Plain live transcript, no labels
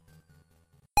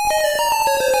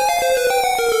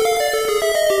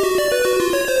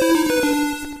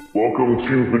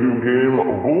Introducing video game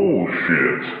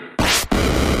bullshit.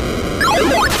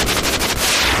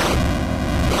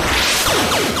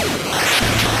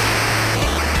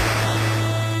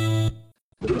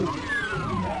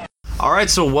 Alright,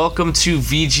 so welcome to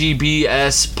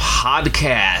VGBS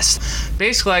Podcast.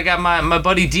 Basically, I got my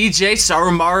buddy DJ,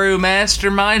 Sarumaru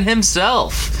Mastermind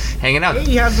himself, hanging out.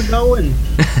 Hey, how's it going?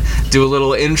 Do a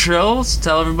little intro,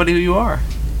 tell everybody who you are.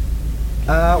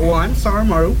 Well, I'm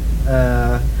Sarumaru.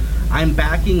 I'm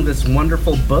backing this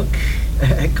wonderful book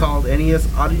called NES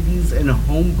Oddities and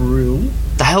Homebrew.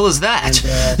 The hell is that?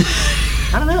 And,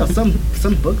 I don't know,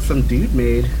 some book some dude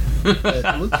made.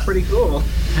 It looks pretty cool.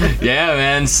 Yeah,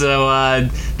 man. So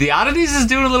the Oddities is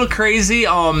doing a little crazy.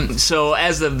 So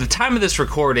as of the time of this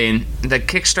recording, the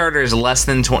Kickstarter is less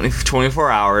than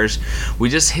 24 hours. We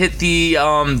just hit the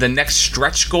next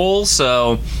stretch goal.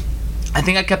 So I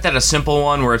think I kept that a simple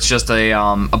one where it's just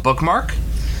a bookmark.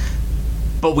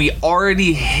 But we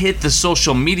already hit the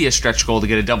social media stretch goal to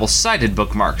get a double-sided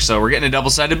bookmark. So we're getting a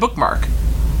double-sided bookmark.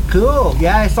 Cool.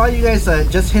 Yeah, I saw you guys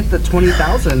just hit the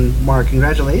 20,000 mark.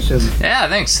 Congratulations. Yeah,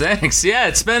 thanks. Yeah,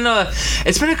 it's been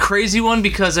a crazy one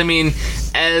because I mean,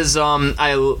 as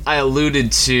I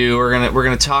alluded to, we're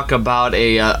gonna talk about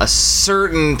a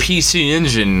certain PC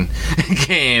Engine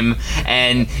game,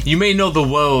 and you may know the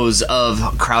woes of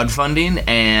crowdfunding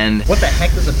and what the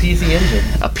heck is a PC Engine?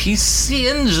 A PC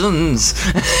Engines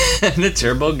and the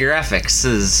Turbo Graphics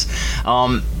is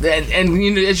and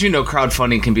you know, as you know,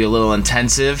 crowdfunding can be a little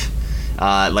intensive.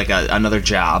 Like another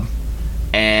job,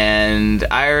 and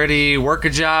I already work a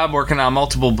job working on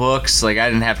multiple books. Like I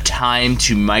didn't have time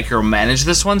to micromanage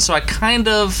this one, so I kind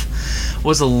of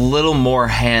was a little more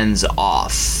hands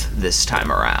off this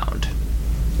time around.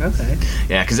 Okay.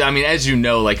 Yeah, because I mean, as you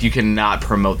know, like you cannot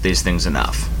promote these things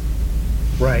enough.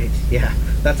 Right. Yeah,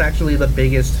 that's actually the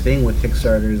biggest thing with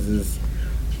Kickstarters is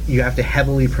you have to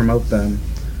heavily promote them.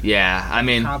 Yeah, I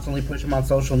mean, constantly push them on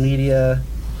social media.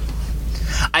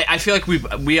 I feel like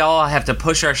we all have to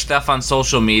push our stuff on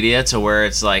social media to where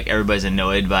it's like everybody's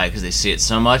annoyed by it because they see it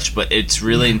so much, but it's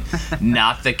really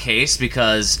not the case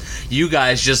because you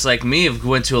guys, just like me, have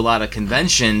went to a lot of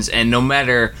conventions, and no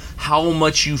matter how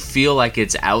much you feel like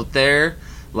it's out there,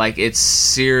 like it's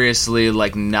seriously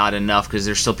like not enough because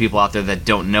there's still people out there that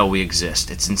don't know we exist.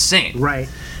 It's insane. Right.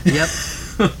 Yep.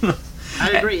 I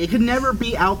agree. It could never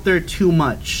be out there too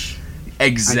much.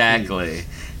 Exactly.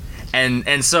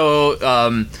 And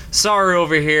so Saru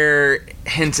over here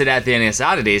hinted at the NES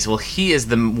Oddities. Well, he is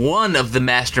one of the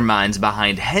masterminds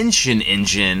behind Henshin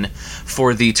Engine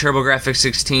for the TurboGrafx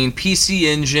 16 PC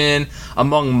Engine,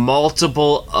 among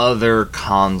multiple other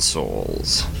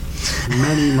consoles.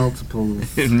 Many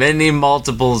multiples. Many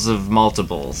multiples of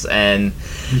multiples. And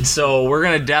so we're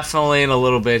going to definitely in a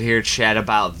little bit here chat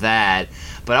about that.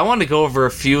 But I want to go over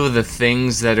a few of the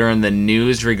things that are in the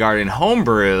news regarding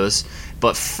homebrews.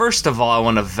 But first of all, I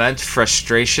want to vent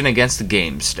frustration against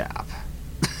GameStop.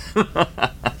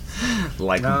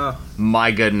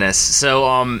 My goodness. So,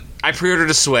 I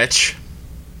pre-ordered a Switch,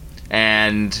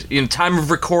 and time of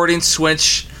recording,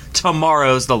 Switch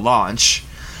tomorrow's the launch.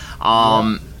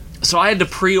 So I had to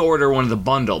pre-order one of the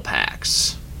bundle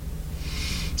packs.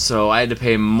 So I had to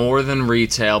pay more than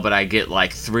retail, but I get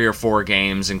like 3 or 4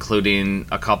 games, including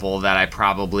a couple that I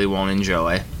probably won't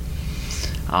enjoy.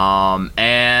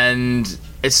 And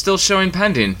it's still showing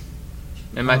pending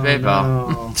in my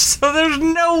PayPal. No. So there's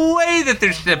no way that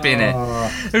they're shipping it.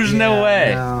 There's no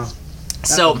way. No.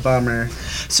 That's So a bummer.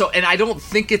 and I don't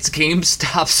think it's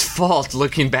GameStop's fault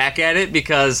looking back at it,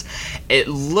 because it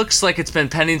looks like it's been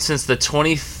pending since the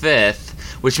 25th,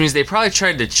 which means they probably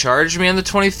tried to charge me on the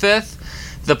 25th.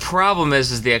 The problem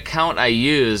is the account I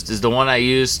used is the one I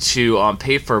used to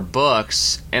pay for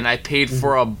books, and I paid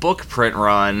for a book print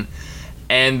run,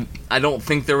 and I don't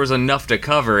think there was enough to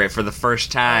cover it for the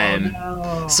first time.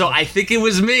 Oh, no. So I think it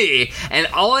was me, and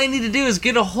all I need to do is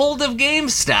get a hold of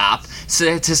GameStop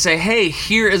to say, hey,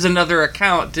 here is another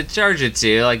account to charge it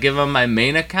to. Like, give them my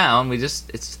main account.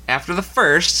 It's after the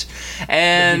first,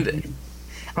 and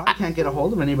probably can't get a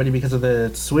hold of anybody because of the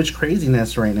Switch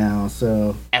craziness right now.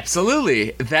 So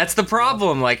absolutely, that's the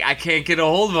problem. Like, I can't get a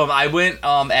hold of them. I went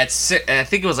at I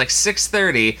think it was like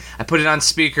 6:30. I put it on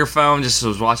speakerphone, just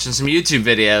was watching some YouTube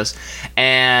videos,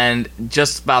 and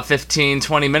just about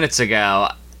 15-20 minutes ago,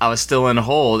 I was still in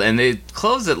hold, and they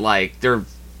closed at like their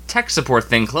tech support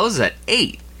thing closes at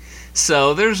 8.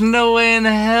 So there's no way in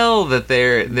hell that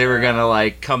they were gonna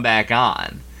like come back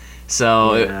on.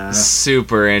 So Yeah.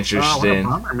 super interesting. Oh,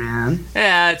 what a bummer, man.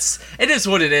 Yeah, it is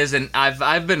what it is, and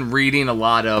I've been reading a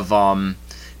lot of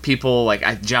people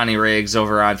like Johnny Riggs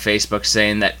over on Facebook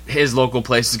saying that his local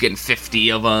place is getting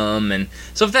 50 of them, and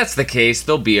so if that's the case,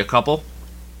 there'll be a couple.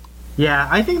 Yeah,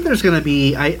 I think there's gonna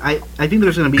be. I think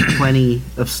there's gonna be plenty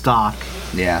of stock.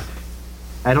 Yeah.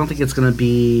 I don't think it's gonna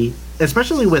be,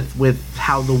 especially with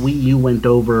how the Wii U went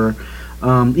over.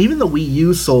 Even the Wii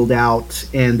U sold out,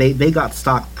 and they got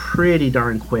stock pretty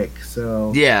darn quick.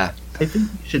 So Yeah. I think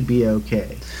it should be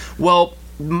okay. Well,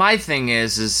 my thing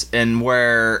is and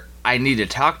where I need to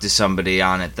talk to somebody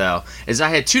on it though, is I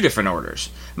had 2 different orders.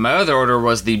 My other order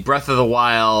was the Breath of the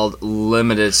Wild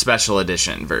limited special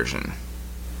edition version.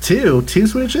 Two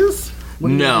Switches?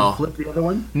 No. Flip the other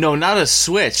one? No, not a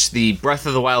Switch. The Breath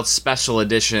of the Wild special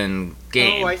edition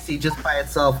game. Oh, I see. Just by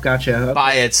itself. Gotcha. Okay.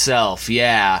 By itself,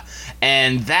 yeah.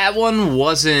 And that one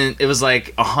wasn't. It was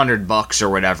like $100 or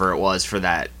whatever it was for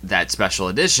that special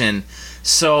edition.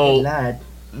 So Lad.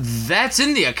 that's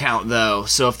in the account though.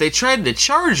 So if they tried to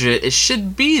charge it, it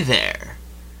should be there.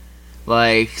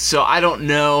 Like, so I don't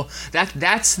know.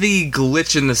 That's the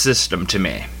glitch in the system to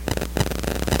me.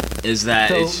 Is that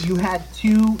So you had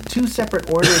two separate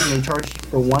orders and they charged you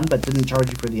for one but didn't charge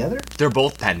you for the other? they're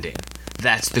both pending.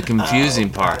 That's the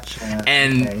confusing part. Gotcha.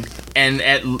 And Okay. and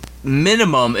at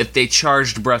minimum, if they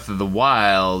charged Breath of the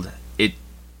Wild, it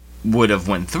would have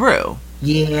went through.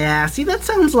 Yeah, see that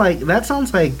sounds like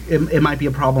it might be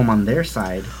a problem on their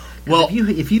side. 'Cause Well-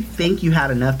 if you think you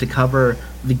had enough to cover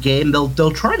the game,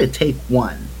 they'll try to take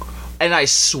one. And I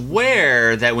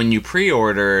swear that when you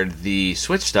pre-ordered the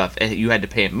Switch stuff, you had to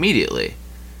pay immediately.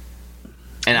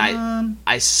 And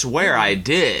I swear I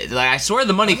did. Like, I swear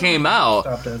the money came out.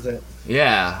 Stop does it.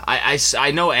 Yeah,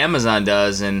 I know Amazon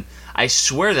does, and I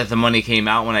swear that the money came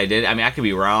out when I did. I mean, I could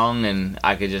be wrong, and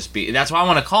I could just be... That's why I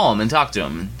want to call them and talk to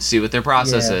them and see what their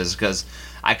process Yeah. is, because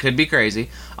I could be crazy.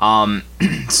 You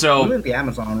So, went the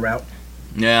Amazon route.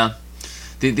 yeah.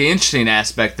 The interesting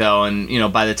aspect, though, and, you know,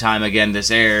 by the time, again, this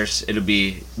airs, it'll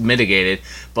be mitigated,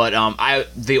 but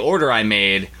the order I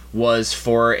made was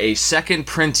for a second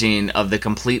printing of the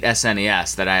complete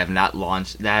SNES that I have not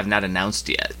launched, that I have not announced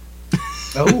yet.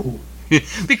 Oh,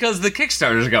 Because the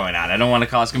Kickstarter's going on. I don't want to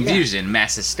cause confusion,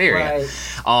 mass hysteria.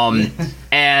 right.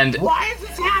 And Why is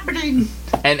this happening?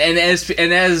 and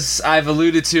as I've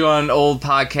alluded to on old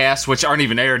podcasts, which aren't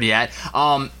even aired yet,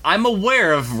 I'm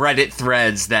aware of Reddit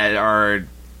threads that are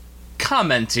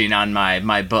commenting on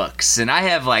my books, and I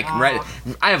have I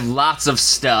have lots of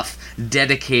stuff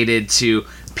dedicated to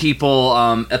people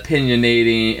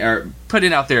opinionating or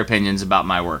putting out their opinions about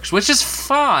my works, which is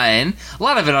fine. A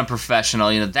lot of it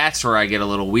unprofessional, you know. That's where I get a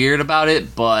little weird about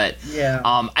it, but Yeah.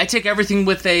 I take everything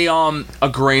with a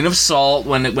grain of salt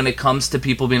when it comes to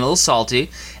people being a little salty,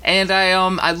 and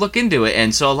I look into it.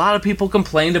 And so a lot of people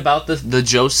complained about the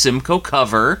Joe Simcoe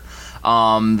cover,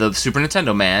 the Super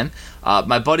Nintendo man.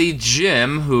 My buddy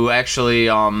Jim, who actually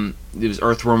it was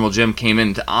Earthwormel Jim, came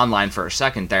into online for a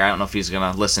second there. I don't know if he's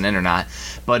gonna listen in or not,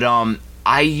 but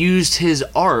I used his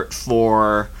art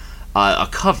for a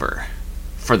cover.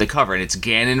 For the cover, and it's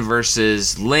Ganon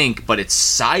versus Link, but it's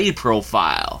side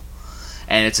profile,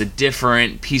 and it's a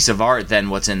different piece of art than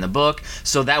what's in the book.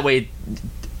 So that way, it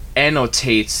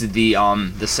annotates the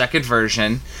second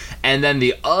version. And then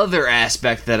the other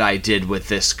aspect that I did with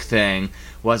this thing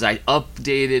was I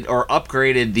updated or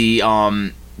upgraded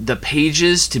the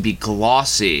pages to be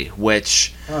glossy,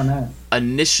 which Oh, nice.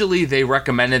 initially they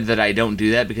recommended that I don't do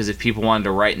that because if people wanted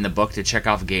to write in the book to check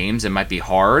off games, it might be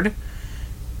hard.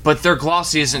 But their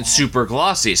glossy isn't super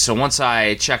glossy, so once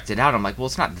I checked it out, I'm like, well,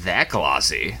 it's not that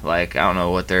glossy. Like, I don't know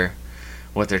what they're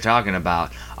talking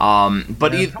about.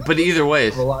 But either way,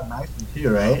 It's a lot nicer too,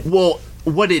 right? well,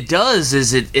 what it does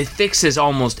is it fixes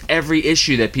almost every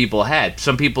issue that people had.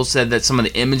 Some people said that some of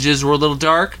the images were a little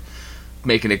dark.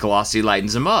 Making it glossy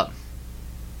lightens them up.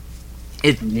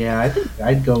 Yeah, I think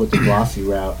I'd go with the glossy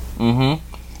route. Mm-hmm.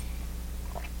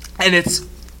 And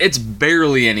it's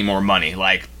barely any more money.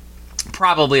 Like,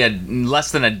 probably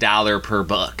less than $1 per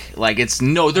book. Like, there's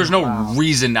no Wow.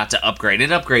 reason not to upgrade. It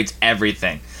upgrades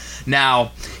everything.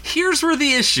 Now, here's where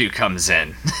the issue comes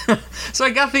in. So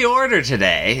I got the order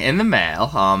today in the mail.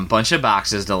 Bunch of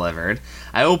boxes delivered.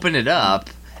 I open it up,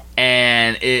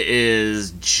 and it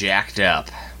is jacked up.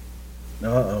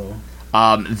 Uh-oh.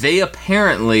 They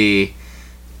apparently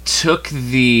took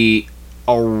the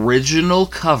original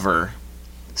cover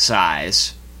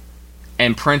size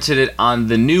and printed it on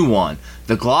the new one.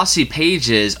 The glossy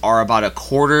pages are about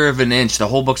 1/4 of an inch. The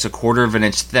whole book's 1/4 of an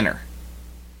inch thinner.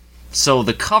 So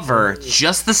the cover,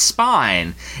 just the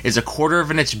spine, is 1/4 of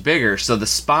an inch bigger. So the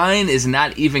spine is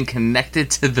not even connected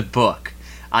to the book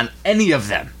on any of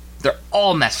them. They're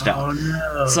all messed up. Oh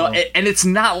no! So, and it's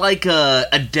not like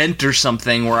a dent or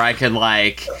something where I could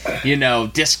like,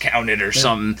 discount it or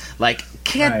something. Like,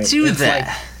 can't do it's that.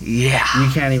 like, yeah,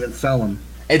 you can't even sell them.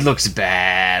 it looks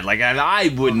bad. Like I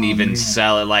wouldn't even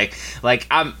sell it. Like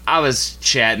I was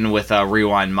chatting with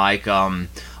Rewind Mike a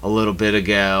little bit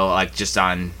ago, like just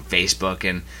on Facebook,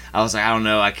 and I was like, I don't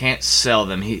know, I can't sell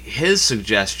them. His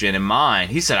suggestion and mine,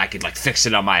 he said I could like fix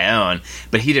it on my own,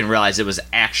 but he didn't realize it was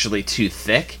actually too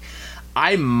thick.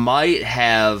 I might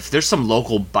have, there's some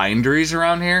local binderies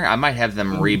around here. I might have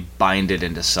them rebind it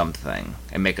into something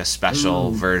and make a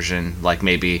special version, like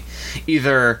maybe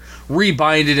either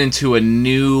rebind it into a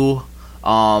new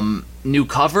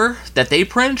cover that they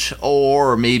print,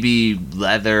 or maybe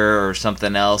leather or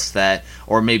something else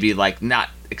or maybe like not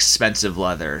expensive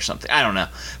leather or something. I don't know,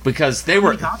 because they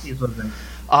were. How many copies was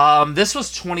it? This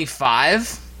was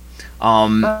 25.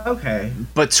 Okay.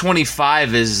 But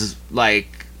 25 is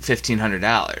like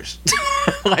 $1,500.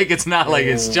 Like, it's not like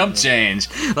it's jump change.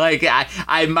 Like,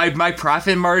 my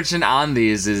profit margin on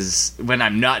these is, when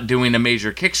I'm not doing a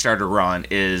major Kickstarter run,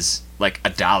 is like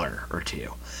 $1 or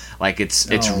 $2. Like, it's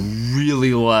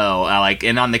really low.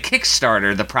 And on the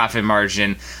Kickstarter, the profit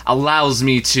margin allows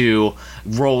me to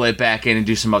roll it back in and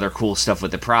do some other cool stuff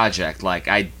with the project. Like,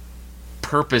 I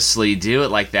purposely do it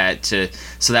like that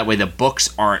so that way the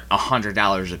books aren't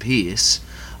 $100 a piece.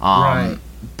 Right.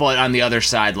 But on the other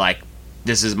side, like,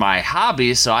 this is my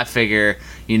hobby, so I figure,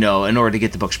 in order to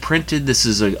get the books printed, this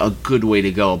is a good way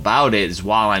to go about it, is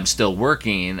while I'm still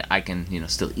working, I can,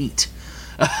 still eat.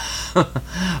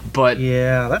 But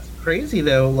yeah, that's crazy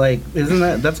though. Like,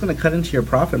 isn't that's going to cut into your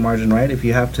profit margin, right? If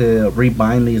you have to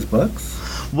rebind these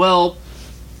books. Well,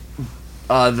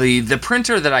 the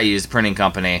printer that I use, the printing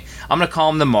company, I'm going to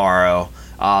call them tomorrow.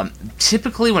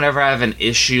 Typically, whenever I have an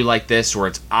issue like this where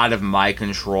it's out of my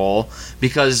control,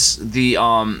 because the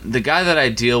guy that I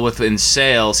deal with in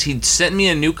sales, he sent me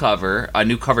a new cover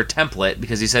template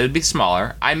because he said it'd be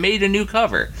smaller. I made a new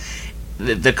cover.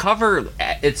 The cover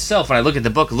itself, when I look at the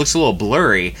book, it looks a little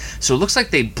blurry, so it looks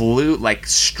like they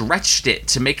stretched it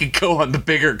to make it go on the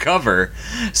bigger cover.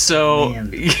 So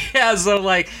Man. yeah,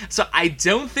 so I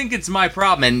don't think it's my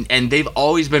problem, and they've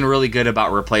always been really good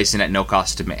about replacing at no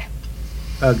cost to me.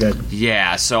 Oh, good.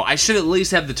 Yeah, so I should at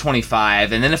least have the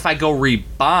 25, and then if I go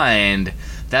rebind,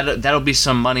 that'll be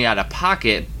some money out of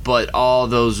pocket, but all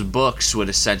those books would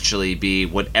essentially be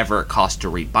whatever it costs to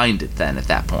rebind it then at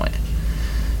that point.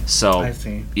 So, I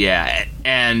see. Yeah,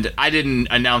 and I didn't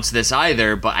announce this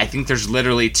either, but I think there's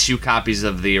literally 2 copies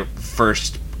of the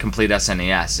first complete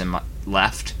SNES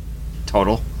left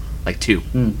total, like 2.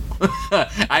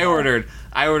 I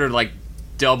ordered like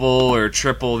double or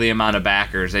triple the amount of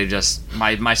backers. They just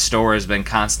my store has been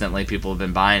constantly, people have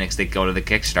been buying it because they go to the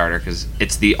Kickstarter because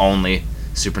it's the only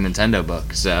Super Nintendo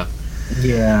book. So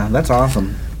yeah, that's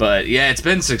awesome. But yeah, it's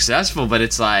been successful, but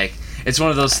it's like, it's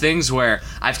one of those things where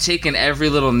I've taken every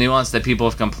little nuance that people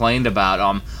have complained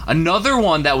about. Another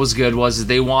one that was good was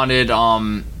they wanted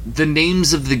the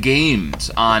names of the games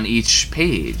on each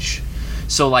page.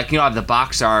 So, like, I have the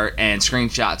box art and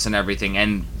screenshots and everything,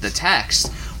 and the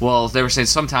text. Well, they were saying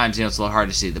sometimes, it's a little hard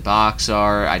to see the box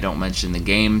art. I don't mention the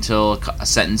game till a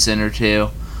sentence in or two.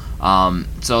 So I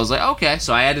was like, okay.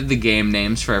 So I added the game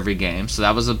names for every game. So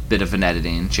that was a bit of an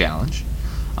editing challenge.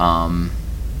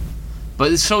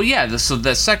 But so yeah, so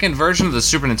the second version of the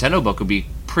Super Nintendo book would be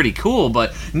pretty cool.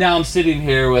 But now I'm sitting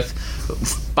here with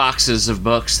boxes of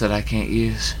books that I can't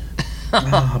use.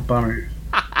 Oh, bummer.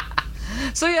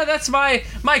 So yeah, that's my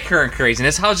current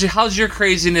craziness. How's your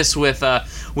craziness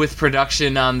with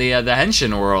production on the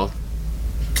Henshin world?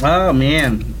 Oh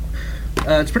man,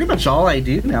 it's pretty much all I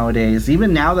do nowadays.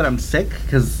 Even now that I'm sick,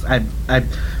 because I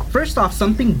first off,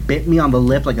 something bit me on the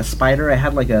lip like a spider. I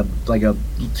had like a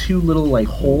 2 little like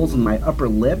holes in my upper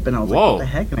lip, and I was like, what the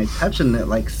heck? And I touched it, and it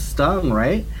like stung,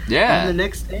 right? Yeah. And the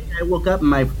next day I woke up and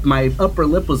my upper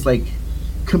lip was like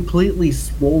completely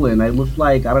swollen. I looked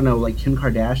like, I don't know, like Kim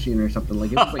Kardashian or something.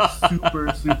 Like, it was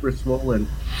like super swollen.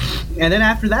 And then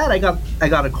after that, I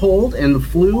got a cold and the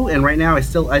flu, and right now I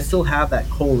still have that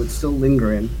cold. It's still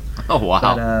lingering. Oh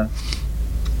wow.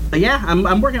 But yeah,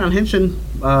 I'm working on Henshin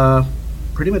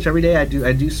pretty much every day. I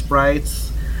do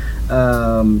sprites.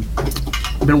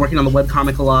 I've been working on the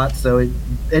webcomic a lot, so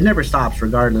it never stops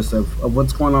regardless of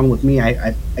what's going on with me.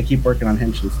 I keep working on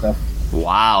Henshin stuff.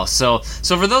 Wow. So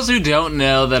for those who don't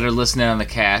know that are listening on the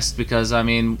cast, because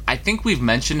I think we've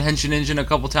mentioned Henshin Engine a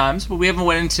couple times, but we haven't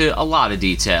went into a lot of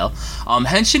detail.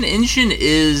 Henshin Engine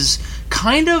is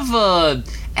kind of a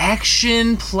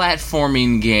action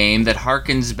platforming game that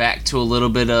harkens back to a little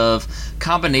bit of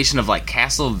combination of like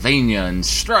Castlevania and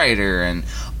Strider and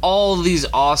all these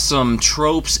awesome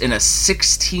tropes in a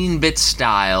 16-bit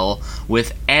style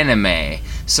with anime.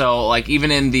 So, like,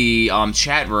 even in the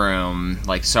chat room,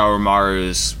 like,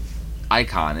 Sarumaru's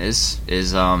icon is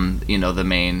the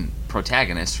main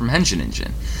protagonist from Henshin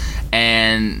Engine.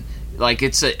 And, like,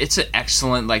 it's an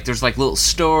excellent, like, there's, like, little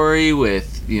story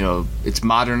with, it's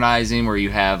modernizing where you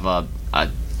have a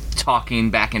talking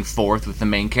back and forth with the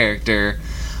main character.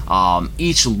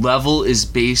 Each level is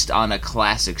based on a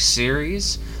classic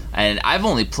series, and I've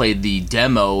only played the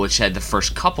demo, which had the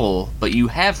first couple, but you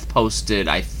have posted,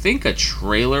 I think, a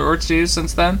trailer or two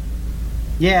since then?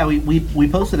 Yeah, we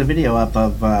posted a video up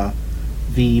of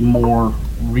the more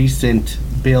recent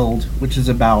build, which is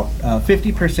about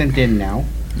 50% in now.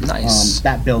 Nice.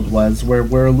 That build was.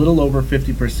 We're a little over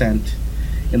 50%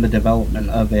 in the development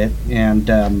of it, and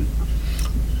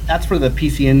that's for the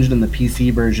PC Engine and the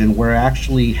PC version. We're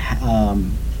actually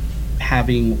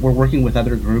we're working with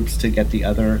other groups to get the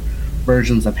other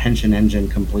versions of Henshin Engine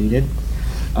completed.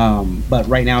 But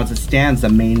right now, as it stands, the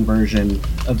main version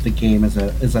of the game is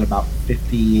at about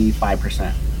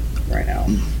 55% right now.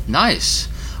 Nice.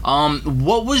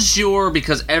 What was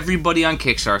because everybody on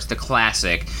Kickstarter's the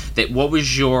classic, what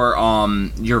was your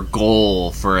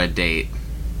goal for a date,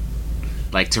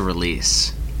 like, to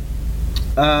release?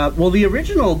 Well, the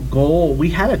original goal, we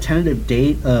had a tentative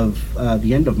date of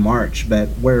the end of March, but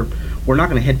we're not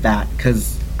going to hit that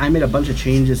because I made a bunch of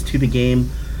changes to the game,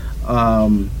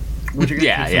 which are going to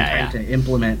take some time to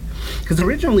implement. Because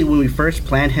originally, when we first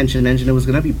planned Henshin Engine, it was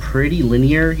going to be pretty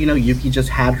linear. Yuki just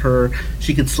had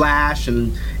she could slash,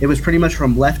 and it was pretty much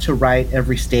from left to right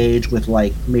every stage with,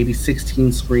 like, maybe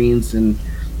 16 screens and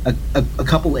a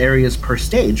couple areas per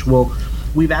stage. Well,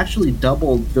 we've actually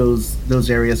doubled those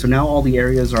areas, so now all the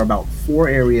areas are about 4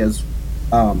 areas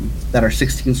that are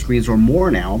 16 screens or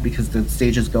more now, because the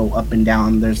stages go up and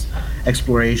down. There's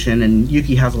exploration, and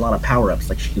Yuki has a lot of power-ups,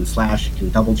 like she can slash, she can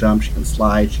double jump, she can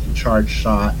slide, she can charge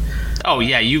shot. Oh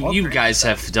yeah, you guys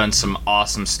have done some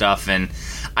awesome stuff, and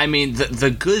I mean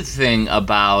the good thing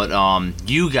about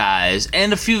you guys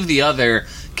and a few of the other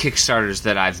Kickstarters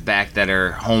that I've backed that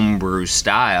are homebrew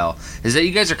style is that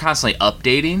you guys are constantly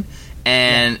updating.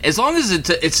 And as long as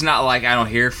it's not like I don't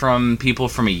hear from people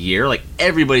from a year, like,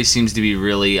 everybody seems to be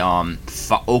really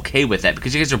okay with that,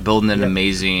 because you guys are building an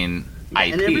amazing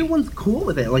IP. And everyone's cool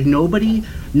with it. Like, nobody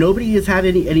has had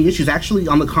any issues. Actually,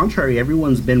 on the contrary,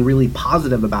 everyone's been really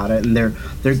positive about it, and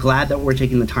they're glad that we're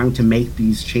taking the time to make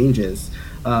these changes.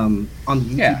 On the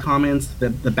YouTube comments,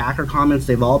 the backer comments,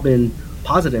 they've all been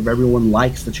positive. Everyone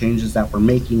likes the changes that we're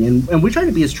making, and we try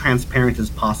to be as transparent as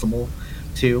possible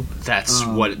too. That's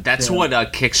what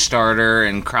Kickstarter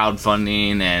and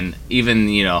crowdfunding and even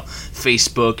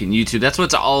Facebook and YouTube, that's what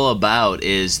it's all about,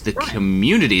 is the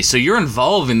community. So you're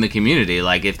involved in the community.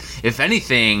 Like, if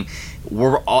anything,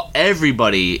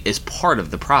 everybody is part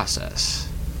of the process.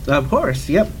 Of course,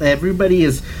 yep. Everybody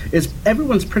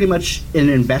everyone's pretty much an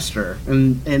investor,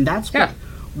 and that's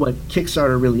what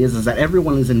Kickstarter really is that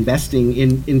everyone is investing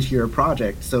into your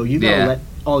project. So you gotta let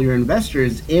all your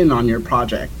investors in on your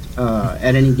project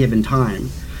at any given time.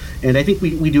 And I think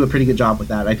we do a pretty good job with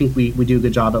that. I think we do a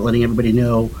good job at letting everybody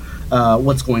know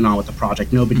what's going on with the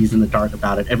project. Nobody's in the dark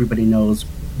about it. Everybody knows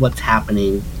what's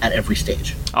happening at every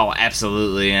stage. Oh,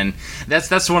 absolutely. And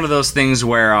that's one of those things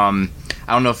where I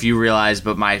don't know if you realize,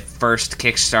 but my first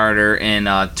Kickstarter in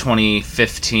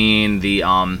 2015, the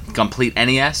Complete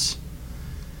NES,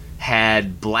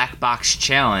 had Black Box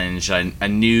Challenge, a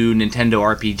new Nintendo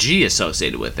RPG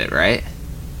associated with it, right?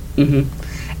 Mm-hmm.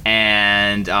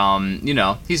 And,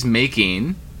 he's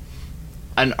making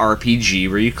an RPG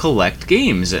where you collect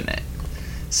games in it.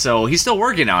 So he's still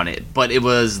working on it, but it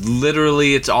was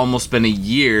literally, it's almost been a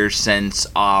year since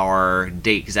our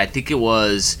date, because I think it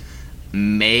was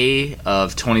May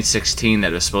of 2016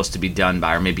 that it was supposed to be done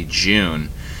by, or maybe June.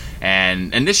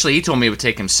 And initially he told me it would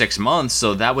take him 6 months,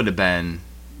 so that would have been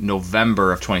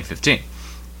November of 2015.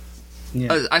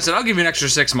 Yeah. I said, I'll give you an extra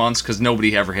 6 months because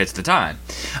nobody ever hits the time.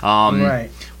 Right.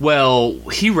 Well,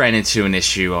 he ran into an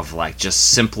issue of, like,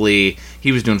 just simply,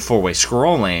 he was doing 4-way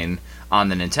scrolling on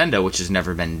the Nintendo, which has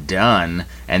never been done,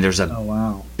 and there's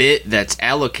a bit that's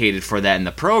allocated for that in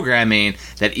the programming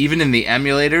that even in the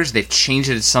emulators, they've changed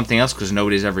it to something else because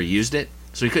nobody's ever used it,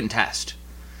 so he couldn't test.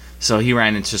 So he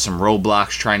ran into some roadblocks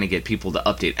trying to get people to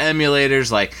update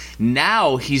emulators. Like,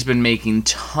 now he's been making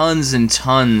tons and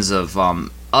tons of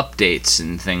updates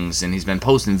and things, and he's been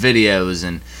posting videos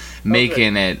and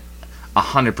making it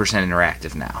 100%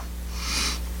 interactive now.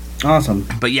 Awesome.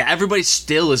 But yeah, everybody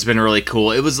still has been really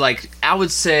cool. It was like, I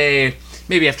would say,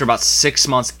 maybe after about 6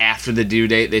 months after the due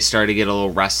date, they started to get a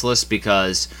little restless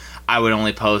because I would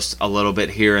only post a little bit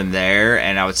here and there,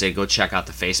 and I would say go check out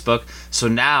the Facebook. So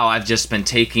now I've just been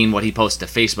taking what he posts to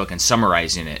Facebook and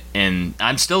summarizing it, and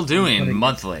I'm still doing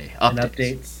monthly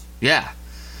updates. Yeah.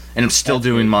 And I'm still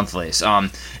doing monthlies.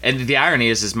 And the irony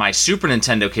is my Super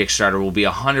Nintendo Kickstarter will be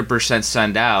 100%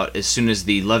 sent out as soon as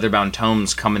the leather-bound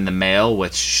tomes come in the mail,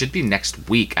 which should be next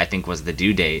week, I think was the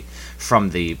due date, from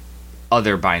the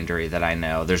other bindery that I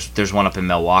know. There's one up in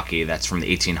Milwaukee that's from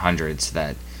the 1800s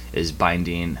that is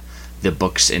binding the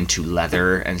books into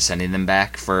leather and sending them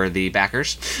back for the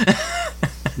backers.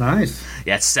 Nice.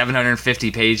 Yeah, it's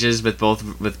 750 pages with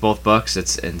both books.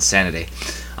 It's insanity.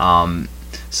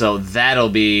 So that'll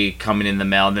be coming in the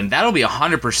mail, and then that'll be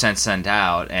 100% sent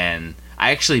out. And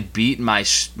I actually beat my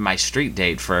street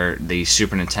date for the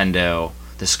Super Nintendo,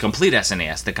 this complete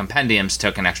SNES. The compendiums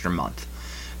took an extra month,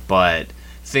 but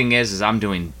thing is I'm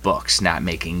doing books, not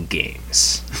making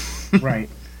games. Right.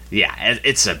 Yeah,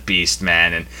 it's a beast,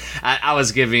 man. And I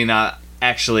was giving Joe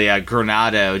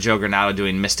Granado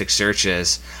doing Mystic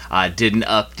Searches, did an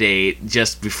update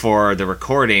just before the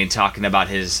recording talking about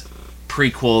his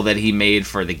prequel that he made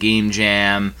for the Game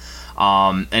Jam,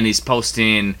 and he's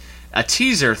posting a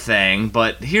teaser thing,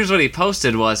 but here's what he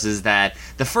posted is that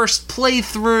the first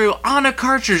playthrough on a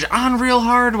cartridge on real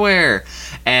hardware.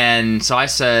 And so I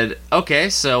said, okay,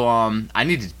 so I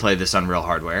need to play this on real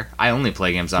hardware. I only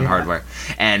play games on hardware.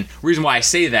 And the reason why I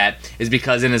say that is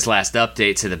because in his last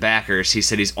update to the backers, he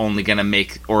said he's only going to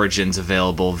make Origins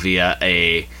available via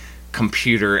a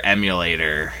computer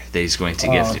emulator that he's going to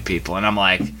give to people. And I'm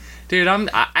like, dude,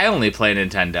 I only play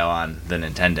Nintendo on the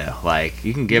Nintendo. Like,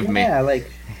 you can give me... Yeah, like...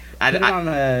 Put it on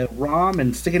a ROM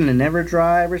and stick it in an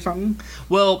EverDrive or something?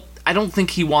 Well, I don't think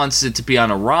he wants it to be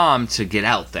on a ROM to get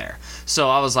out there.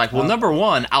 So I was like, well, number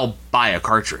one, I'll buy a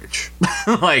cartridge.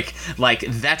 like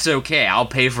that's okay. I'll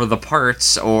pay for the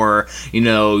parts, or,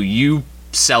 you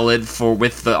sell it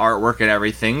with the artwork and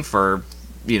everything for,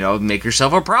 make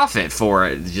yourself a profit for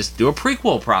it. Just do a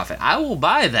prequel profit. I will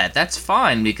buy that. That's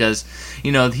fine, because,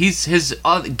 his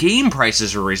game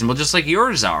prices are reasonable, just like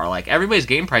yours are. Like, everybody's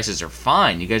game prices are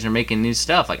fine. You guys are making new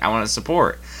stuff. Like, I want to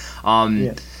support.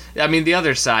 I mean, the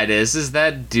other side is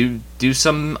that do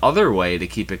some other way to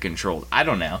keep it controlled. I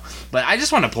don't know, but I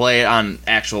just want to play it on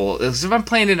actual. If I'm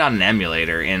playing it on an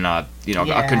emulator in a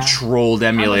controlled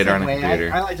emulator on a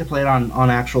computer. I like to play it on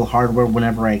actual hardware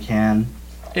whenever I can.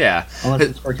 Yeah, unless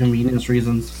it's for convenience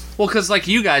reasons. Well, because like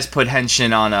you guys put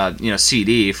Henshin on a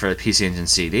CD for the PC Engine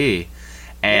CD,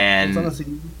 and it's on a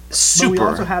CD. Super. But we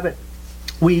also have it.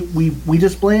 We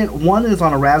display it. One is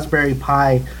on a Raspberry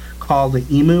Pi called the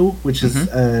Emu, which is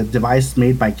a device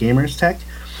made by Gamers Tech,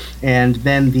 and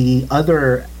then the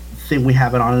other thing we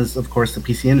have it on is, of course, the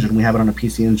PC Engine. We have it on a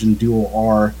PC Engine Dual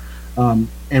R,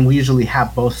 and we usually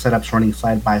have both setups running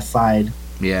side by side.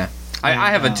 Yeah.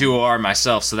 I have a Dual R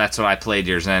myself, so that's what I played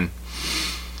yours in.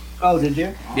 Oh, did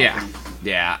you? Yeah.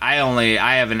 Yeah, I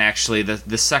haven't actually,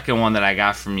 the second one that I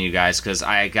got from you guys, because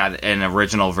I got an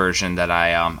original version that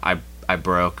I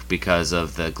broke because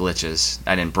of the glitches.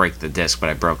 I didn't break the disc, but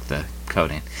I broke the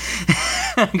coding.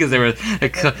 Because they were...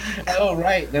 Oh,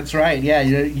 right, that's right. Yeah,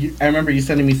 I remember you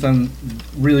sending me some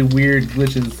really weird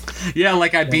glitches. Yeah,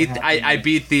 like I beat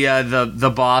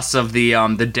the boss of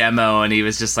the demo, and he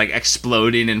was just like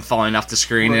exploding and falling off the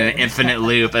screen in an infinite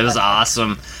loop. It was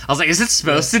awesome. I was like, "Is it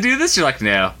supposed to do this?" You're like,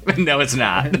 "No, no, it's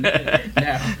not."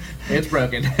 No, it's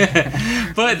broken.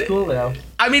 But it's cool though.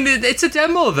 I mean, it's a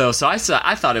demo though, so I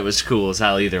thought it was cool as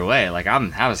hell either way. Like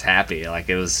I was happy. Like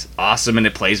it was awesome, and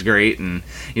it plays great. And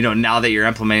now that you're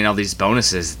implementing all these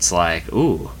bonuses, it's like,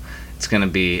 ooh. It's gonna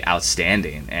be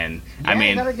outstanding, and yeah, I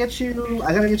mean, I gotta get you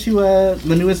the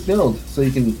newest build so you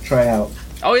can try out.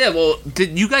 Oh yeah, well,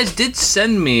 you guys did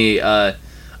send me a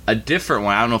different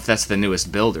one. I don't know if that's the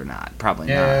newest build or not. Probably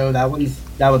not. No, that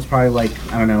one's probably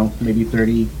like, I don't know, maybe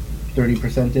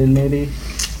 30% in maybe.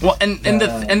 Well, and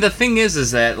the thing is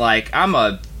that like I'm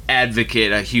a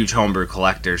huge homebrew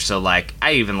collector, so like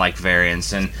I even like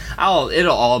variants, and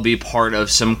it'll all be part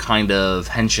of some kind of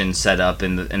Henshin setup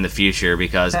in the future,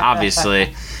 because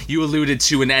obviously you alluded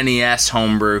to an NES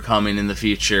homebrew coming in the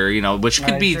future, which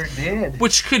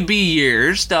could be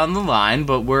years down the line,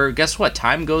 but guess what?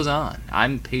 Time goes on.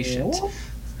 I'm patient. Yeah,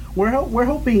 well, we're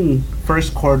hoping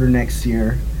first quarter next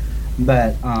year.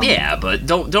 But yeah, but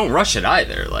don't rush it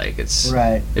either. Like it's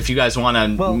right. If you guys want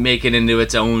to make it into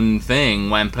its own thing,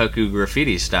 Wanpoku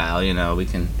Graffiti style, we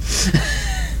can.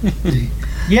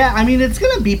 Yeah, I mean it's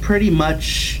gonna be pretty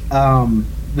much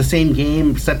the same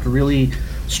game, except really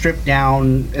stripped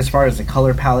down as far as the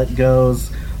color palette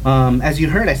goes. As you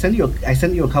heard, I sent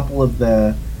you a couple of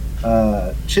the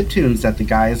chiptunes that the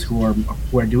guys who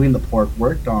are doing the port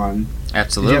worked on.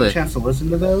 Absolutely. Did you have a chance to listen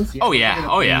to those? Oh yeah.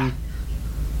 Oh yeah.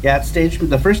 Yeah, it's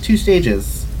the first 2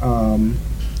 stages.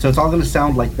 So it's all going to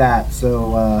sound like that.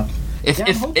 So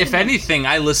if anything,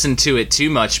 I listened to it too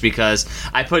much because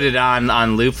I put it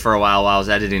on loop for a while I was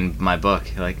editing my book.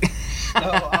 Like,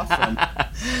 oh, awesome!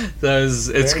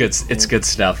 It's good. Cool. It's good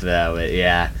stuff though. But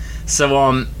yeah.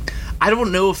 So I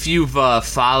don't know if you've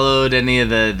followed any of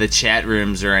the chat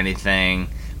rooms or anything,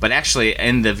 but actually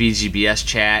in the VGBS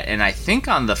chat, and I think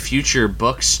on the Future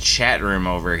Books chat room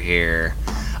over here.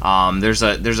 There's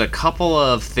a couple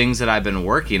of things that I've been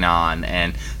working on,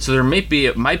 and so there might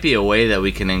be a way that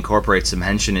we can incorporate some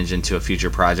Henshinage into a future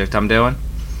project I'm doing.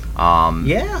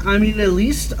 Yeah, I mean, at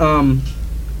least the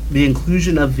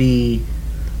inclusion of the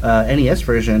NES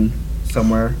version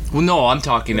somewhere. Well, no, I'm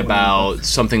talking about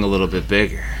something a little bit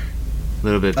bigger.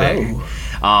 So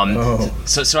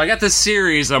I got this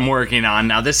series I'm working on.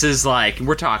 Now this is like,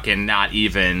 we're talking not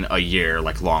even a year,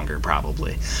 like longer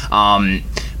probably.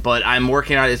 But I'm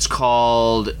working on, it's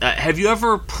called, have you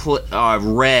ever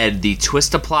read the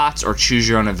Twist-A-Plots or Choose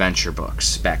Your Own Adventure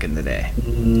books back in the day?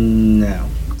 No.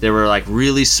 They were like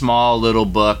really small little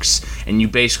books, and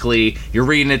you're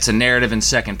reading, it's a narrative in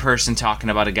second person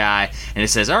talking about a guy, and it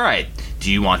says, all right,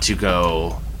 do you want to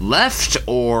go left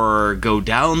or go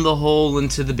down the hole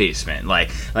into the basement? Like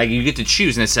you get to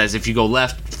choose, and it says if you go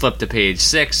left, flip to page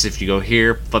 6. If you go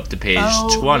here, flip to page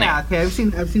 20. Yeah, okay.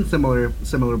 I've seen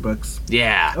similar books.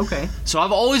 Yeah. Okay. So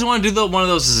I've always wanted to do one of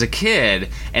those as a kid,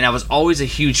 and I was always a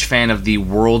huge fan of the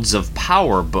Worlds of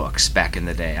Power books back in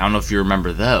the day. I don't know if you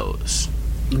remember those.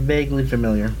 Vaguely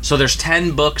familiar. So there's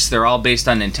 10 books. They're all based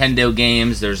on Nintendo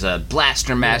games. There's a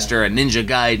Blaster Master, a Ninja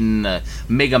Gaiden, a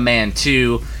Mega Man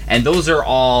 2, and those are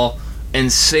all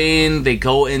insane. They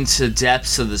go into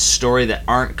depths of the story that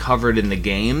aren't covered in the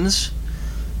games.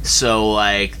 So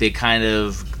like they kind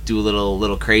of do a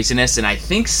little craziness, and I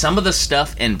think some of the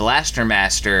stuff in Blaster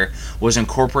Master was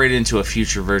incorporated into a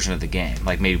future version of the game,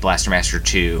 like maybe Blaster Master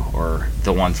 2 or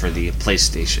the one for the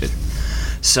PlayStation.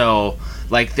 So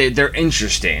like they're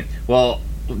interesting. Well,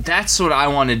 that's what I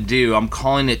want to do. I'm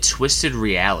calling it Twisted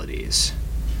Realities.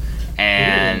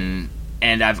 And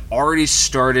I've already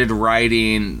started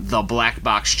writing the Black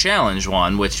Box Challenge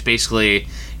one, which basically,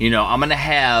 I'm going to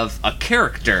have a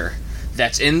character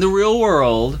that's in the real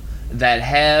world that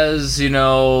has,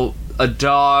 a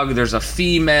dog, there's a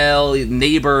female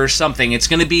neighbor or something. It's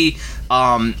going to be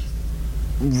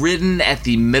written at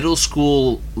the middle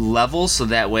school level, so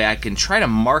that way I can try to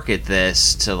market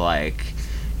this to like,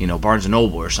 Barnes and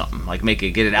Noble or something, like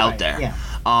get it out there. Yeah.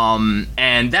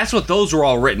 And that's what those were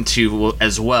all written to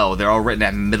as well. They're all written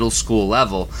at middle school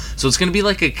level. So it's going to be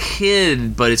like a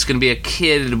kid, but it's going to be a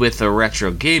kid with a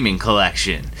retro gaming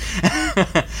collection.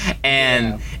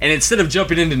 And instead of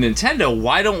jumping into Nintendo,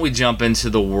 why don't we jump into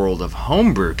the world of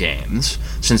homebrew games?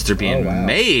 Since they're being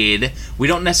made, we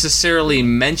don't necessarily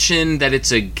mention that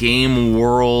it's a game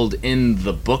world in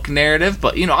the book narrative,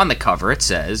 but on the cover it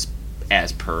says,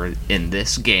 as per in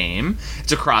this game,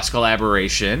 it's a cross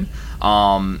collaboration.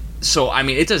 So I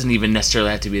mean, it doesn't even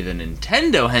necessarily have to be the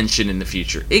Nintendo Henshin in the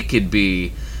future. It could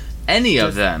be any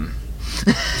of them.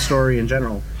 Story in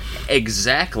general.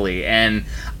 Exactly. And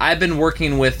I've been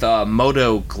working with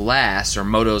Moto's Glass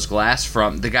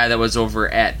from the guy that was over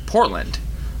at Portland.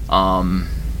 I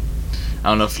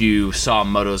don't know if you saw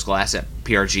Moto's Glass at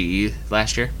PRGE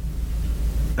last year.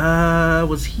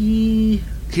 Was he?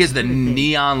 He has the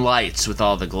neon lights with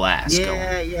all the glass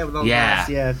going. Yeah, with all the glass,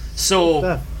 yeah.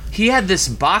 So he had this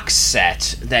box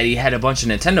set that he had a bunch of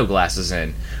Nintendo glasses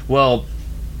in. Well,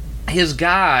 his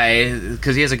guy,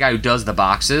 because he has a guy who does the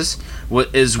boxes,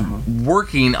 is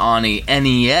working on a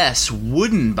NES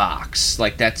wooden box,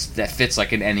 like that fits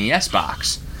like an NES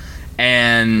box.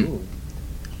 And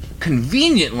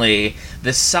conveniently,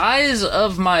 the size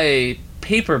of my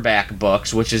paperback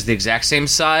books, which is the exact same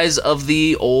size of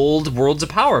the old Worlds of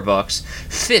Power books,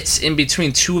 fits in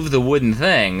between two of the wooden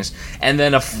things, and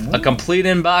then a complete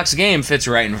in-box game fits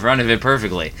right in front of it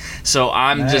perfectly. So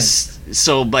I'm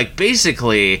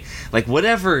basically, like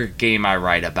whatever game I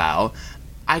write about,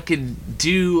 I could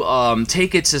do,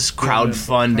 take it to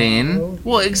crowdfunding.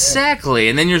 Well, exactly.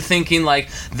 And then you're thinking, like,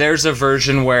 there's a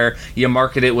version where you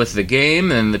market it with the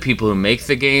game, and the people who make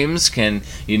the games can,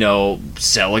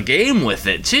 sell a game with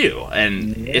it, too.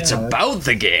 And it's about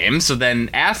the game. So then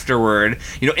afterward,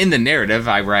 in the narrative,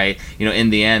 I write, in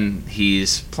the end,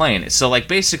 he's playing it. So, like,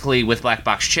 basically, with Black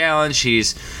Box Challenge, he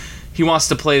wants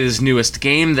to play this newest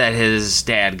game that his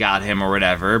dad got him or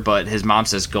whatever, but his mom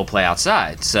says, go play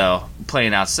outside. So,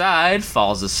 playing outside,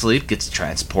 falls asleep, gets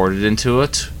transported into a,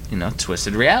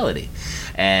 twisted reality.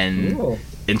 and Cool.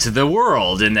 into the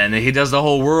world, and then he does the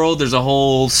whole world. There's a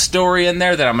whole story in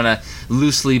there that I'm gonna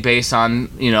loosely base on,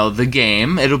 the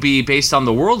game. It'll be based on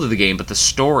the world of the game, but the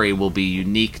story will be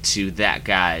unique to that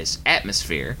guy's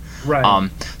atmosphere. Right.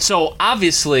 So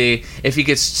obviously, if he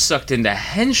gets sucked into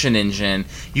Henshin Engine,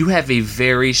 you have a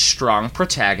very strong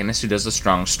protagonist who does a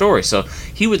strong story. So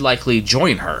he would likely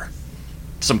join her.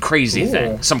 Some crazy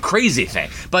thing.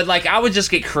 But like, I would just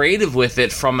get creative with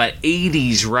it from an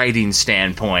 80s writing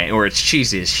standpoint, or it's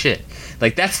cheesy as shit.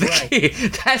 Like, that's the key.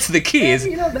 That's the key.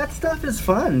 Yeah, that stuff is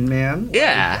fun, man.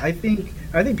 Yeah. Like,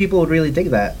 I think people would really dig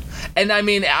that. And I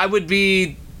mean, I would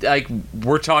be like,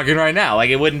 we're talking right now. Like,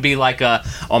 it wouldn't be like I'm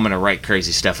gonna write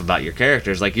crazy stuff about your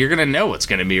characters. Like, you're gonna know what's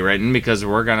gonna be written because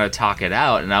we're gonna talk it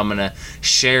out, and I'm gonna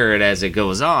share it as it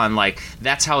goes on. Like,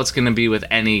 that's how it's gonna be with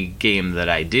any game that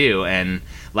I do. And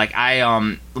like,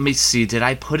 let me see, did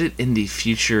I put it in the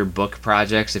future book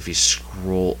projects? If you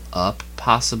scroll up,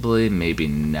 possibly, maybe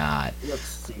not. Let's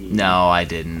see. No, I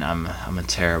didn't. I'm a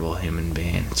terrible human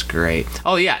being. It's great.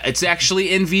 Oh yeah, it's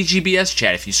actually in VGBS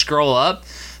chat. If you scroll up,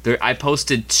 I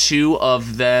posted 2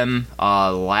 of them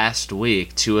last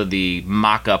week. 2 of the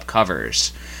mock-up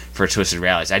covers for Twisted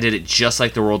Realities. I did it just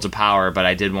like the Worlds of Power, but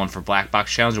I did one for Black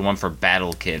Box Challenge and one for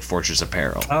Battle Kid Fortress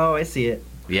Apparel. Oh, I see it.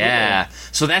 Yeah,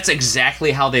 so that's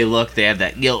exactly how they look. They have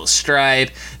that yellow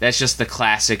stripe. That's just the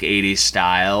classic 80s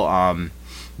style.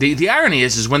 The irony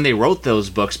is when they wrote those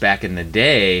books back in the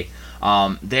day,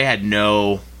 they had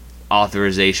no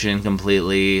authorization,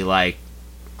 completely, like,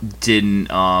 didn't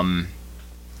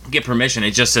get permission.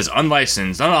 It just says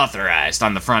unlicensed, unauthorized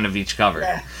on the front of each cover.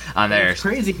 Yeah. On theirs. It's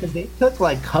crazy because they took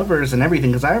like covers and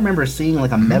everything. Because I remember seeing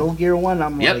like a Metal Gear one.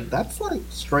 I'm Yep. like, that's like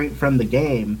straight from the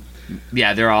game.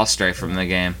 Yeah, they're all straight from the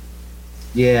game.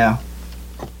 Yeah.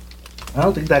 I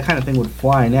don't think that kind of thing would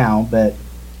fly now, but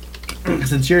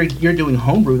since you're doing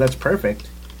homebrew, that's perfect.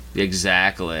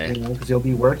 Exactly. Because you'll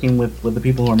be working with the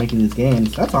people who are making these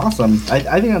games. That's awesome.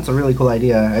 I think that's a really cool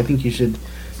idea. I think you should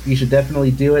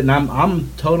definitely do it, and I'm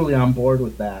totally on board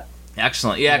with that.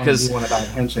 Excellent. Yeah, because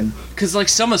like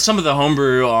some of the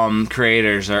homebrew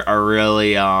creators are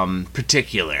really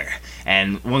particular.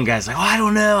 And one guy's like, "Oh, I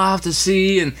don't know, I'll have to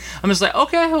see." And I'm just like,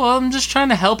 "Okay, well, I'm just trying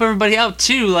to help everybody out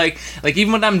too." Like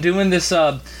even when I'm doing this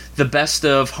the best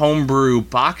of homebrew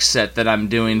box set that I'm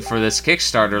doing for this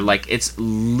Kickstarter, like, it's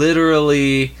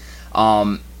literally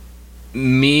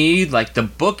me. Like, the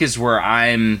book is where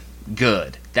I'm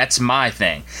good. That's my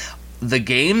thing. The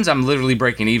games I'm literally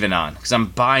breaking even on because I'm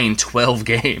buying 12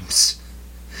 games.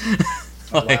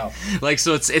 Wow. Like,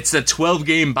 so it's a 12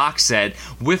 game box set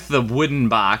with the wooden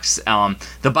box.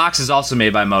 The box is also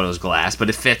made by Moto's Glass, but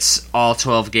it fits all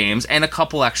 12 games and a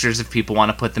couple extras if people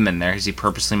want to put them in there, because he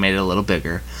purposely made it a little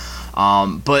bigger.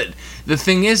 But the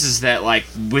thing is that, like,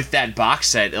 with that box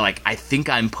set, like, I think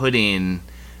I'm putting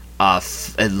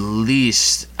at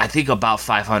least, I think, about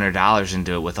 $500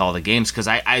 into it with all the games, because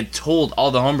I told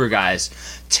all the homebrew guys,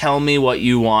 tell me what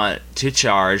you want to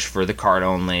charge for the card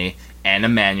only and a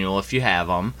manual if you have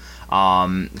them,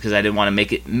 because I didn't want to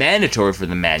make it mandatory for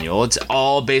the manual. It's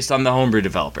all based on the homebrew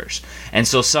developers. And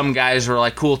so some guys were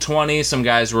like, cool, 20, some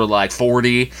guys were like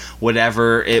 40,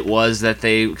 whatever it was that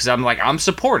because I'm like, I'm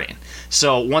supporting.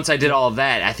 So once I did all of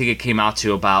that, I think it came out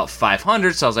to about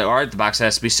 500, so I was like, all right, the box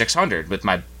has to be 600 with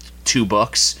my 2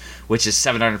 books, which is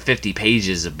 750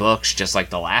 pages of books, just like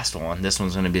the last one. This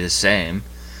one's going to be the same.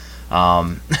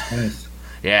 Nice.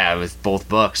 Yeah, with both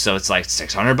books, so it's like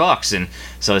 $600, and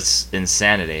so it's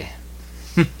insanity.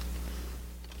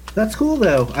 That's cool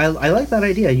though. I like that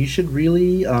idea. You should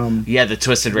really Yeah, the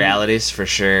Twisted Realities for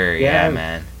sure. Yeah,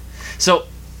 man. So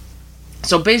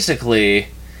basically,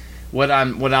 what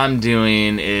I'm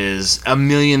doing is a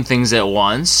million things at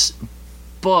once,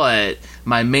 but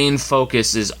my main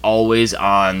focus is always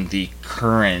on the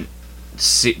current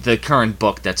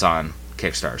book that's on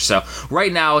Kickstarter. So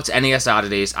right now it's NES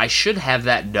Oddities. I should have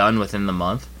that done within the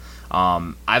month.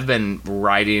 I've been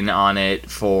writing on it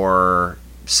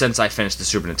since I finished the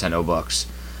Super Nintendo books,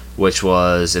 which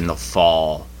was in the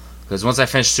fall. Because once I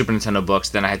finished Super Nintendo books,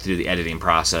 then I had to do the editing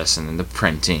process and then the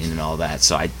printing and all that.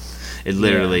 So it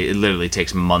literally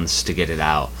takes months to get it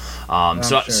out.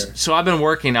 So I've been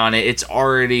working on it. It's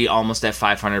already almost at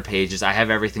 500 pages. I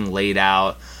have everything laid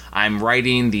out. I'm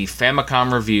writing the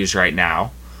Famicom reviews right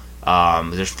now.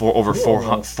 There's over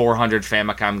 400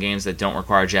 Famicom games that don't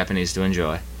require Japanese to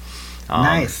enjoy.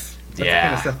 Nice. That's the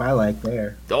kind of stuff I like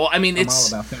there. Oh, I mean,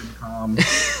 it's all about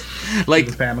Famicom, like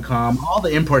the Famicom, all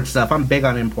the import stuff. I'm big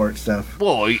on import stuff.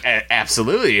 Well,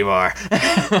 absolutely you are.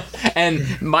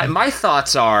 And my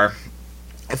thoughts are,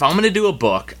 if I'm going to do a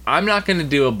book, I'm not going to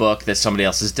do a book that somebody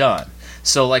else has done.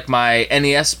 So, like, my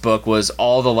NES book was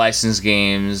all the licensed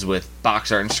games with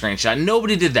box art and screenshot.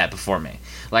 Nobody did that before me.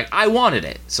 Like, I wanted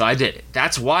it, so I did it.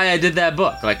 That's why I did that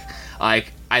book.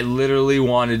 Like I literally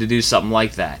wanted to do something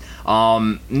like that.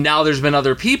 Now there's been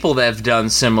other people that have done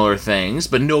similar things,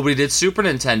 but nobody did Super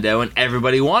Nintendo, and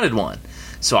everybody wanted one.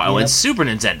 So I went Super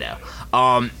Nintendo.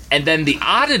 And then the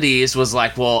oddities was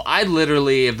like, well, I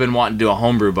literally have been wanting to do a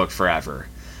homebrew book forever.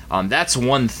 That's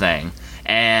one thing.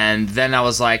 And then I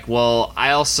was like, well,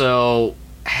 I also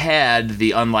had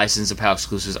the unlicensed PAL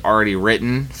exclusives already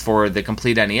written for the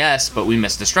complete NES, but we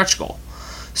missed the stretch goal.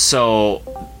 So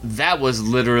that was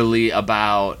literally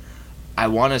about, I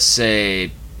want to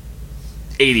say,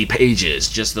 80 pages,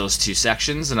 just those two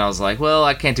sections. And I was like, well,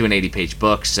 I can't do an 80-page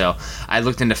book. So I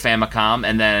looked into Famicom,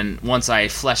 and then once I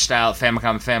fleshed out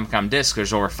Famicom and Famicom Disk,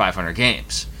 there's over 500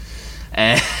 games.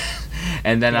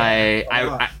 And then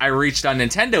I reached on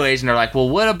Nintendo Age, and they're like, well,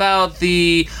 what about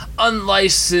the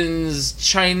unlicensed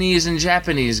Chinese and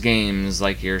Japanese games,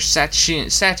 like your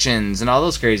Sachins and all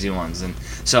those crazy ones? And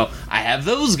so I have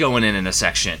those going in a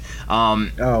section.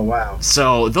 Oh, wow.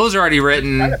 So those are already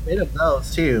written. Quite a bit of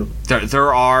those, too.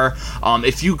 There are.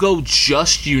 If you go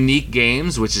just unique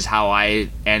games, which is how I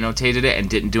annotated it and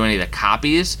didn't do any of the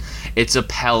copies, it's a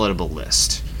palatable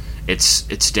list.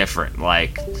 It's different.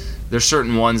 Like, there's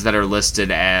certain ones that are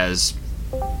listed as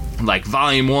like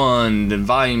volume 1 and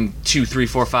volume 2, 3,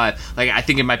 4, 5. Like, I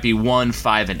think it might be 1,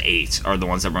 5, and 8 are the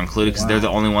ones that were included, because they're the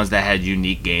only ones that had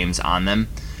unique games on them.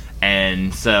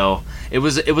 And so it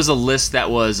was a list that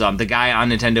was the guy on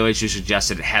Nintendo Age who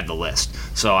suggested it had the list.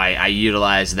 So I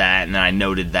utilized that, and then I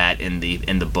noted that in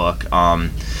the book.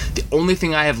 The only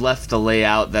thing I have left to lay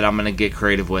out that I'm gonna get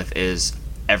creative with is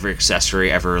every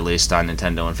accessory ever released on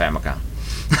Nintendo and Famicom.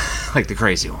 Like the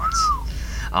crazy ones.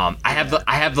 I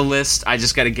have the list. I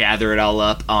just got to gather it all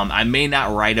up. I may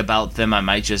not write about them. I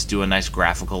might just do a nice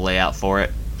graphical layout for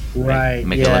it. Right.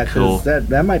 Make it look cool.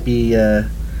 That might be.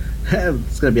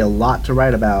 It's going to be a lot to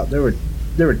write about. There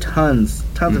were tons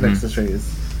of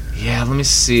accessories. Yeah. Let me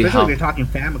see. Especially if you're talking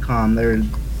Famicom, there are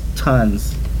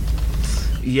tons.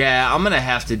 Yeah, I'm gonna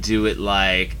have to do it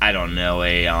like, I don't know,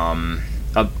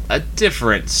 a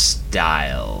different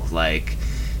style. Like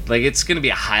it's gonna be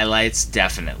a highlights,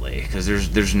 definitely, because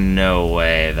there's no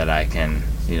way that I can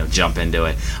jump into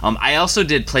it. I also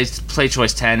did Play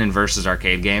Choice 10 and Versus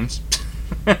arcade games.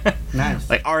 Nice.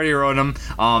 Like, already wrote them.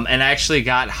 And I actually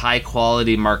got high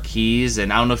quality marquees,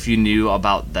 and I don't know if you knew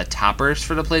about the toppers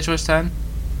for the Play Choice 10.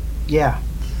 Yeah.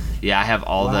 Yeah, I have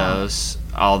all those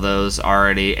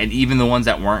already, and even the ones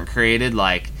that weren't created.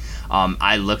 Like,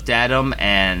 I looked at them,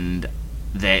 and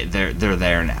they're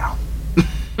there now.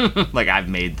 Like, I've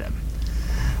made them.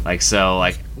 Like, so,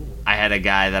 like, I had a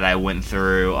guy that I went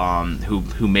through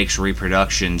who makes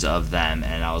reproductions of them,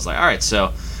 and I was like, all right,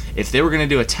 so if they were going to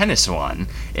do a tennis one,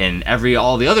 and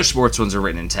all the other sports ones are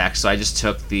written in text, so I just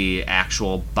took the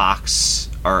actual box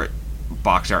art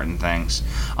and things.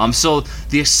 So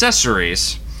the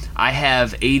accessories, I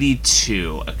have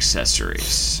 82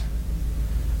 accessories.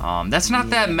 That's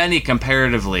not that many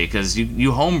comparatively, because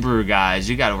you homebrew guys,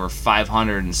 you got over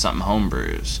 500 and something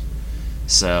homebrews.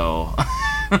 So,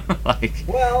 like...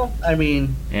 Well, I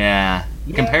mean... Yeah,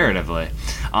 comparatively.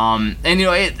 And,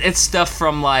 it's stuff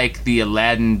from, like, the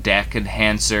Aladdin Deck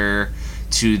Enhancer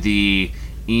to the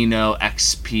Eno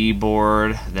XP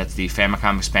board. That's the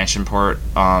Famicom expansion port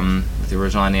with the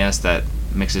original NES that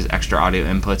mixes extra audio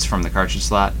inputs from the cartridge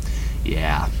slot.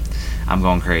 Yeah, I'm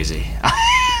going crazy.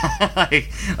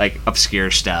 like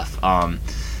obscure stuff.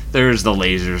 There's the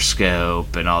laser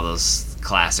scope and all those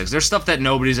classics. There's stuff that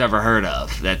nobody's ever heard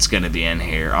of that's going to be in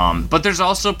here. But there's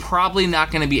also probably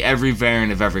not going to be every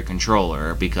variant of every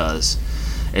controller, because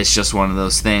it's just one of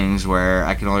those things where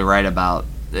I can only write about,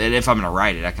 if I'm going to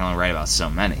write it, I can only write about so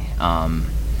many.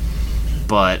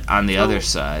 But on the other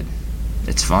side,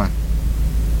 it's fun.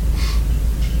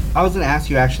 I was going to ask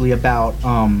you actually about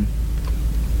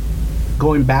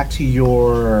going back to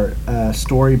your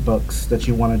storybooks that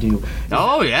you want to do.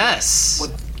 Oh, yes.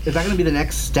 Is that going to be the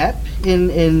next step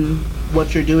in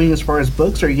what you're doing as far as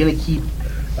books? Or are you going to keep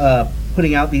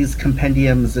putting out these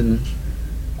compendiums and...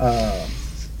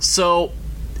 So,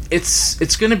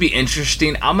 it's going to be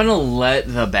interesting. I'm going to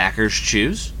let the backers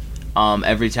choose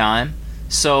every time.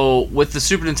 So, with the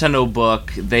Super Nintendo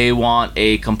book, they want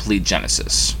a complete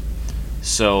Genesis.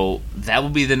 So, that will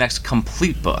be the next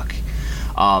complete book.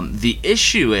 The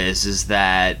issue is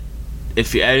that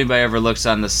if anybody ever looks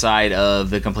on the side of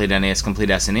the Complete NES, Complete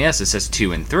SNES, it says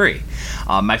 2 and 3.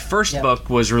 My first book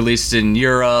was released in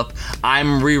Europe.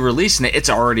 I'm re-releasing it. It's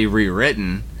already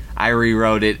rewritten. I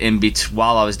rewrote it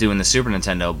while I was doing the Super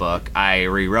Nintendo book. I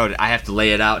rewrote it. I have to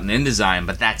lay it out in InDesign,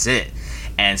 but that's it.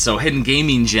 And so Hidden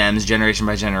Gaming Gems, Generation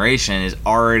by Generation, is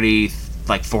already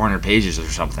like 400 pages or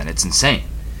something. It's insane.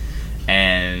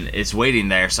 And it's waiting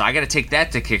there. So I got to take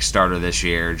that to Kickstarter this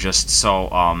year just so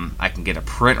I can get a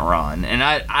print run. And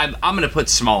I'm going to put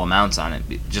small amounts on it,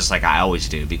 just like I always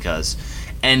do, because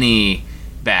any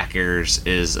backers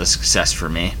is a success for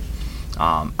me.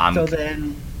 So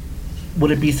then,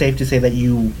 would it be safe to say that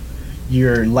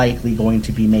you're likely going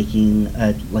to be making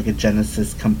a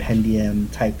Genesis compendium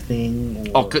type thing?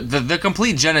 Or? Oh, the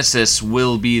complete Genesis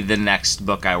will be the next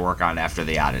book I work on after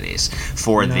the Oddities.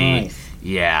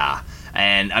 Yeah.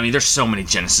 And, I mean, there's so many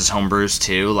Genesis homebrews,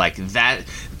 too. Like, that...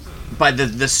 By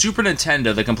the Super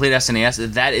Nintendo, the complete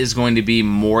SNES, that is going to be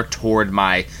more toward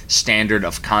my standard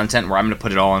of content, where I'm going to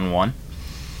put it all in one.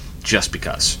 Just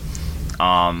because.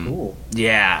 Cool.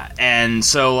 Yeah, and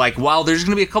so, like, while there's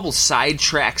going to be a couple side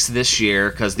tracks this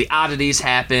year, because the Oddities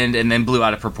happened and then blew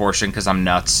out of proportion because I'm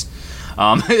nuts.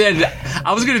 And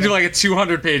I was going to do, like, a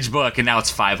 200-page book, and now it's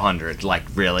 500. Like,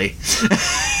 really?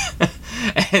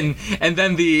 And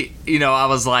then I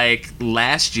was like,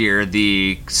 last year,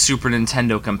 the Super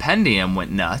Nintendo Compendium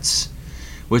went nuts,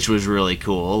 which was really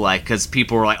cool, like, because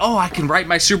people were like, oh, I can write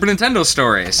my Super Nintendo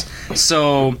stories.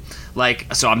 So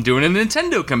I'm doing a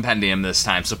Nintendo Compendium this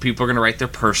time, so people are going to write their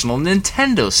personal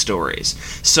Nintendo stories.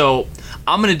 So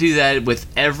I'm going to do that with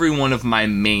every one of my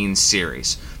main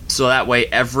series. So that way,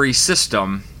 every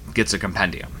system gets a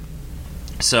compendium.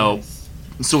 So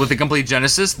with the complete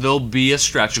Genesis, there'll be a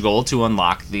stretch goal to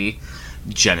unlock the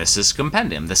Genesis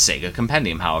Compendium, the Sega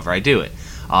Compendium, however I do it.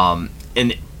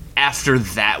 And after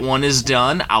that one is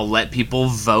done, I'll let people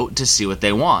vote to see what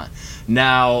they want.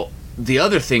 Now, the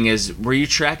other thing is, were you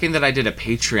tracking that I did a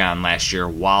Patreon last year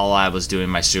while I was doing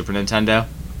my Super Nintendo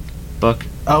book?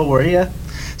 Oh, were you?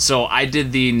 So I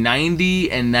did the 90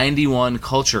 and 91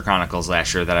 Culture Chronicles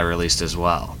last year that I released as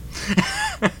well.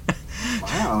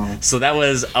 Wow. So that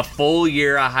was a full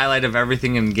year, a highlight of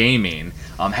everything in gaming.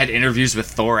 Had interviews with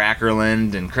Thor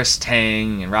Ackerland and Chris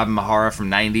Tang and Robin Mahara from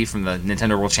 90 from the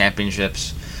Nintendo World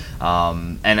Championships.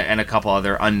 And a couple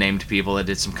other unnamed people that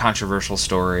did some controversial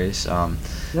stories.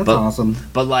 That's awesome.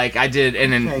 But like I did,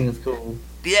 and then Tang is cool.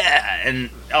 Yeah, and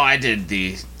I did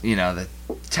the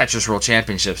Tetris World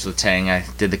Championships with Tang. I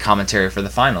did the commentary for the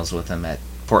finals with him at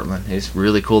Portland. He's a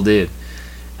really cool dude.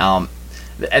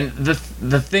 And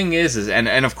the thing is and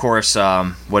of course,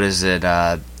 what is it?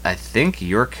 I think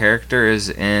your character is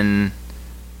in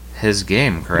his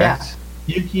game, correct?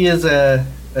 Yeah. Yuki is a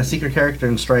secret character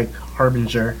in Strike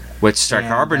Harbinger. Which Strike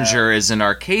Harbinger is an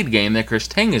arcade game that Chris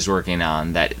Tang is working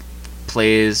on that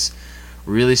plays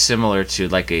really similar to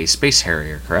like a Space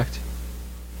Harrier, correct?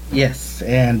 Yes,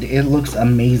 and it looks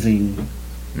amazing.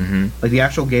 Mm-hmm. Like the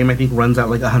actual game, I think runs at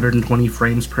like 120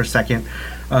 frames per second.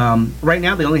 Right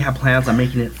now, they only have plans on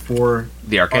making it for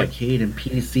the arcade and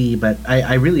PC, but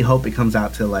I really hope it comes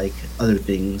out to like other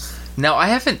things. Now, I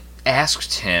haven't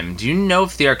asked him. Do you know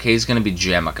if the arcade is going to be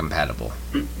JAMA compatible?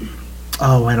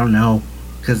 Oh, I don't know,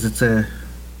 because it's a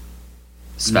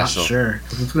special. Not sure.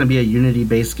 If it's going to be a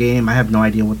Unity-based game, I have no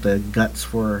idea what the guts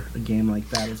for a game like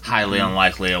that is. Highly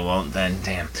unlikely it won't. Then,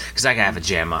 damn, because I could have a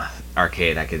JAMA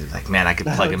arcade. I could I could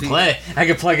plug and play. I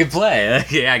could plug and play.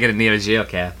 Yeah, I got a Neo Geo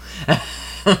cab.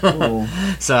 Cool.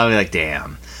 So I'll be like,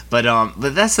 damn. But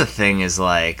that's the thing is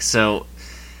like, so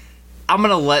I'm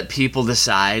gonna let people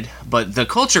decide. But the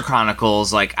Culture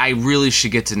Chronicles, like, I really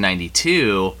should get to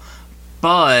 92,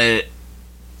 but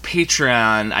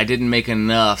Patreon, I didn't make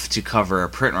enough to cover a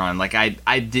print run. Like, I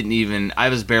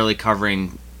was barely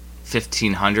covering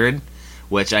 1,500,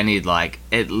 which I need like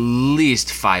at least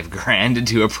 $5,000 to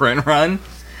do a print run.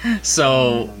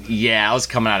 So yeah, I was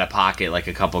coming out of pocket like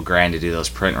a couple grand to do those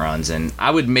print runs, and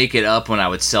I would make it up when I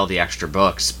would sell the extra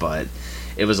books, but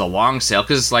it was a long sale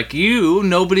because like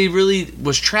nobody really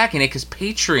was tracking it because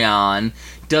Patreon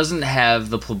doesn't have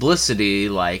the publicity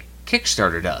like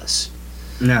Kickstarter does.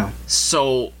 No.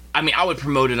 So I mean, I would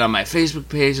promote it on my Facebook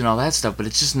page and all that stuff, but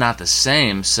it's just not the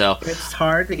same. So it's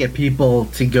hard to get people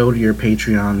to go to your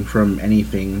Patreon from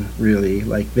anything, really.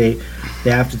 Like they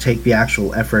have to take the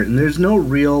actual effort, and there's no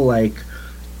real like,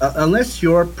 unless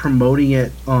you're promoting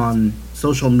it on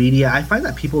social media. I find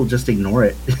that people just ignore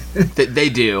it. They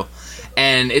do,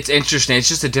 and it's interesting. It's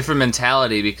just a different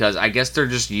mentality because I guess they're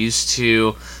just used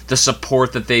to the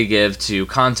support that they give to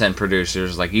content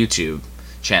producers like YouTube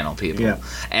channel people, yeah.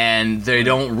 And they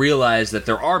don't realize that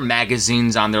there are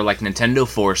magazines on there like Nintendo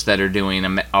Force that are doing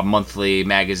a monthly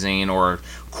magazine or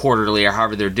quarterly or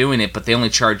however they're doing it, but they only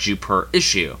charge you per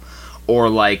issue. or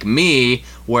like me,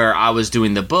 where I was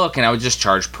doing the book and I would just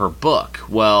charge per book.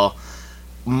 Well,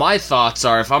 my thoughts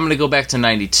are, if I'm going to go back to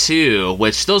 92,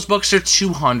 which those books are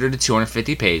 200 to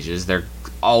 250 pages, they're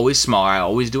always smaller, I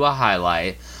always do a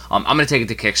highlight. I'm going to take it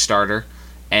to Kickstarter,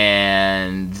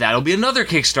 and that'll be another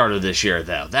Kickstarter this year,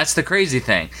 though. That's the crazy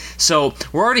thing. So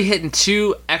we're already hitting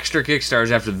 2 extra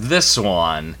Kickstarters after this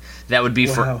one. That would be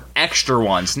for extra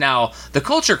ones. Now, the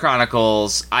Culture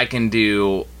Chronicles, I can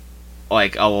do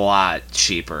like a lot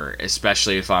cheaper,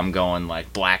 especially if I'm going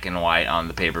like black and white on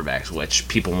the paperbacks, which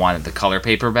people wanted the color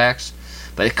paperbacks,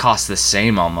 but it costs the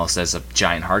same almost as a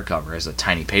giant hardcover, as a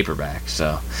tiny paperback.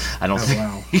 So I don't think.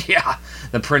 Wow. Yeah,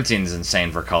 the printing's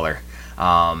insane for color.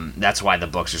 That's why the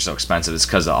books are so expensive. It's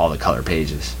because of all the color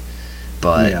pages.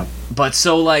 But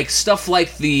so like stuff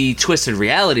like the Twisted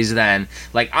Realities, then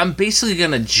like I'm basically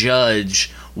gonna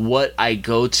judge what I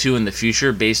go to in the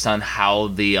future based on how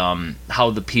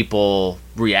the people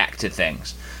react to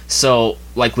things. So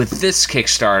like with this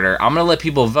Kickstarter, I'm gonna let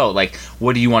people vote. Like,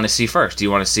 what do you want to see first? Do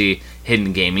you want to see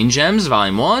Hidden Gaming Gems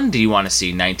Volume 1? Do you want to see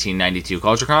 1992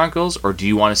 Culture Chronicles? Or do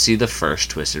you want to see the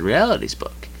first Twisted Realities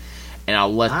book? And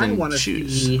I'll let them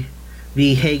choose. See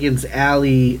the Hagen's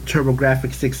Alley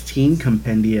TurboGrafx 16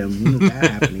 compendium. You know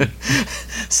that happening.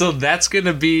 So that's going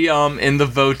to be in the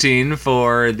voting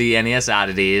for the NES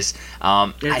Oddities. Is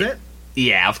it?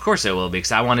 Yeah, of course it will be,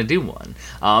 because I want to do one.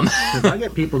 Because I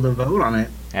get people to vote on it.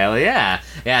 Hell yeah.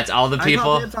 Yeah, it's all the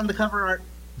people. It's on the cover art.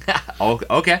 Oh,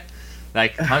 okay.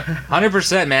 Like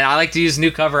 100%, man. I like to use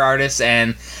new cover artists,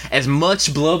 and as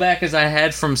much blowback as I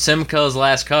had from Simcoe's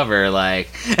last cover, like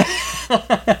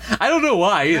I don't know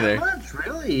why either. That's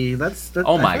really that's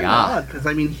oh my god. Because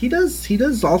I mean, he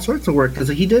does all sorts of work. Because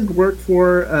he did work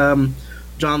for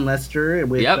John Lester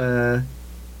with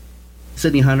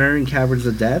Sidney Hunter and Caverns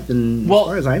of Death, and as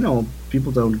far as I know,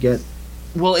 people don't get.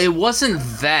 Well, it wasn't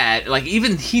that. Like,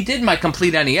 even he did my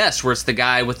complete NES, where it's the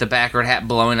guy with the backward hat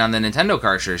blowing on the Nintendo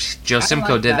cartridge. Joe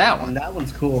Simcoe did that one. That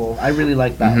one's cool. I really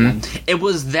like that one. It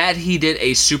was that he did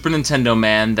a Super Nintendo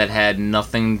Man that had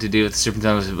nothing to do with the Super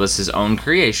Nintendo. It was his own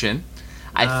creation.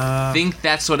 I think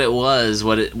that's what it was.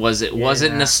 It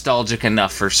wasn't nostalgic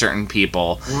enough for certain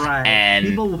people. Right. And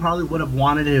people probably would have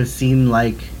wanted to have seen,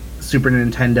 like, Super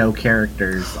Nintendo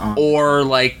characters or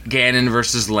like Ganon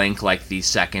versus Link, like the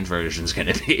second version's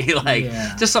gonna be like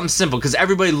just something simple, because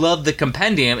everybody loved the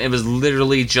compendium. It was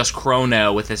literally just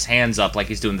Chrono with his hands up like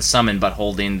he's doing the summon, but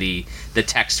holding the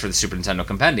text for the Super Nintendo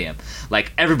compendium.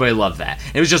 Like, everybody loved that.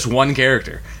 It was just one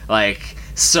character. Like,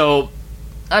 so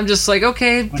I'm just like,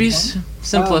 okay, be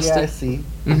simplistic. I see.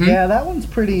 Yeah, that one's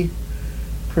pretty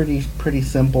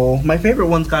simple. My favorite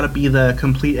one's got to be the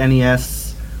complete NES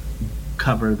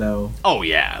cover, though. Oh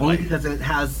yeah, only because it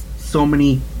has so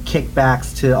many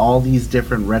kickbacks to all these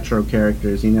different retro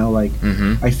characters. You know, like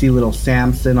I see little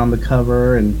Samson on the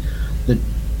cover, and the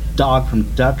dog from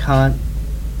Duck Hunt,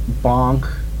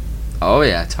 Bonk. Oh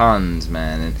yeah, tons,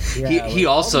 man. And he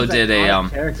also did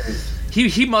a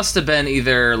He must have been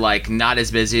either like not as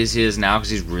busy as he is now,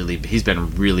 because he's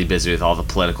been really busy with all the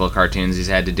political cartoons he's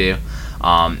had to do.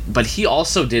 But he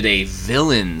also did a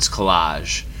villains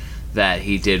collage that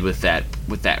he did with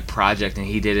that project, and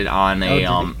he did it on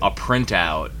a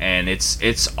printout, and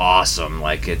it's awesome.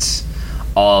 Like, it's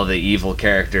all the evil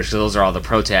characters, so those are all the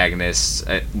protagonists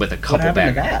with a couple What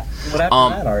happened to that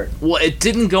art? Well, it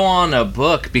didn't go on a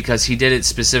book because he did it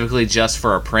specifically just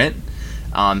for a print.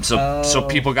 So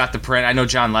people got the print. I know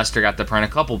John Lester got the print. A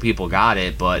couple people got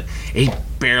it, but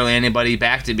barely anybody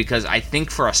backed it, because I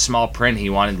think for a small print he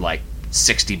wanted like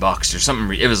 $60 or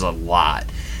something. It was a lot.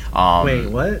 Wait,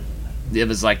 what? It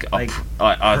was like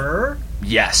per?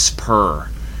 Yes, per.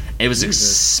 It was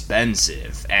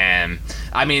expensive, and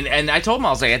I mean, and I told him, I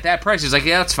was like, at that price, he's like,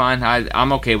 yeah, that's fine.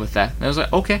 I'm okay with that. And I was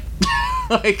like, okay.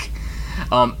 Like,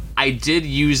 I did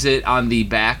use it on the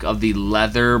back of the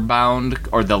leather bound,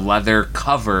 or the leather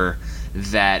cover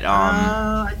that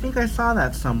I think I saw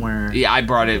that somewhere. Yeah, I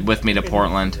brought it with me to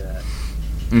Portland.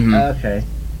 Okay.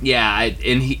 Yeah,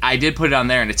 I did put it on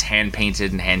there, and it's hand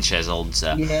painted and hand chiseled.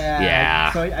 So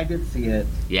yeah. So I did see it.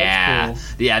 Yeah, that's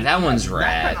cool. Yeah, that one's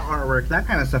rad. That kind of artwork, that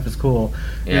kind of stuff is cool.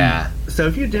 Yeah. And so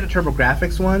if you did a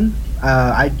TurboGrafx one,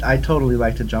 I totally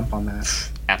like to jump on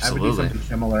that. Absolutely. I would do something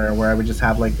similar, where I would just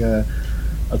have like a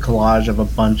collage of a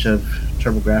bunch of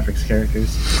TurboGrafx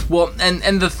characters. Well,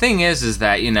 and the thing is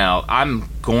that, you know, I'm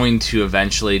going to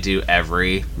eventually do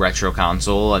every retro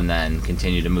console and then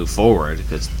continue to move forward,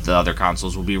 because the other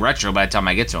consoles will be retro by the time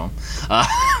I get to them.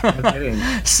 No kidding.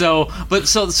 So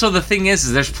the thing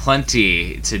is there's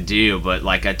plenty to do, but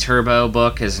like a Turbo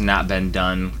book has not been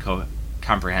done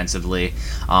comprehensively.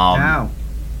 Wow.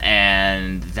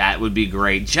 and that would be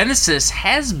great. Genesis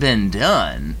has been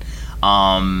done,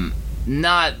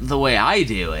 not the way I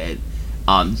do it.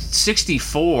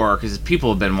 64, because people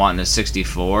have been wanting a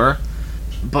 64.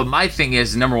 But my thing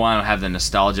is, number one, I don't have the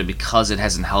nostalgia because it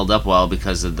hasn't held up well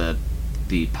because of the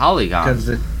polygon. Because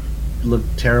it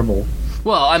looked terrible.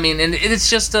 Well, I mean, and it's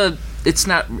just it's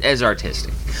not as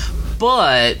artistic.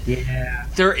 But yeah,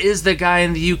 there is the guy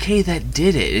in the UK that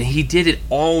did it, and he did it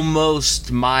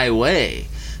almost my way.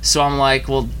 So I'm like,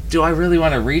 well, do I really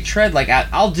want to retread? Like,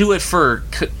 I'll do it for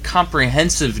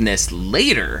comprehensiveness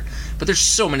later, but there's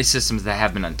so many systems that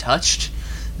have been untouched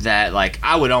that, like,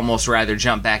 I would almost rather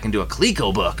jump back into a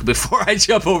Coleco book before I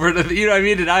jump over to you know what I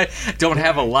mean? And I don't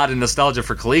have a lot of nostalgia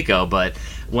for Coleco, but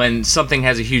when something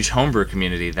has a huge homebrew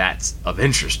community, that's of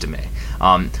interest to me.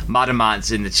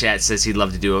 Madamont's in the chat says he'd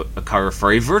love to do a cover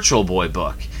for a Virtual Boy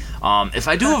book. If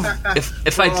I do,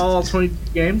 if I all 20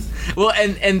 games. Well,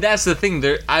 and that's the thing.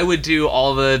 There, I would do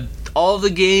all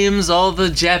the games, all the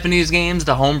Japanese games,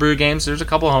 the homebrew games. There's a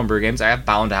couple homebrew games. I have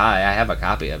Bound High. I have a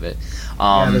copy of it.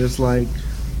 Yeah, there's like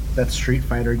that Street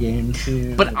Fighter game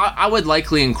too. But I would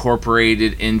likely incorporate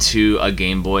it into a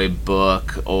Game Boy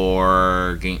book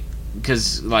or game,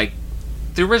 because like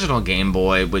the original Game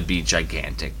Boy would be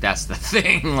gigantic. That's the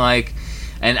thing. Like,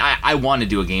 and I want to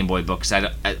do a Game Boy book because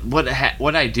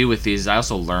what I do with these, I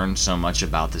also learn so much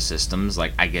about the systems.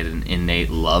 Like, I get an innate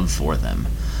love for them.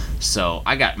 So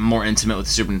I got more intimate with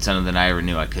the Super Nintendo than I ever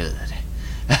knew I could.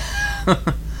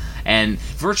 And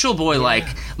Virtual Boy,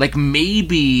 like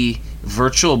maybe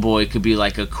Virtual Boy could be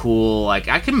like a cool, like,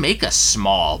 I could make a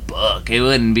small book. It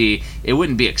wouldn't be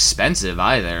expensive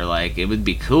either. Like, it would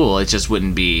be cool. It just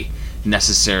wouldn't be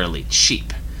necessarily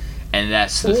cheap. And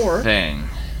that's the thing.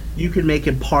 You could make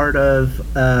it part of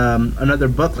another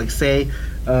book, like say.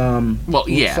 Well,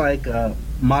 yeah. Looks like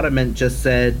Modament just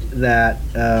said that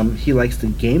he likes the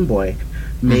Game Boy.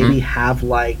 Maybe have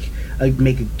make a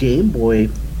Game Boy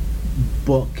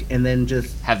book and then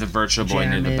just have the Virtual Boy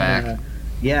near the back.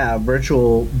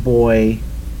 Virtual Boy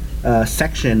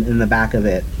section in the back of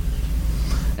it,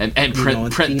 and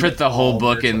print the whole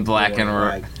book in black and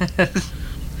white.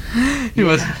 He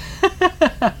was.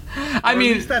 I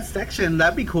mean, at least that section,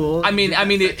 that'd be cool. I mean,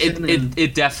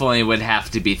 it definitely would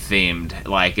have to be themed.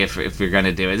 Like, if you're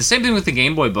gonna do it, the same thing with the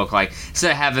Game Boy book. Like,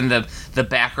 instead of having the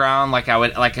background, like the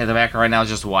background right now is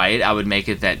just white, I would make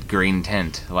it that green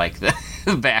tint, like the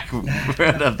back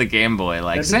of the Game Boy.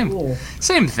 Like,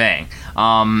 same thing.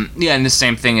 Yeah, and the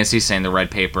same thing as he's saying, the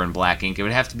red paper and black ink. It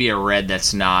would have to be a red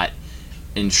that's not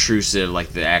intrusive like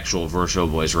the actual Virtual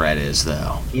Boy's red is,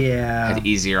 though. Yeah, it's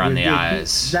easier on the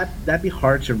eyes. That'd be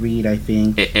hard to read, I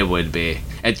think. It would be.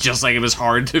 It's just like it was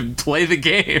hard to play the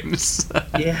games.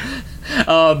 Yeah.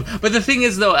 But the thing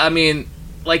is, though, I mean,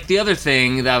 like, the other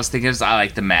thing that I was thinking is I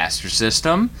like the Master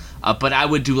System, but I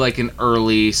would do like an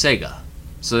early Sega,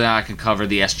 so then I could cover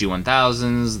the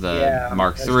SG-1000s, the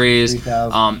Mark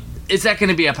IIIs. Is that going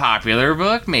to be a popular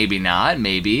book? Maybe not.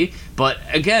 Maybe. But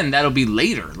again, that'll be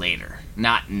later.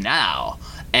 Not now.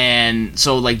 And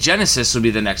so, like, Genesis will be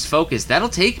the next focus. That'll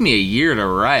take me a year to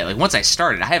write. Like, once I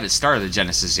start it, I haven't started the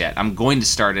Genesis yet. I'm going to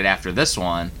start it after this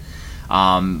one.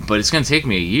 But it's going to take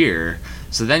me a year.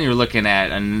 So then you're looking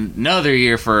at another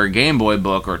year for a Game Boy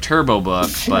book or Turbo book.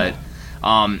 But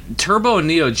Turbo and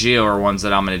Neo Geo are ones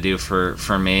that I'm going to do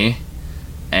for me.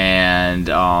 And,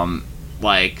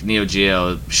 like, Neo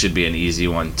Geo should be an easy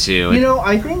one, too. You know,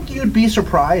 I think you'd be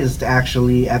surprised,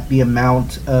 actually, at the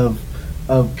amount of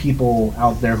people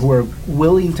out there who are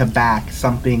willing to back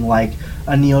something like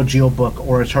a Neo Geo book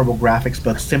or a TurboGrafx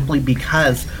book simply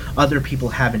because other people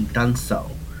haven't done so.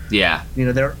 Yeah.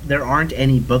 You know, there aren't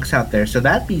any books out there, so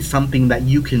that'd be something that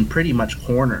you can pretty much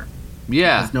corner.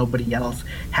 Yeah. Because nobody else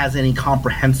has any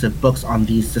comprehensive books on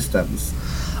these systems.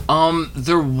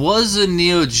 There was a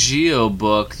Neo Geo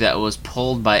book that was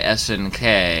pulled by SNK,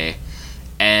 and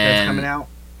that's coming out.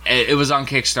 It was on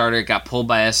Kickstarter. It got pulled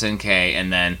by SNK,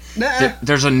 and then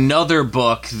there's another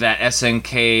book that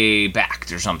SNK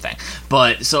backed or something.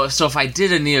 But so if I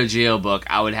did a Neo Geo book,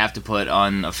 I would have to put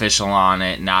unofficial on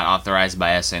it, not authorized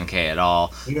by SNK at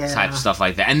all, type stuff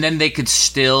like that. And then they could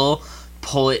still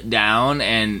pull it down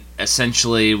and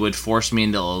essentially would force me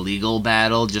into a legal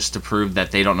battle just to prove that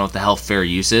they don't know what the hell fair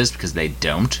use is, because they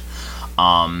don't.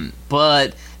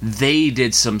 But they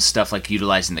did some stuff like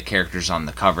utilizing the characters on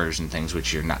the covers and things,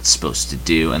 which you're not supposed to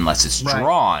do unless it's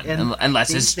drawn.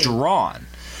 Unless it's drawn.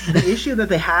 The issue that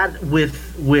they had with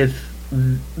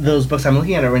those books, I'm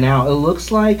looking at it right now, it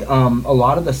looks like a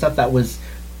lot of the stuff that was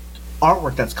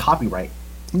artwork that's copyright.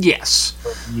 Yes.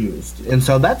 used, and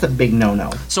so that's a big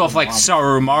no-no. So if like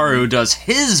Sarumaru does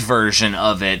his version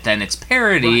of it, then it's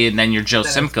parody, Right. and then you're Joe Then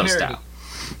it's Simcoe parody. style.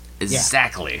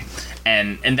 Exactly.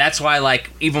 And that's why, like,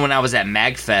 even when I was at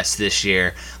MagFest this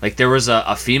year, like, there was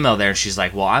a female there, and she's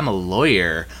like, well, I'm a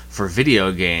lawyer for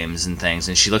video games and things,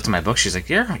 and she looked at my book, she's like,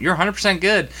 you're 100%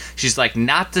 good. She's like,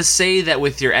 not to say that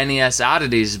with your NES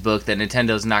Oddities book that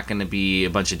Nintendo's not going to be a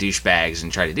bunch of douchebags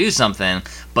and try to do something,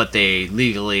 but they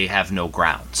legally have no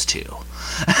grounds to.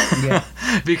 Yeah.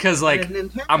 Because, like,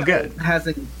 I'm good.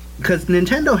 Because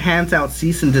Nintendo hands out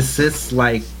cease and desists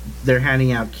like they're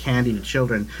handing out candy to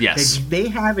children. Yes. If they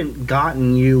haven't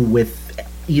gotten you with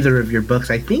either of your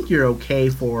books, I think you're okay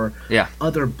for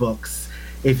other books.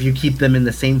 If you keep them in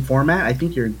the same format, I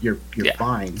think you're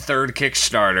fine. Third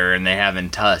Kickstarter and they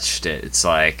haven't touched it. It's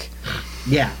like,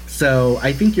 yeah. So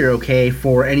I think you're okay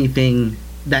for anything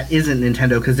that isn't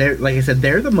Nintendo, because they're, like I said,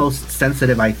 they're the most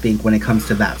sensitive, I think, when it comes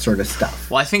to that sort of stuff.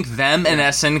 well, I think them and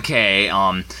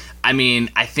SNK. I mean,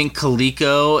 I think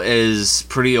Coleco is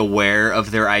pretty aware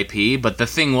of their IP, but the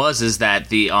thing is that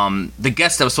the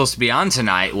guest that was supposed to be on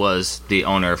tonight was the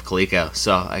owner of Coleco,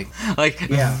 so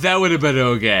that would have been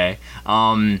okay.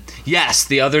 Yes,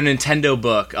 the other Nintendo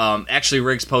book. Actually,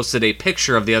 Riggs posted a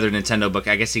picture of the other Nintendo book.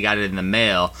 I guess he got it in the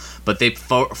mail, but they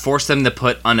forced them to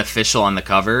put unofficial on the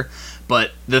cover.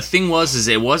 But the thing was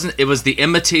it was the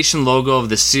imitation logo of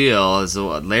the seal, as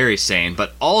what Larry's saying,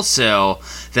 but also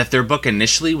that their book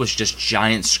initially was just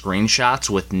giant screenshots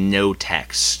with no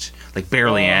text, like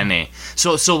barely any.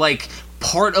 So like,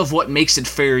 part of what makes it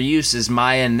fair use is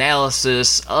my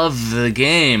analysis of the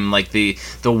game, like the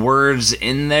words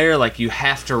in there, like you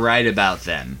have to write about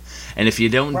them. And if you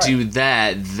don't do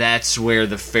that, that's where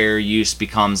the fair use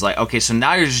becomes like, okay, so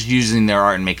now you're just using their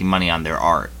art and making money on their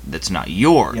art that's not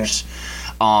yours.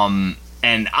 Yeah.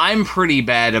 And I'm pretty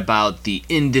bad about the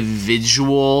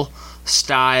individual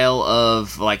style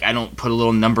of, like, I don't put a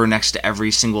little number next to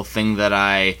every single thing that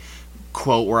I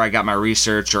quote where I got my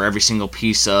research, or every single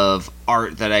piece of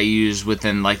art that I use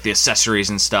within, like, the accessories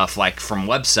and stuff, like, from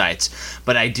websites.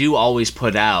 But I do always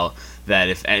put out that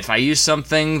if I use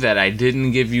something that I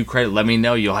didn't give you credit, let me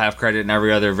know. You'll have credit in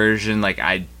every other version. Like,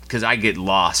 because I get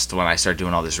lost when I start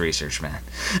doing all this research, man.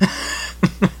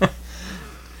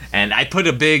 And I put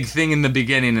a big thing in the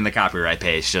beginning in the copyright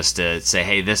page just to say,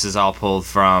 hey, this is all pulled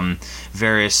from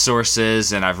various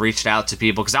sources, and I've reached out to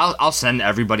people, because I'll send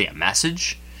everybody a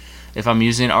message if I'm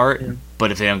using art,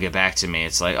 but if they don't get back to me,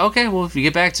 it's like, okay, well, if you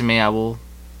get back to me, I will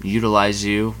utilize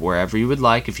you wherever you would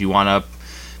like. If you want a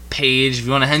page, if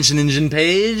you want a Henshin Engine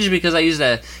page, because I used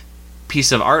a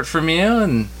piece of art from you,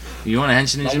 and you want a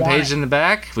Henshin Engine page in the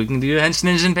back, we can do a Henshin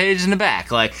Engine page in the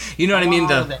back. Like, you know what I mean,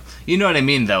 though? You know what I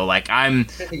mean, though? Like, I'm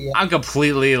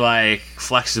completely, like,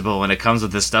 flexible when it comes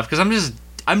with this stuff, because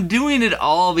I'm doing it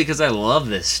all because I love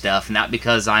this stuff, not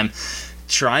because I'm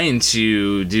trying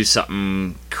to do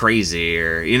something crazy,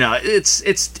 or, you know,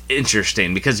 it's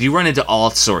interesting because you run into all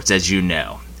sorts, as you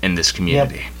know, in this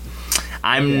community. Yep.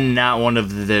 I'm not one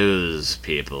of those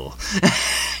people.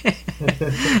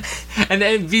 And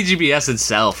then VGBS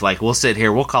itself, like, we'll sit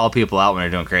here, we'll call people out when they're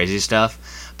doing crazy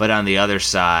stuff, but on the other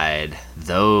side,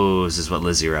 those is what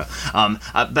Lizzie wrote.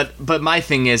 But my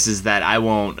thing is that I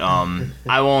won't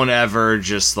ever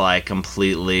just, like,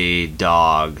 completely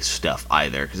dog stuff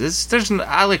either, because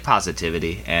I like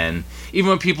positivity, and even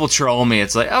when people troll me,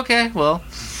 it's like, okay, well,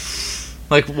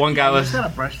 like, one guy was, you just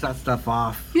gotta brush that stuff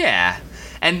off. Yeah.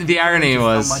 And the irony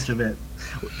was, so much of it.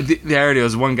 The irony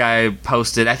was, one guy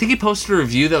posted, I think he posted a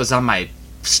review that was on my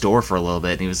store for a little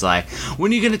bit, and he was like,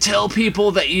 when are you going to tell people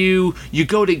that you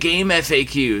go to game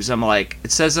FAQs? I'm like,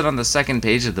 it says it on the second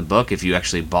page of the book. If you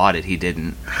actually bought it, he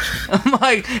didn't. I'm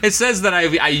like, it says that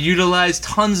I utilize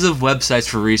tons of websites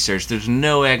for research. There's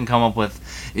no way I can come up with,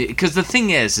 because the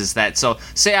thing is that, so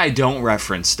say I don't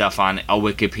reference stuff on a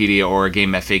Wikipedia or a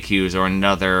game FAQs or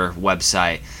another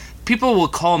website, people will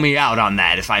call me out on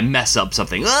that if I mess up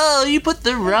something. Oh, you put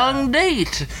the wrong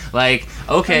date. Like,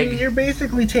 okay. I mean, you're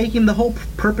basically taking the whole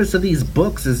purpose of these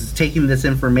books is taking this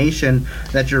information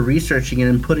that you're researching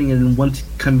and putting it in one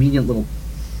convenient little...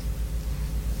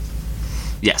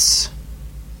 Yes.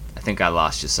 I think I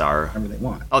lost you, Saru. Whatever they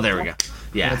want. Oh, there we go.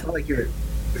 Yeah. But it's not like you're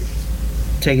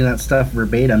taking that stuff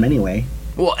verbatim anyway.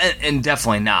 Well, and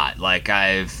definitely not. Like,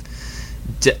 I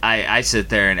sit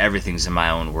there and everything's in my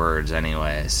own words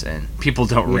anyways, and people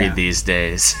don't read these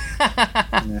days.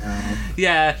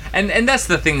 Yeah, and that's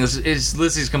the thing is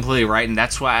Lizzie's completely right, and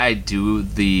that's why I do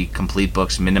the complete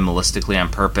books minimalistically on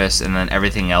purpose, and then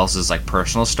everything else is like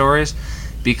personal stories,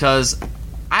 because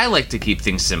I like to keep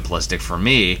things simplistic for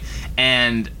me,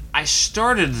 and I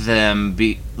started them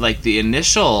the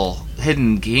initial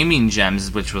Hidden Gaming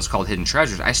Gems, which was called Hidden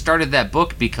Treasures, I started that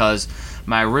book because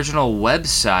my original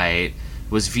website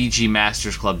was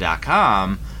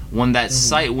vgmastersclub.com. When that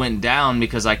site went down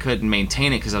because I couldn't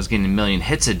maintain it because I was getting 1 million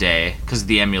hits a day because of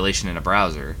the emulation in a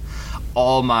browser,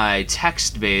 all my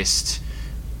text-based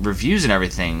reviews and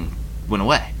everything went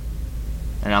away.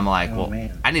 And I'm like,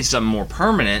 I need something more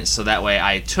permanent, so that way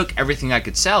I took everything I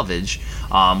could salvage,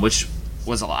 which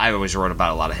was, I always wrote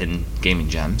about a lot of hidden gaming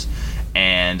gems,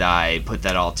 and I put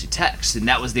that all to text, and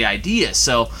that was the idea.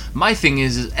 So my thing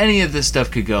is any of this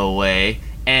stuff could go away,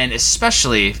 and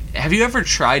especially, have you ever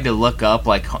tried to look up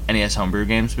like NES homebrew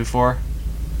games before?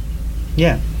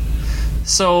 Yeah.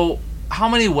 So how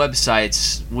many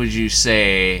websites would you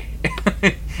say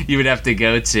you would have to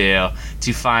go to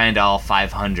find all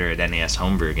 500 NES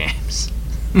homebrew games?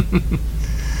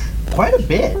 Quite a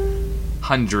bit.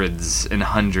 Hundreds and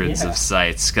hundreds of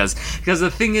sites, because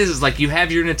the thing is like you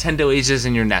have your Nintendo Ages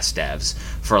and your NES devs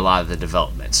for a lot of the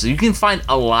development, so you can find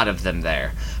a lot of them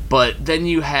there. But then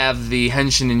you have the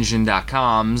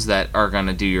HenshinEngine.coms that are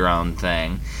gonna do your own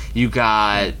thing. You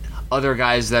got other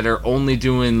guys that are only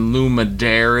doing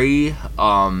Luminary,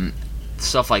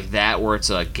 stuff like that, where it's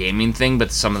a gaming thing,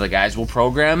 but some of the guys will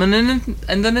program and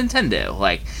the Nintendo,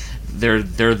 like they're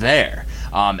there.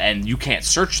 And you can't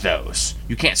search those.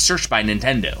 You can't search by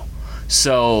Nintendo.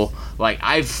 So, like,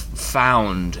 I've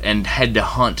found and had to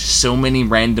hunt so many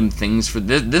random things for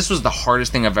this. This was the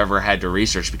hardest thing I've ever had to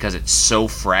research because it's so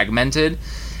fragmented.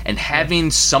 And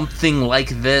having something like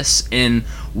this in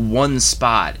one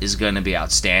spot is going to be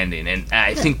outstanding. And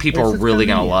I think people are really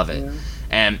going to love it. Yeah.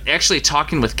 And actually,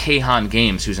 talking with Kayhan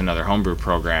Games, who's another homebrew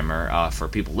programmer, for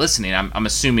people listening, I'm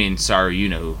assuming, Saru, you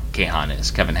know who Kayhan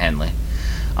is, Kevin Henley.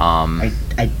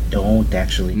 I don't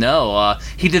actually. No,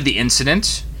 he did The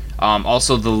Incident,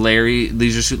 also the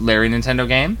Leisure Suit Larry Nintendo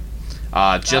game,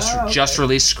 just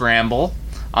released Scramble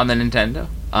on the Nintendo.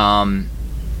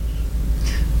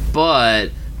 But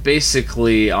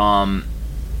basically,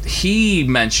 he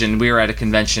mentioned, we were at a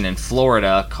convention in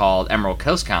Florida called Emerald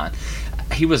Coast Con.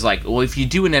 He was like, well, if you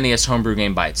do an NES homebrew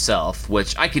game by itself,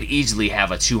 which I could easily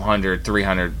have a 200,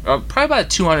 300, probably about a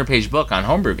 200-page book on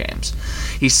homebrew games.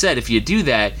 He said if you do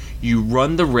that, you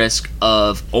run the risk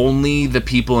of only the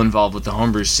people involved with the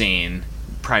homebrew scene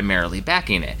primarily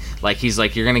backing it. Like, he's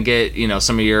like, you're going to get,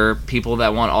 some of your people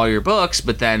that want all your books,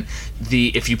 but then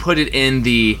if you put it in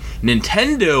the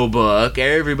Nintendo book,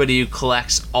 everybody who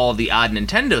collects all the odd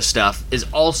Nintendo stuff is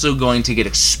also going to get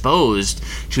exposed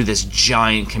to this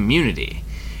giant community.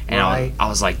 And right. I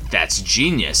was like, that's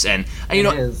genius. And,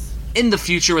 in the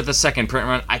future with a second print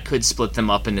run, I could split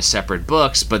them up into separate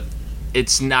books, but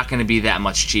it's not going to be that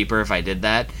much cheaper if I did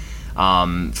that.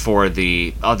 For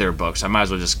the other books, I might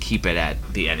as well just keep it at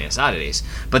the NES Oddities.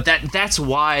 But that's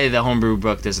why the homebrew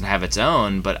book doesn't have its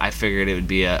own. But I figured it would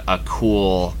be a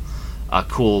cool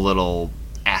little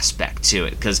aspect to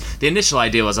it, because the initial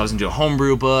idea was I was gonna do a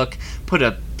homebrew book, put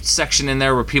a section in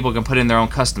there where people can put in their own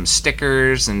custom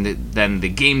stickers, and then the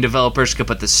game developers could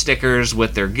put the stickers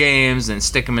with their games and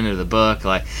stick them into the book.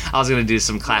 Like, I was gonna do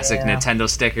some classic Nintendo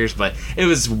stickers, but it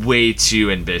was way too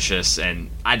ambitious, and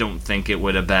I don't think it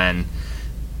would have been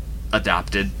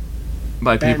adopted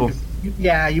by people.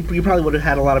 Yeah, you probably would have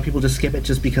had a lot of people just skip it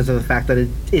just because of the fact that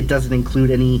it doesn't include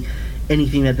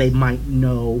anything that they might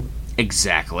know.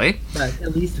 Exactly. But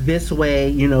at least this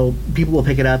way, people will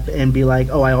pick it up and be like,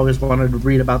 oh, I always wanted to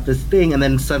read about this thing, and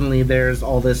then suddenly there's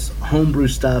all this homebrew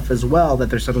stuff as well that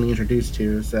they're suddenly introduced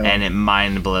to. So. And it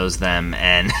mind blows them,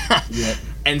 and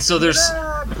and so there's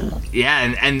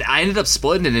and I ended up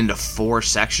splitting it into 4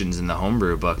 sections in the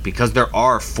homebrew book, because there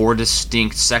are 4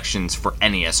 distinct sections for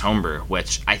NES homebrew,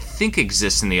 which I think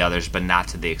exists in the others, but not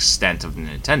to the extent of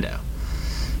Nintendo.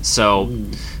 So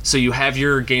you have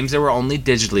your games that were only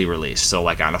digitally released, so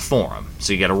like on a forum.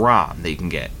 So you get a ROM that you can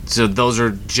get. So those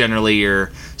are generally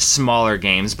your smaller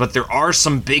games, but there are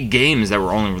some big games that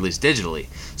were only released digitally.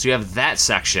 So you have that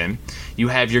section. You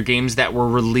have your games that were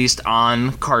released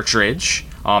on cartridge.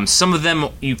 Some of them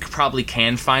you probably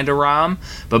can find a ROM,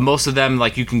 but most of them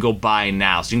you can go buy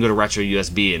now. So you can go to Retro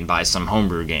USB and buy some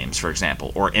homebrew games, for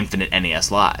example, or Infinite NES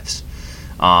Lives.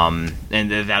 And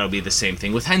that'll be the same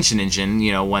thing with Henshin Engine.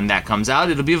 When that comes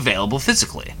out, it'll be available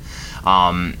physically.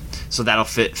 So that'll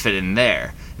fit in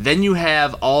there. Then you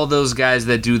have all those guys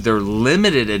that do their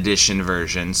limited edition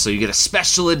version. So you get a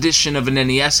special edition of an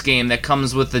NES game that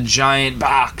comes with a giant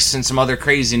box and some other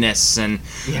craziness, and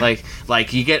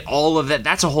like you get all of that.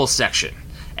 That's a whole section.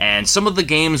 And some of the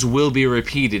games will be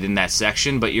repeated in that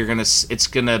section, but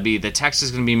the text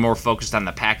is gonna be more focused on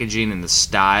the packaging and the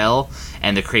style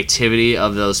and the creativity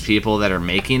of those people that are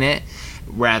making it,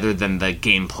 rather than the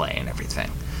gameplay and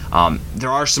everything. There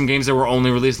are some games that were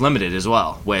only released limited as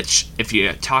well, which if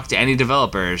you talk to any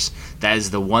developers, that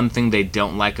is the one thing they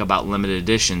don't like about limited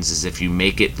editions, is if you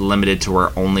make it limited to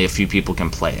where only a few people can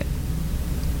play it.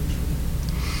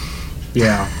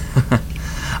 Yeah.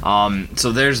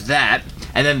 So there's that.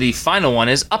 And then the final one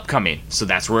is upcoming. So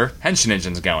that's where Henshin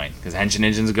Engine's going, because Henshin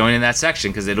Engine's going in that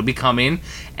section, because it'll be coming.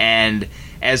 And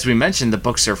as we mentioned, the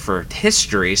books are for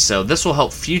history, so this will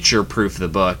help future-proof the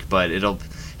book, but it'll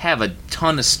have a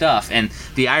ton of stuff. And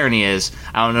the irony is,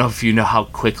 I don't know if you know how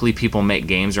quickly people make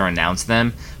games or announce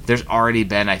them. There's already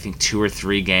been, I think, 2 or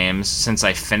 3 games since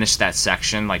I finished that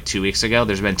section like 2 weeks ago.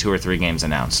 There's been 2 or 3 games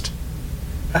announced.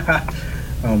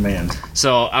 Oh, man.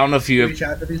 So I don't know if you reach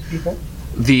out to these people.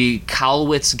 The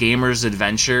Kaulitz Gamers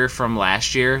Adventure from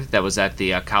last year that was at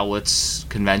the Kaulitz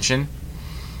convention.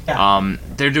 Yeah.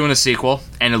 They're doing a sequel,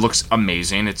 and it looks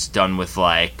amazing. It's done with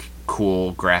like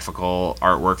cool graphical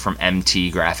artwork from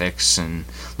MT Graphics, and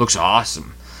looks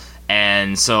awesome.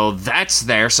 And so that's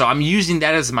there. So I'm using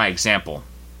that as my example,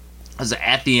 as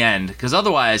at the end, because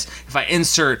otherwise, if I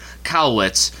insert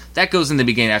Kaulitz, that goes in the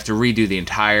beginning. I have to redo the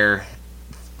entire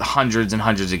hundreds and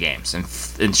hundreds of games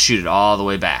and shoot it all the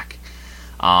way back.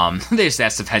 They just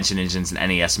asked if Henshin Engine's an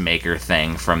NES Maker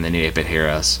thing from the new 8-Bit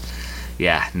Heroes.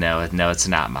 Yeah, no, it's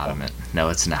not, Modiment. No,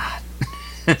 it's not.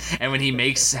 And when he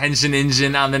makes Henshin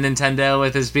Engine on the Nintendo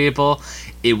with his people,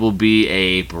 it will be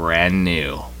a brand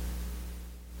new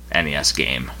NES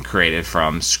game created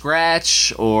from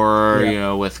scratch,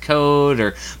 or with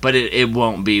code, but it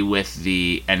won't be with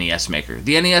the NES Maker.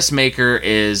 The NES Maker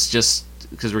is just,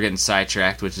 because we're getting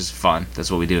sidetracked, which is fun.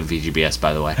 That's what we do in VGBS,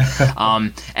 by the way.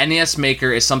 NES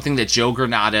Maker is something that Joe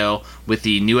Granado, with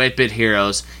the new 8-Bit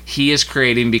Heroes, he is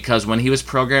creating, because when he was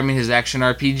programming his action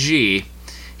RPG,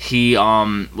 he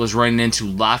was running into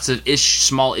lots of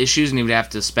small issues, and he would have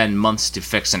to spend months to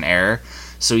fix an error.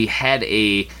 So he had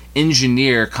a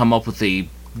engineer come up with a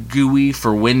GUI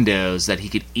for Windows that he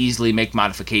could easily make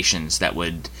modifications that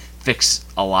would fix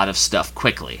a lot of stuff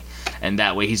quickly. And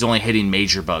that way he's only hitting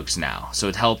major bugs now. So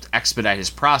it helped expedite his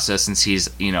process, since he's,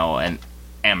 an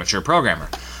amateur programmer.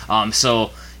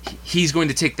 So he's going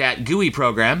to take that GUI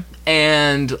program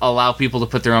and allow people to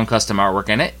put their own custom artwork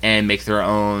in it and make their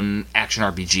own action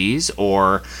RPGs.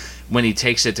 Or when he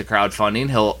takes it to crowdfunding,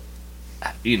 he'll,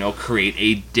 create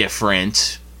a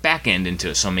different backend into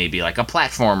it. So maybe like a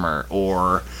platformer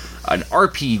or an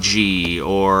RPG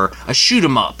or a shoot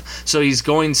 'em up. So he's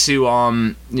going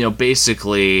to,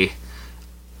 basically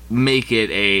make it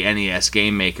a NES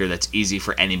game maker that's easy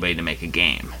for anybody to make a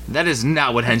game. That is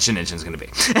not what Henshin Engine is going to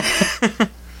be.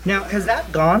 Now, has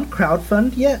that gone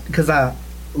crowdfund yet? Because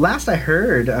last I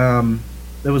heard,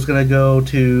 it was going to go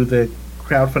to the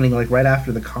crowdfunding like right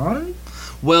after the con.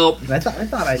 Well, I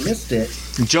thought I missed it.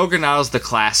 Joe Granado's the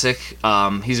classic.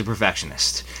 He's a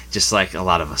perfectionist, just like a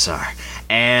lot of us are.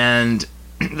 And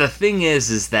the thing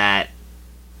is that,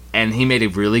 and he made a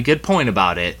really good point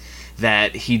about it,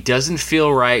 that he doesn't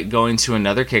feel right going to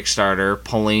another Kickstarter,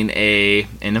 pulling a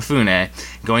Inafune,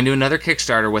 going to another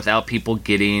Kickstarter without people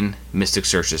getting Mystic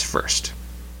Searches first.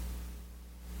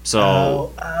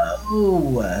 So,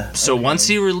 okay. Once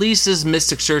he releases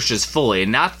Mystic Searches fully,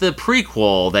 not the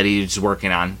prequel that he's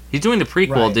working on, he's doing the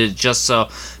prequel just so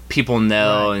people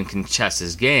know and can test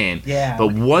his game. Yeah, but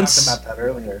we talked about that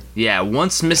earlier. Yeah,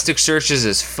 once Mystic Searches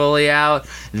is fully out,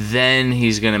 then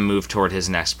he's gonna move toward his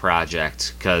next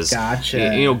project. Because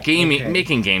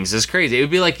making games is crazy. It would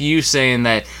be like you saying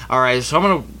that, all right, so I'm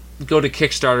gonna go to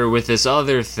Kickstarter with this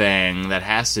other thing that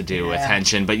has to do with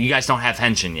Henshin, but you guys don't have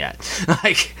Henshin yet.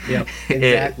 Like, yep,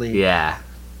 exactly. Yeah.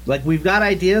 Like, we've got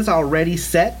ideas already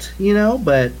set,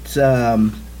 but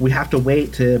we have to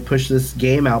wait to push this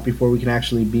game out before we can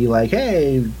actually be like,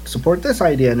 hey, support this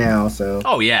idea now. So.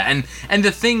 Oh yeah, and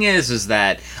the thing is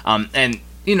that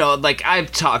like I'm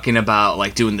talking about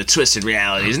like doing the twisted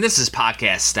realities, and this is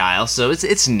podcast style, so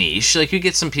it's niche. Like, you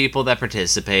get some people that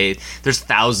participate. There's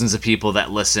thousands of people that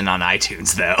listen on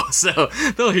iTunes though, so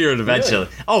they'll hear it eventually.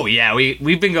 Really? Oh yeah,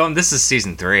 we've been going. This is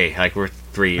season 3. Like, we're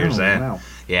 3 years in. Wow.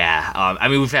 Yeah,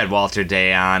 we've had Walter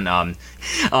Day on. Are you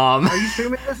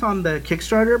streaming this on the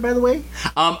Kickstarter, by the way?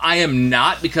 I am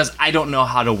not, because I don't know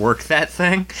how to work that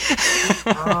thing.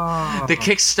 Oh. The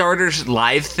Kickstarter's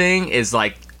live thing is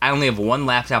like, I only have one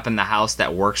laptop in the house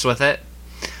that works with it,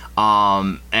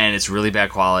 and it's really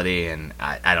bad quality, and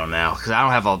I don't know, because I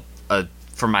don't have a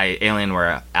for my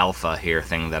Alienware Alpha here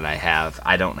thing that I have,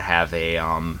 I don't have a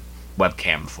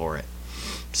webcam for it.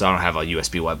 So I don't have a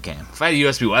USB webcam. If I had a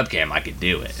USB webcam, I could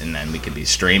do it, and then we could be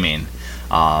streaming.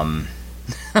 That's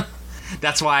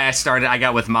why I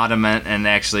got with Modiment and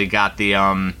actually got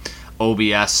the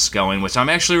OBS going, which I'm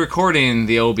actually recording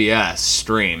the OBS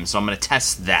stream, so I'm going to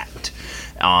test that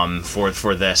for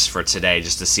today,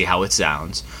 just to see how it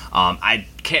sounds. I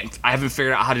haven't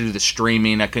figured out how to do the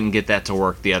streaming. I couldn't get that to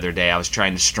work the other day. I was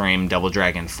trying to stream Double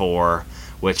Dragon 4,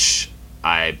 which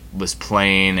I was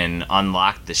playing and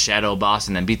unlocked the Shadow Boss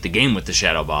and then beat the game with the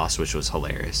Shadow Boss, which was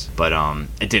hilarious. But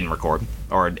it didn't record.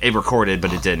 Or it recorded,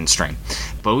 but it didn't stream.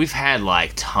 But we've had,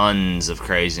 like, tons of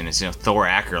craziness. You know, Thor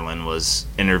Ackerlund was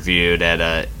interviewed at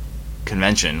a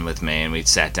convention with me, and we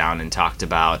sat down and talked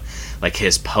about, like,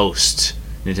 his post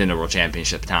Nintendo World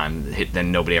Championship time that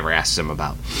nobody ever asks him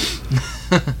about.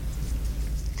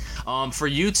 For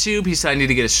YouTube, he said I need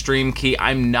to get a stream key.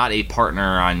 I'm not a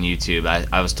partner on YouTube.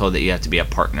 I was told that you have to be a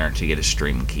partner to get a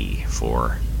stream key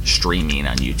for streaming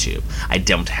on YouTube. I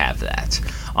don't have that.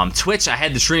 Twitch, I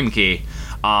had the stream key,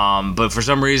 but for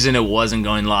some reason it wasn't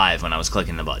going live when I was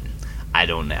clicking the button. I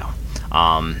don't know.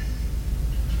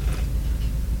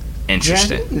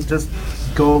 Interesting. Yeah, I think you just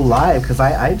go live, because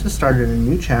I just started a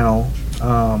new channel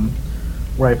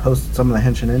where I posted some of the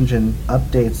Henshin Engine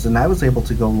updates, and I was able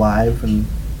to go live and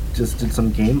just did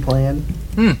some game playing.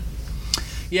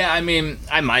 Yeah, I mean,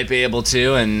 I might be able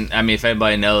to, and I mean, if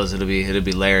anybody knows, it'll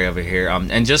be Larry over here.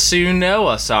 And just so you know,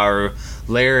 Asaru,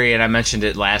 Larry, and I mentioned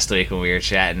it last week when we were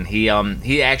chatting. He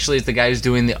actually is the guy who's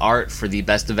doing the art for the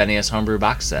Best of NES Homebrew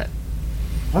box set.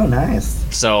 Oh, nice.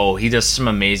 So he does some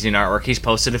amazing artwork. He's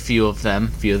posted a few of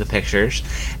the pictures,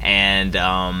 and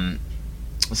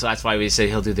so that's why we say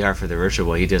he'll do the art for the Virtual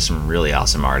Boy. He does some really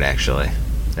awesome art, actually.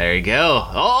 There you go.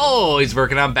 Oh, he's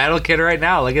working on Battle Kid right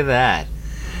now. Look at that.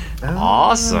 Oh.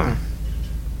 Awesome.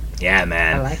 Yeah,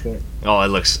 man. I like it. Oh, it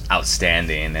looks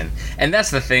outstanding. And that's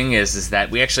the thing is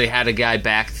that we actually had a guy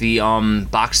back the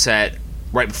box set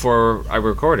right before I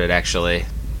recorded, actually.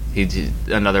 He did,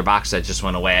 another box set just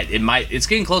went away. It's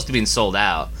getting close to being sold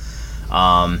out.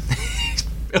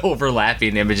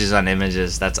 Overlapping images on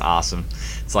images. That's awesome.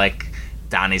 It's like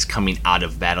Donnie's coming out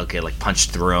of Battle Kid, like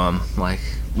punched through him, like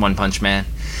One Punch Man.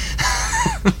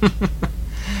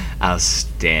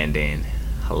 Outstanding.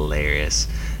 Hilarious.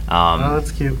 Oh,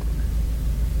 that's cute.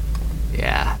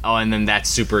 Yeah. Oh, and then that's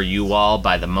Super U-Wall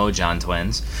by the Mojang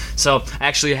Twins. So I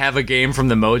actually have a game from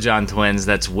the Mojang Twins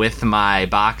that's with my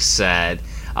box set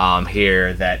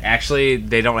here that actually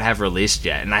they don't have released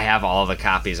yet, and I have all the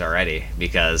copies already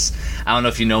because I don't know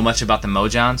if you know much about the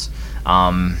Mojangs.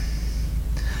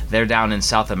 They're down in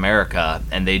South America,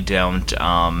 and they don't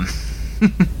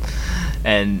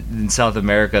and in South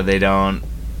America they don't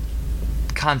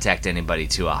contact anybody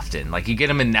too often. Like, you get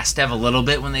them in Nestev a little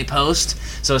bit when they post.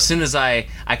 So as soon as I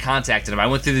contacted them, I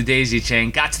went through the daisy chain,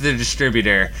 got to the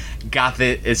distributor,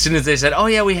 as soon as they said, oh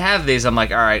yeah, we have these, I'm like,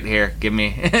 all right, here, give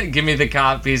me the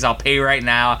copies, I'll pay right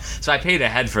now. So I paid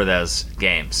ahead for those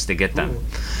games to get them. Ooh.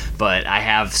 But I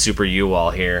have Super U-Wall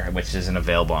here, which isn't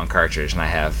available on cartridge, and I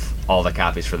have all the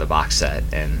copies for the box set,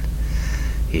 and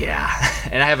yeah.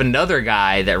 And I have another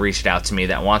guy that reached out to me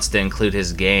that wants to include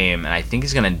his game, and I think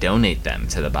he's going to donate them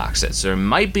to the box set. So there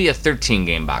might be a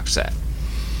 13-game box set.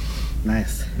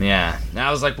 Nice. Yeah. And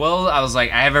I was like,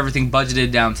 I have everything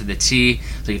budgeted down to the T.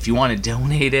 So if you want to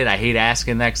donate it, I hate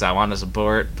asking that because I want to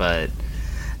support, but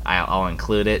I'll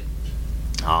include it.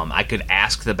 I could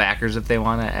ask the backers if they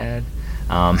want to add.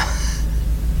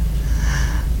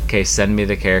 Okay, send me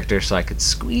the character so I could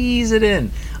squeeze it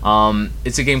in.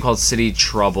 It's a game called City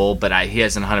Trouble, but he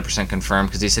hasn't 100% confirmed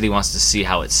because he said he wants to see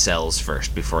how it sells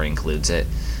first before he includes it,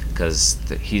 because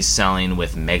he's selling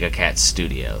with Megacat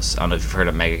Studios. I don't know if you've heard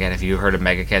of Megacat. Have you heard of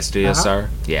Megacat Studios, Sar?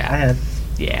 Yeah. I have.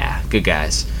 Yeah, good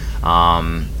guys.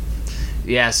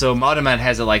 Yeah, so Modeman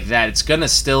has it like that. It's going to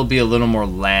still be a little more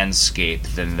landscape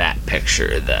than that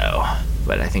picture, though.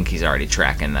 But I think he's already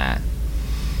tracking that.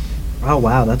 Oh,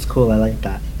 wow, that's cool. I like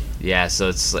that. Yeah, so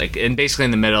it's like, and basically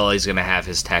in the middle, he's gonna have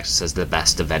his text that says the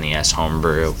Best of NES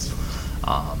Homebrew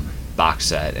box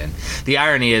set. And the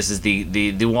irony is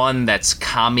the one that's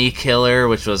Kami Killer,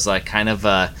 which was like kind of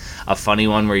a funny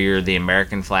one where you're the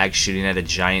American flag shooting at a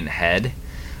giant head.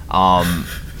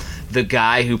 The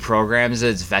guy who programs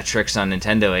it's Vetrix on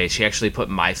Nintendo Age. He actually put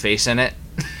my face in it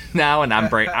now, and I'm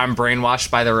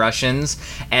brainwashed by the Russians.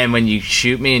 And when you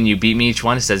shoot me and you beat me each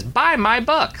one, it says "Buy my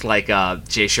book," like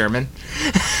Jay Sherman.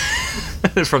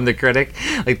 From the Critic,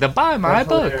 like the buy my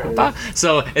book.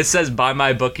 So it says "buy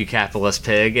my book, you capitalist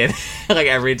pig," and like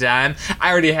every time.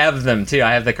 I already have them too.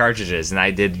 I have the cartridges, and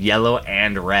I did yellow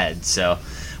and red. So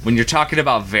when you're talking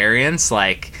about variants,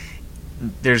 like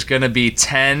there's gonna be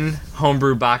 10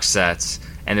 homebrew box sets,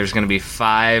 and there's gonna be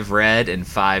 5 red and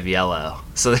 5 yellow.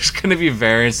 So there's gonna be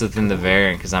variants within the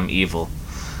variant because I'm evil.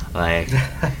 Like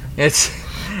it's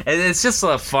just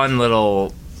a fun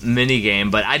little mini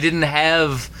game, but I didn't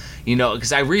have,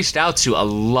 because I reached out to a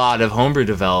lot of homebrew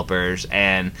developers,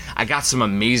 and I got some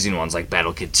amazing ones like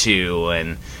Battle Kid 2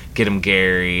 and Get 'em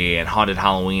Gary and Haunted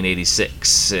Halloween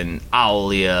 86 and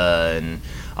Owlia and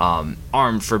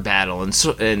Armed for Battle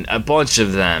and a bunch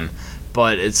of them,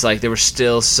 but it's like there were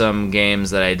still some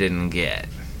games that I didn't get,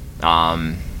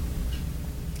 and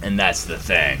that's the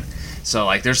thing. So,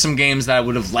 like, there's some games that I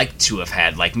would have liked to have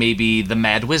had, like maybe The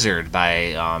Mad Wizard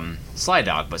by Sly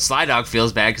Dog, but Sly Dog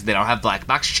feels bad because they don't have Black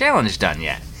Box Challenge done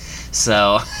yet.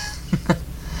 So,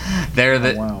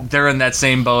 they're in that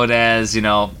same boat as,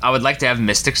 I would like to have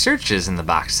Mystic Searches in the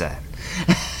box set.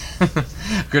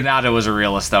 Granada was a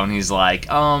realist, though, and he's like,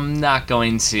 not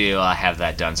going to have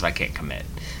that done, so I can't commit.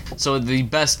 So the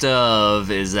best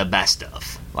of is a best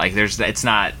of. Like, it's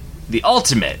not the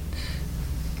ultimate,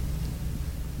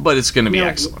 but it's going to be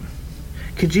excellent.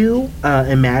 Could you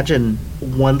imagine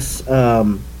once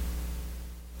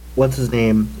what's his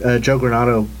name, Joe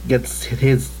Granado gets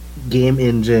his game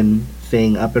engine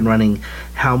thing up and running,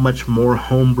 how much more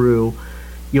homebrew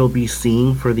you'll be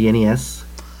seeing for the NES?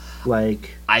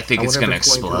 Like, I think it's going to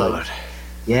explode.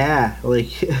 Yeah,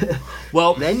 like,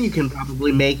 well, then you can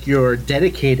probably make your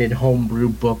dedicated homebrew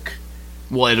book.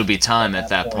 Well, it'll be time at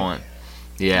that point.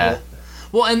 Yeah.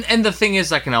 Well, and the thing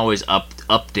is, I can always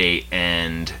update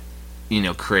and,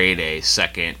 create a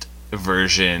second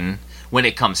version when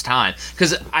it comes time.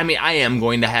 Because, I am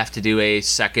going to have to do a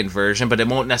second version, but it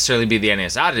won't necessarily be the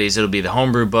NES Oddities. It'll be the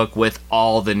homebrew book with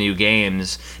all the new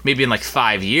games, maybe in like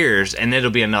 5 years, and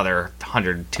it'll be another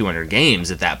 100, 200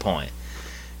 games at that point.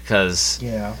 Because,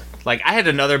 like, I had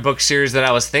another book series that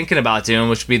I was thinking about doing,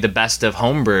 which would be the best of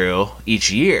homebrew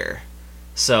each year.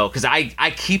 So, because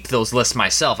I keep those lists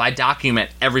myself. I document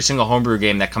every single homebrew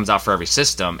game that comes out for every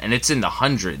system, and it's in the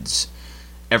hundreds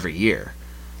every year.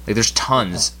 Like, there's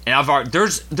tons. And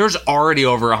there's already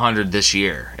over 100 this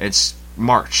year. It's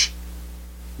March.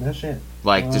 No shit.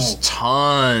 Like, there's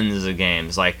tons of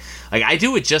games. Like I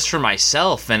do it just for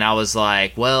myself, and I was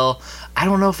like, well, I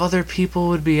don't know if other people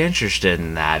would be interested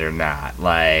in that or not.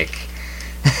 Like,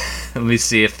 let me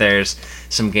see if there's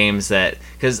some games that...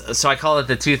 So I call it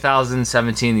the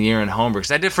 2017 year in homebrew.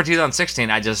 Because I did for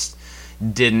 2016, I just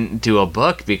didn't do a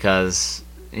book because,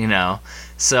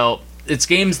 So, it's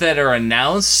games that are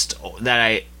announced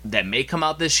that may come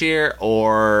out this year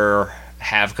or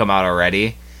have come out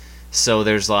already. So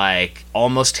there's like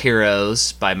Almost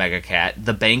Heroes by Megacat,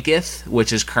 The Banketh,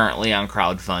 which is currently on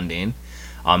crowdfunding,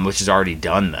 which is already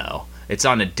done though. It's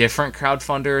on a different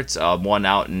crowdfunder. It's one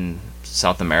out in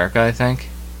South America, I think.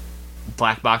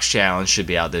 Black Box Challenge should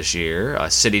be out this year.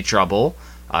 City Trouble,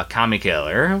 Kami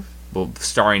Killer,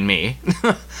 starring me.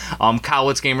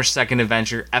 Cowlitz Gamer's Second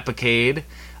Adventure, Epicade.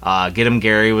 Get 'em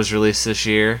Gary was released this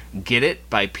year. Get It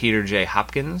by Peter J.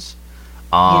 Hopkins.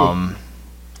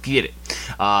 Get It.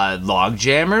 Log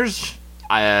Jammers.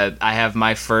 I have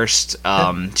my first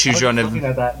choose your own. Looking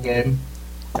at that game.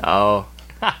 Oh,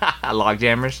 Log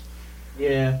Jammers.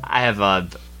 Yeah. I have a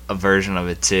version of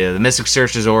it too. The Mystic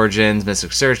Searches Origins,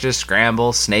 Mystic Searches,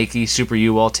 Scramble, Snakey, Super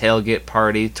U-Wall, Tailgate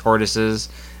Party, Tortoises,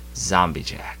 Zombie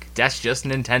Jack. That's just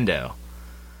Nintendo.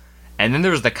 And then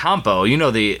there was the compo.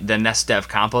 The NES Dev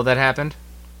compo that happened?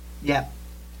 Yeah.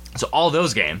 So all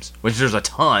those games, which there's a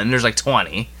ton, there's like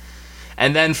 20.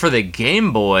 And then for the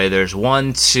Game Boy, there's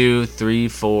 1, 2, 3,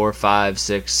 4, 5,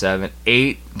 6, 7,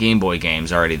 8 Game Boy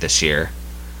games already this year.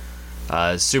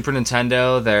 Super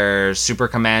Nintendo, there's Super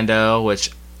Commando,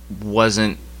 which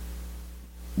wasn't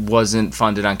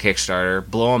funded on Kickstarter.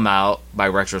 Blow 'em Out by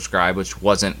Retroscribe, which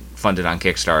wasn't funded on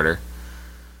Kickstarter,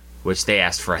 which they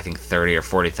asked for, I think, $30,000 or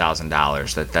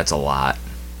 $40,000. That's a lot.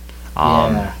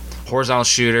 Horizontal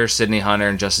Shooter, Sydney Hunter,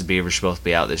 and Justice Beaver should both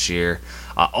be out this year.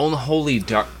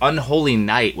 Unholy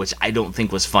Night, which I don't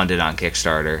think was funded on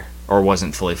Kickstarter or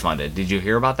wasn't fully funded. Did you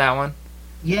hear about that one?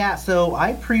 Yeah, so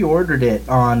I pre-ordered it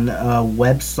on a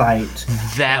website.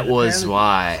 That was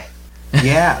why.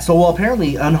 Yeah, so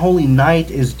apparently Unholy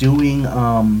Night is doing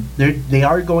they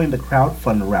are going the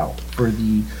crowdfund route for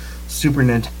the Super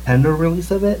Nintendo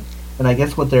release of it, and I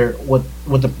guess what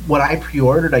I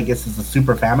pre-ordered, I guess, is the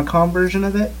Super Famicom version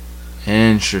of it.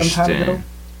 Interesting.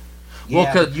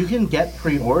 Yeah, well, you can get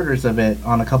pre-orders of it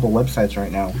on a couple websites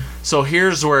right now. So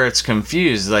here's where it's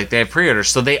confused. Like, they have pre-orders,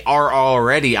 so they are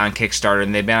already on Kickstarter,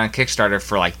 and they've been on Kickstarter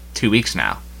for like 2 weeks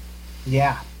now.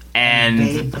 Yeah.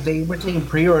 And they were taking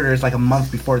pre-orders like a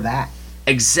month before that.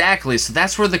 Exactly. So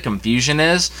that's where the confusion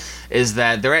is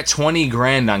that they're at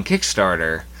 $20,000 on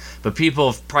Kickstarter, but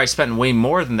people have probably spent way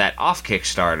more than that off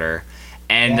Kickstarter,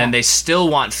 and then they still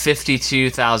want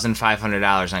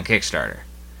 $52,500 on Kickstarter.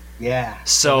 Yeah.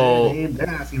 So they're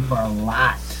asking for a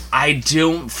lot. I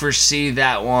don't foresee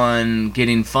that one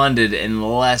getting funded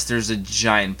unless there's a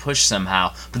giant push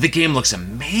somehow. But the game looks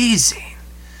amazing.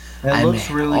 It looks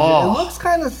really good. It looks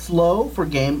kind of slow for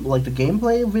game, like the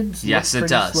gameplay of it. Yes, it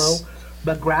does. Slow,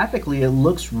 but graphically, it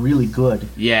looks really good.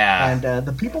 Yeah. And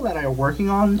the people that are working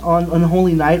on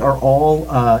Unholy Knight are all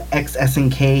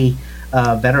ex-SNK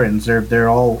veterans. They're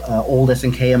all old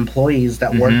SNK employees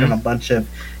that worked on a bunch of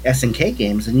SNK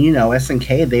games. And you know,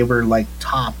 SNK, they were like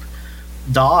top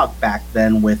dog back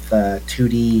then with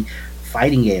 2D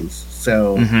fighting games.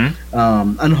 So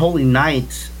Unholy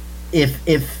Knight, if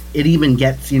it even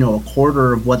gets, you know, a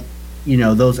quarter of what, you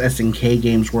know, those SNK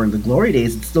games were in the glory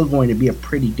days, it's still going to be a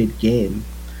pretty good game,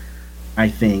 I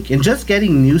think. And just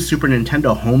getting new Super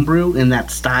Nintendo homebrew in that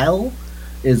style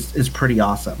is pretty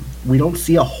awesome. We don't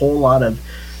see a whole lot of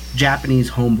Japanese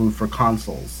homebrew for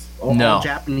consoles. All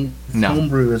Japanese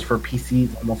homebrew is for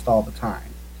PCs almost all the time.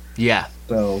 Yeah.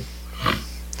 So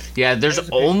yeah, there's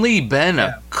only been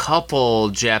a couple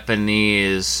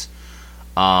Japanese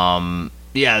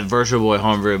Virtual Boy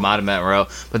homebrew, Monument Row,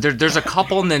 but there's a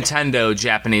couple Nintendo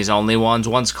Japanese only ones.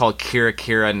 One's called Kira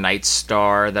Kira Night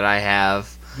Star that I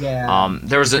have. Yeah.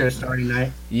 There was a Starry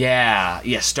Night. Yeah,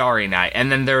 Starry Night,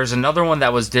 and then there was another one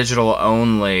that was digital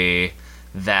only.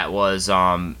 That was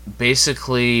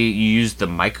basically you used the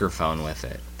microphone with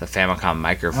it, the Famicom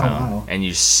microphone, and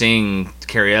you sing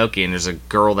karaoke. And there's a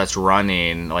girl that's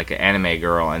running like an anime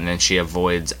girl, and then she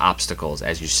avoids obstacles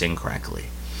as you sing correctly.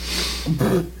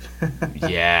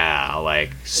 Yeah,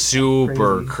 like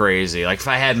super crazy. Like if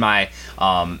I had my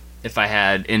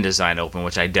InDesign open,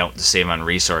 which I don't, to save on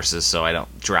resources so I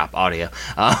don't drop audio,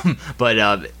 but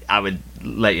I would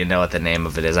let you know what the name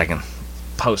of it is. I can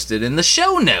post it in the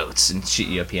show notes and shoot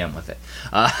you a PM with it.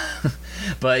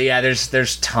 But yeah,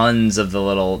 there's tons of the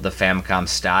Famicom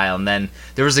style. And then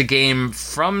there was a game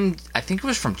from, I think it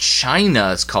was from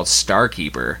China, it's called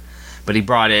Starkeeper, but he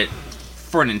brought it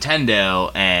for Nintendo,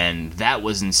 and that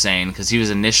was insane because he was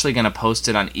initially going to post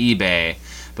it on eBay,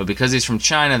 but because he's from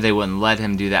China, they wouldn't let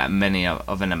him do that many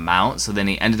of an amount, so then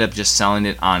he ended up just selling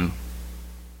it on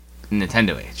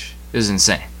Nintendo Age. It was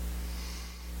insane.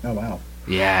 Oh wow.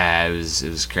 Yeah, it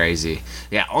was crazy.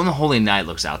 Yeah, Unholy Knight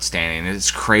looks outstanding.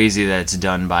 It's crazy that it's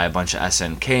done by a bunch of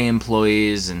SNK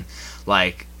employees, and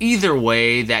like either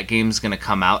way that game's gonna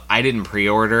come out. I didn't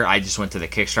pre-order. I just went to the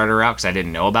Kickstarter route because I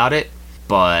didn't know about it.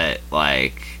 But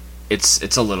like,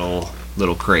 it's a little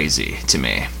crazy to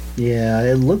me. Yeah,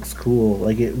 it looks cool.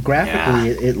 Like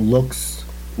graphically, it looks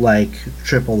like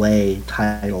AAA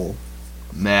title.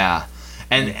 Yeah.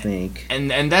 And I think.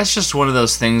 And that's just one of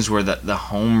those things where the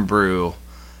homebrew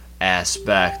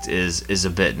aspect is a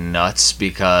bit nuts,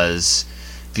 because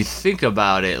if you think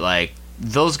about it, like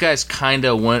those guys kind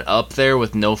of went up there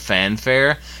with no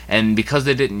fanfare, and because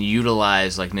they didn't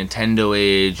utilize like Nintendo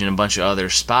Age and a bunch of other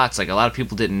spots, like a lot of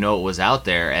people didn't know it was out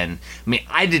there. And I mean,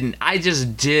 I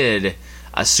just did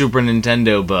a Super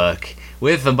Nintendo book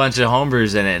with a bunch of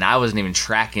homebrews in it, and I wasn't even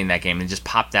tracking that game, and it just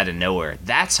popped out of nowhere.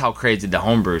 That's how crazy the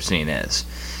homebrew scene is.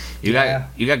 You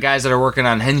got guys that are working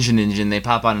on Henshin Engine, they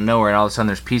pop out of nowhere, and all of a sudden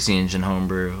there's PC Engine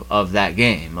homebrew of that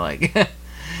game, like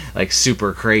like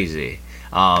super crazy.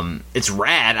 It's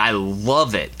rad. I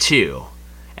love it too,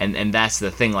 and that's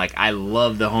the thing. Like I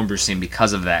love the homebrew scene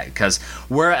because of that. Because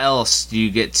where else do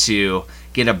you get to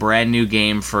get a brand new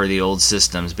game for the old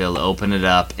systems, be able to open it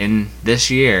up in this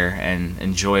year and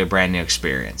enjoy a brand new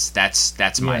experience?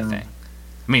 That's my thing.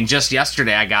 I mean, just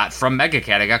yesterday I got from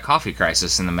MegaCat, I got Coffee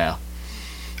Crisis in the mail.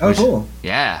 Oh, cool.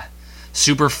 Yeah,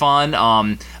 super fun.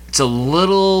 It's a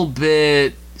little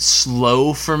bit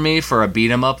slow for me for a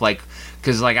beat 'em up, like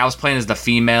because like I was playing as the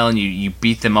female and you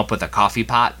beat them up with a coffee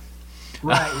pot.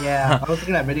 Right, yeah. I was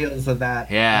looking at videos of that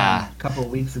a couple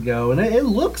of weeks ago, and it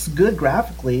looks good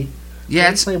graphically.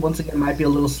 Yeah, gameplay once again might be a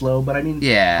little slow, but I mean,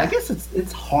 yeah, I guess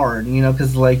it's hard, you know,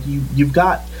 because like you've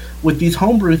got with these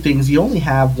homebrew things, you only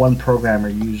have one programmer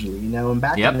usually, you know, and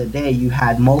back in the day, you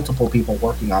had multiple people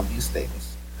working on these things.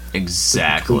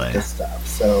 Exactly. This stuff,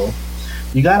 so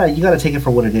you gotta take it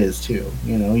for what it is too.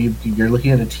 You know, you're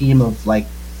looking at a team of like,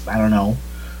 I don't know,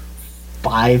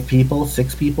 5 people,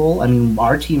 6 people. I mean,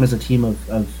 our team is a team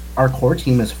of our core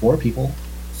team is 4 people.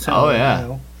 So, you know.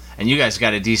 know. And you guys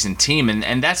got a decent team,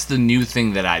 and that's the new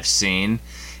thing that I've seen,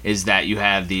 is that you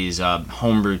have these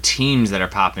homebrew teams that are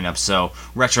popping up. So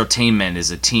Retrotainment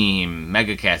is a team,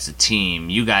 MegaCat's a team,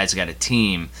 you guys got a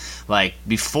team. Like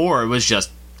before, it was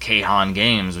just Kahan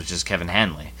Games, which is Kevin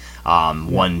Hanley,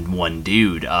 one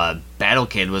dude. Battle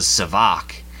Kid was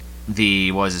Savak.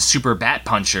 Was a Super Bat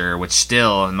Puncher, which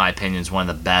still, in my opinion, is one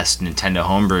of the best Nintendo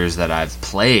homebrews that I've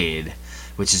played,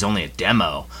 which is only a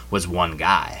demo, was one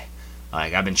guy.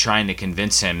 Like, I've been trying to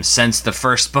convince him since the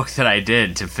first book that I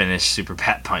did to finish Super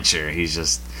Pat Puncher.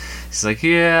 He's like,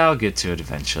 yeah, I'll get to it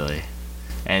eventually.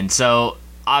 And so,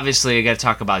 obviously, I got to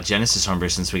talk about Genesis homebrew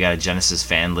since we got a Genesis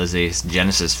fan. Lizzie's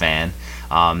Genesis fan.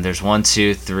 There's 1,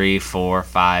 2, 3, 4,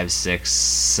 5, 6,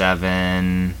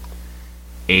 7,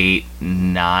 8,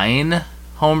 9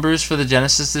 homebrews for the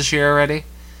Genesis this year already.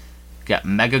 Got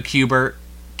Mega Cubert,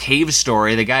 Cave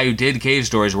Story. The guy who did Cave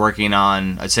Story is working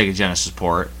on a Sega Genesis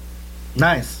port.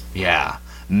 Nice. Yeah.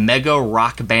 Mega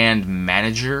Rock Band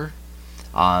Manager.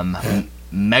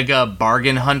 Mega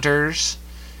Bargain Hunters.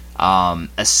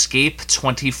 Escape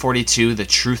 2042, The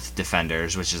Truth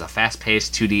Defenders, which is a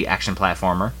fast-paced 2D action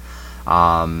platformer.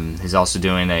 He's also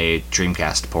doing a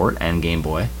Dreamcast port and Game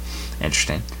Boy.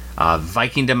 Interesting.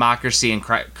 Viking Democracy and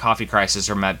Coffee Crisis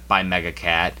are met by Mega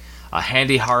Cat.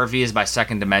 Handy Harvey is by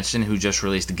Second Dimension, who just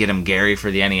released Get 'em Gary for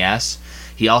the NES.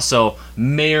 He also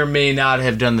may or may not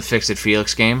have done the Fix It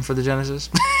Felix game for the Genesis.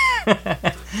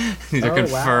 Neither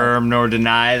confirm nor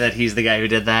deny that he's the guy who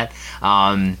did that.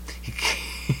 And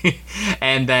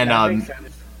then,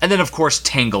 of course,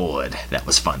 Tanglewood that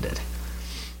was funded.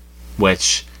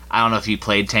 Which I don't know if you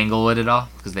played Tanglewood at all,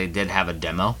 because they did have a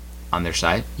demo on their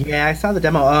site. Yeah, I saw the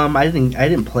demo. I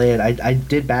didn't play it. I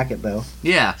did back it though.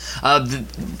 Yeah.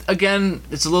 Again,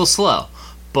 it's a little slow,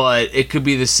 but it could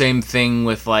be the same thing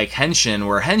with like Henshin,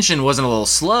 where Henshin wasn't a little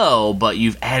slow, but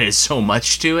you've added so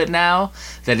much to it now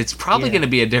that it's probably going to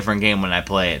be a different game when I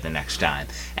play it the next time,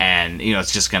 and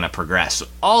it's just going to progress.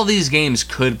 All these games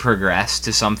could progress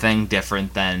to something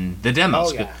different than the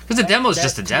demos, because the demo is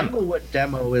just a demo. What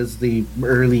demo is the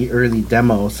early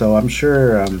demo? So I'm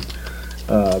sure.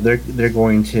 They're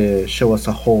going to show us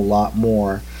a whole lot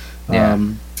more. Yeah.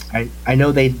 I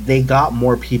know they got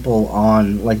more people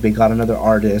on, like they got another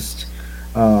artist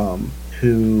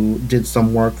who did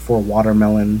some work for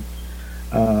Watermelon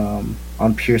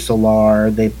on Pure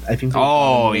Solar.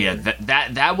 That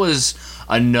was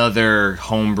another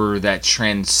homebrew that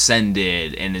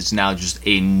transcended and is now just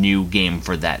a new game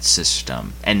for that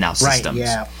system and now systems. Right,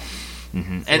 yeah.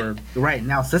 Mm-hmm.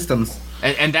 Now systems.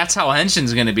 And that's how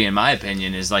Henshin's going to be, in my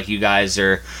opinion, is like you guys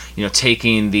are,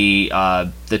 taking the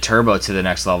Turbo to the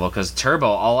next level. Because Turbo,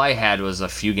 all I had was a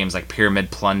few games like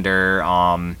Pyramid Plunder,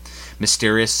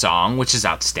 Mysterious Song, which is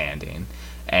outstanding,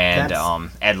 and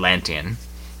Atlantean.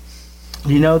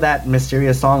 You know that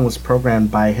Mysterious Song was programmed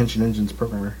by Henshin Engine's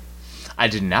programmer. I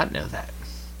did not know that.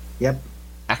 Yep.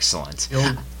 Excellent.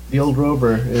 The old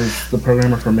Rover is the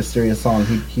programmer for Mysterious Song.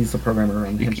 He's the programmer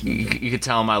on Henshin. You could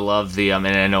tell him I love the and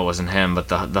I know it wasn't him, but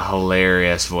the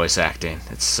hilarious voice acting.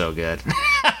 It's so good.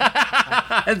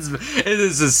 It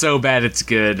is so bad it's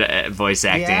good voice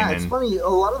acting. Yeah, it's funny. A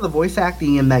lot of the voice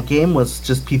acting in that game was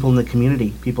just people in the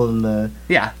community, people in the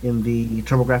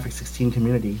TurboGrafx 16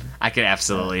 community. I can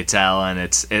absolutely tell,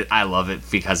 and I love it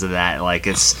because of that. Like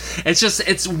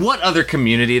it's what other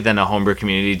community than a homebrew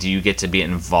community do you get to be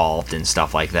involved in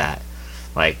stuff like that?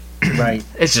 Like, right.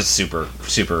 It's just super,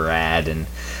 super rad. And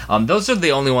those are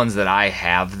the only ones that I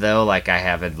have, though. Like, I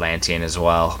have Atlantean as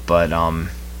well. But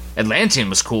Atlantean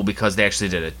was cool because they actually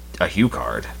did a Hue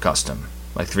card custom.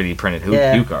 Like, 3D printed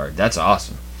Hue card. That's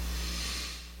awesome.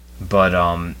 But,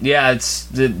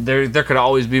 there could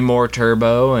always be more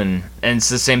Turbo. And it's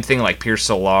the same thing. Like, Pure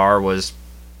Solar was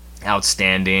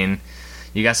outstanding.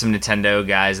 You got some Nintendo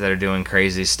guys that are doing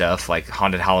crazy stuff. Like,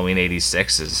 Haunted Halloween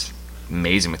 86 is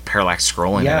amazing with parallax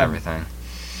scrolling and everything.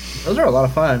 Those are a lot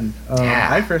of fun.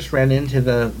 I first ran into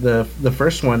the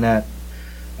first one at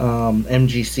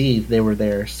MGC. They were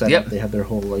there set up. They had their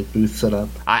whole booth set up.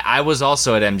 I was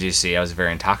also at MGC. I was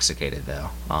very intoxicated though.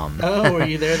 Were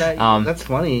you there that year? That's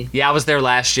funny. Yeah, I was there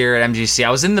last year at MGC.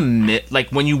 I was in the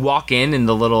when you walk in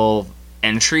the little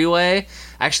entryway.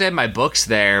 I actually had my books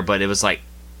there, but it was like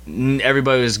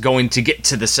everybody was going to get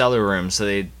to the cellar room, so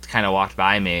they kind of walked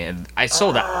by me, and I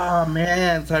sold out. Oh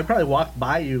man! So I probably walked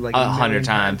by you like 100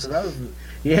 times. So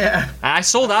I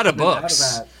sold out of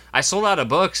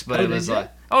books. But it was like,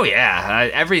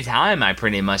 every time I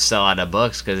pretty much sell out of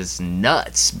books because it's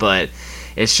nuts. But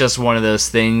it's just one of those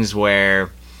things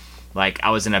where, like, I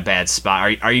was in a bad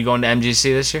spot. Are you going to MGC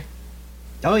this year?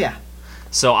 Oh yeah.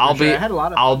 So I'll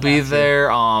be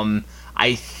there.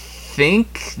 I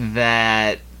think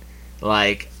that,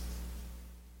 like,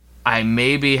 I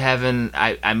may have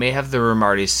the room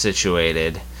already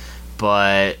situated,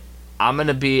 but I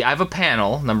have a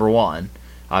panel, number one,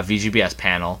 VGBS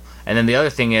panel, and then the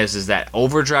other thing is that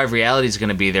Overdrive Reality is going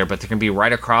to be there, but they're going to be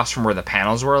right across from where the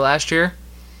panels were last year.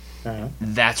 Uh-huh.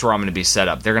 That's where I'm going to be set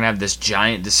up. They're going to have this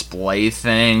giant display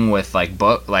thing with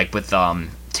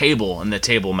table, and the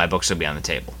table, my books will be on the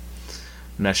table.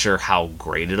 I'm not sure how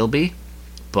great it'll be,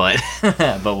 but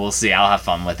but we'll see. I'll have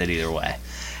fun with it either way.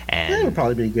 And That would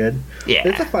probably be good. yeah,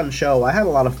 It's a fun show. I had a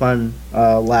lot of fun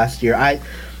last year.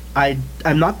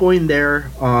 I'm not going there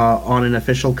on an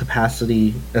official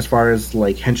capacity as far as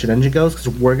like Henshin Engine goes,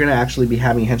 because we're gonna actually be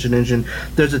having Henshin Engine.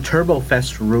 There's a Turbo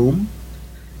Fest room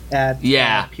at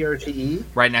PRTE,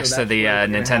 right next to the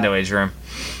Nintendo Age room.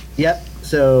 Yep.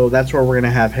 So that's where we're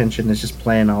gonna have Henshin. Is just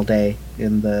playing all day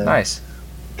in the Nice.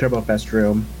 Turbo Fest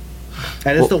room,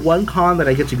 and it's the one con that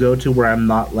I get to go to where I'm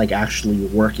not like actually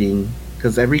working.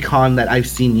 Because every con that I've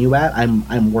seen you at,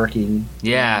 I'm working.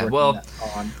 Yeah, that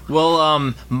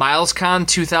con. MilesCon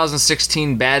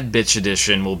 2016 Bad Bitch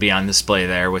Edition will be on display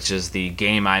there, which is the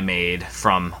game I made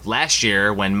from last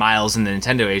year when Miles in the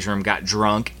Nintendo Age room got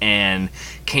drunk and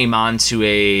came on to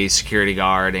a security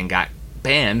guard and got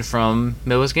banned from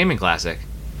Midwest Gaming Classic.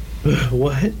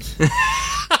 What?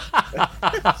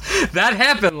 That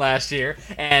happened last year,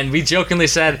 and we jokingly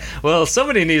said, well,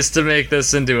 somebody needs to make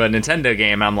this into a Nintendo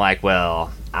game. I'm like,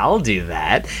 well, I'll do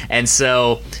that. And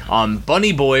so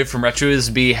Bunny Boy from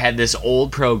RetroSB had this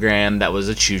old program that was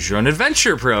a choose your own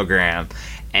adventure program,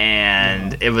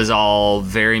 and it was all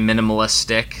very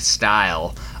minimalistic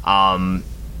style.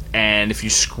 And if you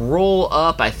scroll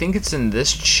up, I think it's in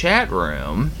this chat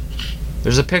room,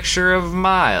 there's a picture of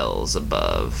Miles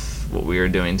above what we are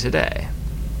doing today.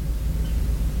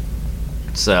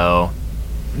 So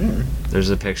there's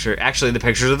a picture. Actually, the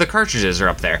pictures of the cartridges are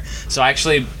up there. So I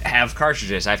actually have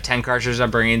cartridges. I have 10 cartridges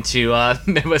I'm bringing to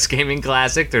Midwest Gaming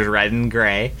Classic. There's red and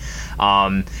gray.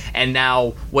 And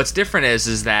now what's different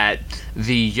is that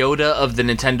the Yoda of the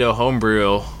Nintendo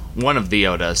homebrew, one of the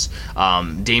Yodas,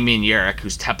 Damian Yarrick,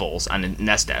 who's Teppels on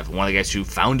NestDev, one of the guys who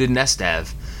founded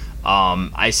NestDev,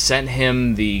 I sent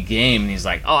him the game, and he's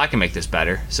like, oh, I can make this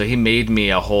better. So he made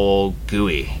me a whole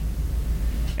GUI.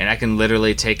 And I can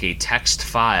literally take a text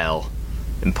file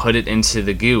and put it into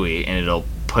the GUI, and it'll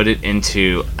put it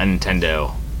into a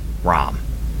Nintendo ROM.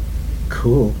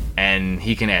 Cool. And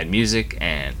he can add music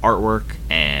and artwork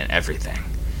and everything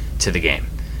to the game.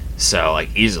 So,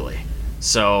 like, easily.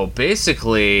 So,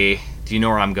 basically, do you know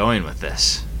where I'm going with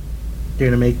this? You're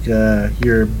gonna make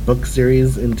your book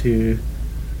series into...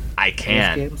 I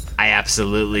can. games? I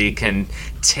absolutely can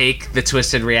take the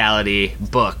Twisted Reality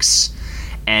books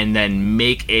and then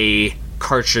make a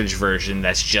cartridge version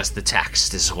that's just the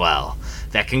text as well.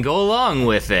 That can go along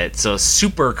with it. So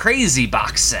super crazy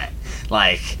box set.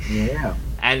 Like, Yeah.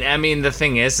 and I mean the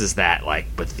thing is that like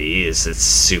with these it's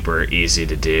super easy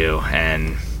to do,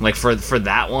 and like for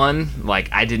that one, like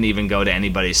I didn't even go to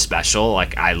anybody's special.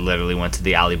 Like I literally went to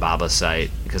the Alibaba site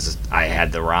because I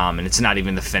had the ROM, and it's not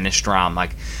even the finished ROM.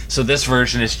 Like, so this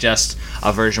version is just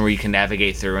a version where you can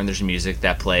navigate through, and there's music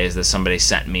that plays that somebody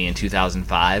sent me in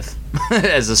 2005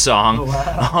 as a song. Oh,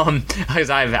 wow. Because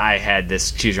I had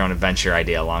this choose your own adventure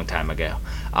idea a long time ago,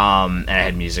 and I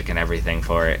had music and everything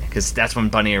for it, because that's when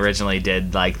Bunny originally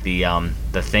did like the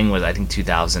thing was I think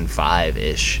 2005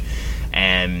 ish.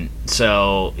 And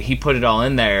so he put it all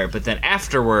in there, but then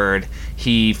afterward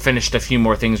he finished a few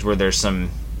more things where there's some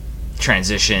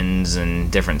transitions and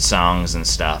different songs and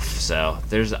stuff. So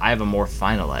I have a more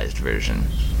finalized version.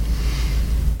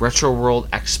 Retro World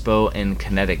Expo in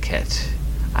Connecticut.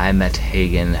 I met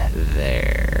Hagen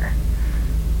there.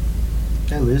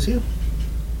 Did I lose you?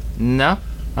 No,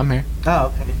 I'm here.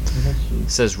 Oh, okay. It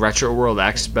says Retro World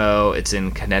Expo. It's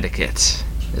in Connecticut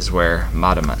is where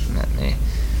Mata met me.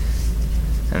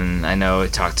 And I know I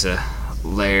talked to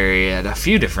Larry at a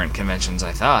few different conventions,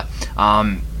 I thought.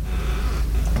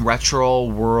 Retro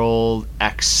World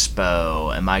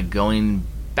Expo. Am I going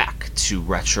back to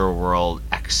Retro World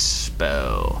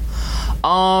Expo?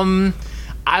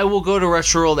 I will go to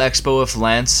Retro World Expo if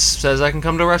Lance says I can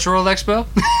come to Retro World Expo.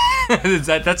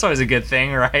 That's always a good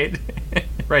thing, right?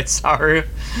 Right, Saru?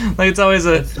 Like, it's always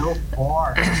a... It's so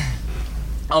far.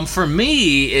 For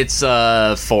me, it's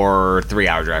a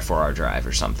 3-hour drive, 4-hour drive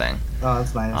or something. Oh,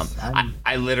 that's nice.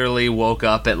 I literally woke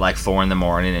up at like 4 in the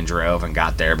morning and drove and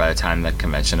got there by the time the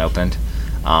convention opened.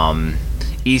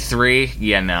 E3,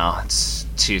 yeah, no, it's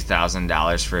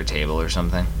 $2,000 for a table or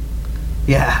something.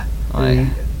 Yeah. Like,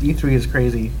 E3 is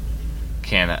crazy.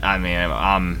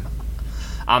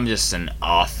 I'm just an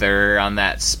author on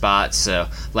that spot, so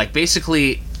like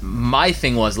basically my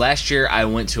thing was last year I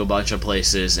went to a bunch of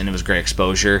places and it was great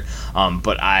exposure,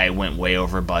 but I went way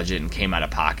over budget and came out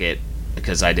of pocket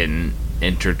because I didn't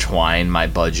intertwine my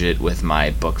budget with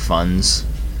my book funds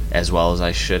as well as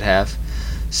I should have.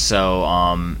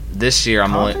 So this year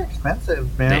I'm Cons only are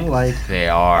expensive, man. they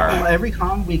are. Every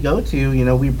con we go to, you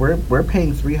know, we're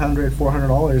paying $300,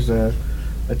 $400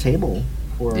 a table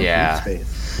for Yeah. booth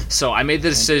space. So I made the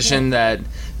decision that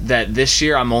this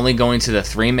year I'm only going to the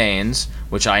 3 mains,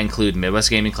 which I include Midwest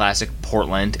Gaming Classic,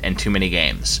 Portland, and Too Many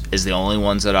Games, is the only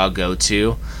ones that I'll go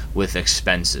to with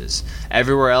expenses.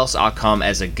 Everywhere else I'll come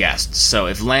as a guest. So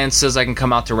if Lance says I can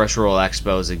come out to Retro Roll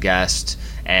Expo as a guest,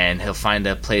 and he'll find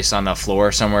a place on the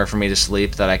floor somewhere for me to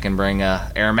sleep that I can bring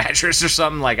a air mattress or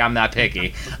something, like, I'm not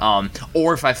picky.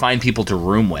 Or if I find people to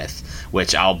room with,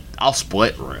 which I'll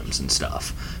split rooms and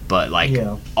stuff. But like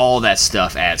all that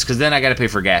stuff adds, because then I got to pay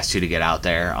for gas too to get out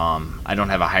there. I don't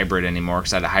have a hybrid anymore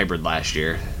because I had a hybrid last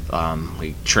year.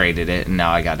 We traded it, and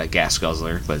now I got a gas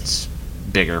guzzler, but it's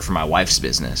bigger for my wife's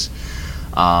business.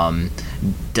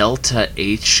 Delta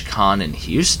H Con in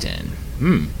Houston.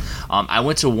 I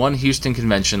went to one Houston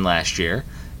convention last year,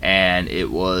 and it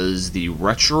was the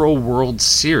Retro World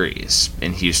Series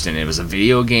in Houston. It was a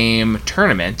video game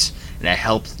tournament, and I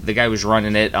helped the guy who was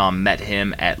running it. Met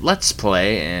him at Let's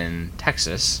Play in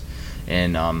Texas,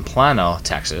 in Plano,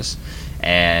 Texas,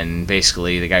 and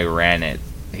basically the guy who ran it,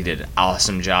 he did an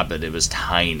awesome job, but it was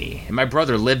tiny. And my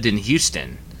brother lived in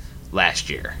Houston last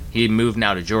year. He moved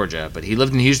now to Georgia, but he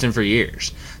lived in Houston for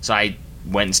years. So I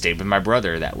went and stayed with my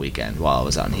brother that weekend while I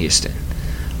was out in Houston.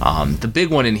 The big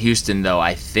one in Houston, though,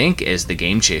 I think is the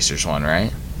Game Chasers one,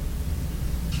 right?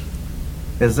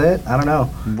 Is it? I don't know.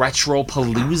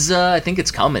 Retropalooza? I think it's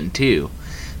coming, too.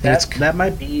 That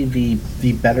might be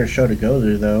the better show to go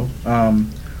to, though.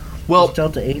 Well,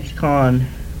 Delta H Con,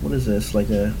 what is this, like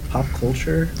a pop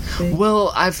culture thing?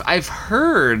 Well, I've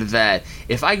heard that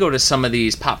if I go to some of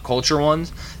these pop culture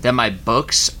ones, that my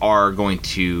books are going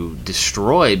to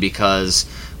destroy, because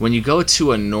when you go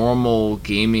to a normal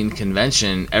gaming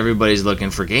convention, everybody's looking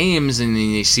for games, and then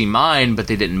you see mine, but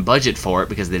they didn't budget for it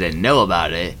because they didn't know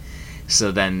about it.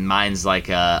 So then mine's like,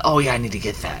 oh yeah, I need to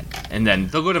get that. And then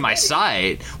they'll go to my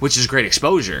site, which is great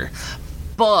exposure.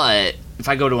 But if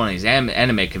I go to one of these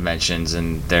anime conventions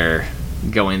and they're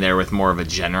going there with more of a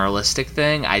generalistic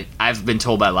thing, I've been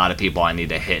told by a lot of people I need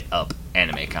to hit up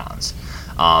anime cons.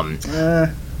 My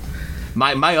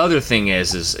other thing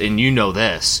is, and you know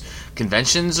this,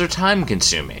 conventions are time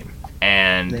consuming,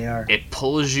 and they are. It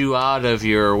pulls you out of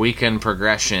your weekend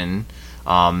progression.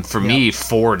 For me,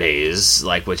 4 days,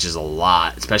 which is a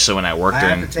lot, especially when I work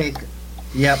during.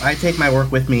 I take my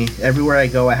work with me everywhere I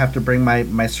go. I have to bring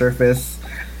my Surface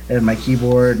and my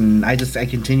keyboard, and I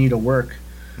continue to work.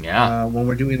 Yeah. When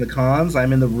we're doing the cons,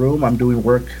 I'm in the room. I'm doing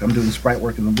work. I'm doing sprite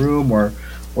work in the room, or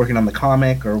working on the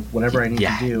comic, or whatever I need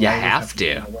to do. You have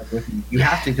to. You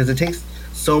have to, because it takes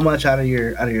so much out of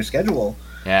your schedule.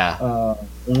 Yeah.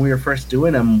 When we were first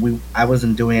doing them, I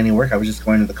wasn't doing any work. I was just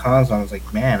going to the cons, and I was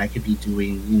like, man, I could be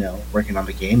doing, working on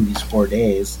the game these 4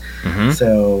 days. Mm-hmm.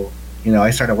 So, I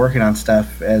started working on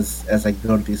stuff as I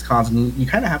go to these cons, and you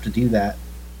kind of have to do that.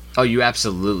 Oh, you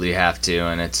absolutely have to,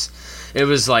 and it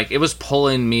was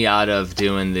pulling me out of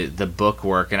doing the book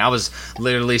work, and I was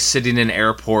literally sitting in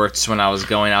airports when I was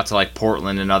going out to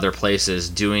Portland and other places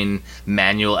doing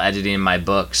manual editing my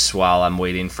books while I'm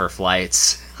waiting for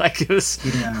flights. It was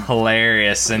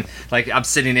hilarious, and I'm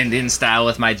sitting Indian style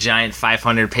with my giant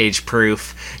 500-page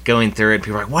proof going through it.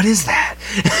 People are like, "What is that?"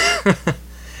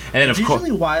 And then of course,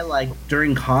 usually why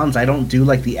during cons I don't do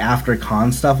the after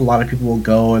con stuff. A lot of people will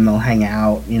go and they'll hang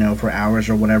out, for hours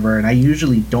or whatever, and I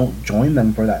usually don't join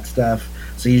them for that stuff.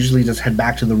 So I usually just head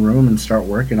back to the room and start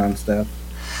working on stuff.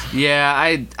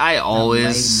 Yeah, I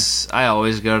always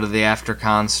go to the after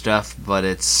con stuff, but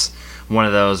it's one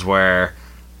of those where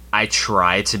I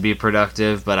try to be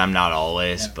productive, but I'm not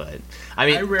always. Yeah. But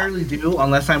I rarely do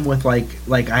unless I'm with I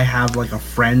have a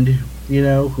friend,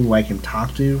 who I can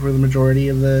talk to for the majority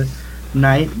of the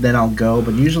night. Then I'll go,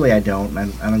 but usually I don't.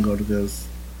 I don't go to those.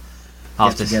 I'll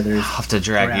have to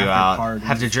drag you out. Parties.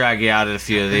 Have to drag you out at a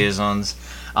few of these ones.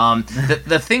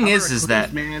 The thing is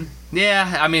that man.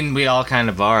 Yeah, we all kind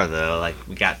of are though.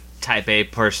 We got type A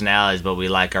personalities, but we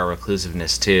like our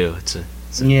reclusiveness too.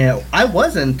 Yeah, I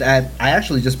wasn't. I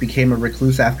actually just became a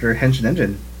recluse after Henshin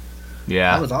Engine.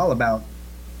 Yeah. I was all about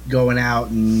going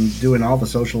out and doing all the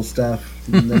social stuff.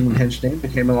 And then when Henshin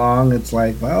Engine came along, it's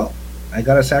well, I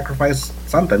gotta sacrifice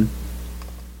something.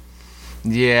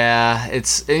 Yeah, and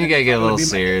you gotta get a little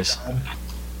serious.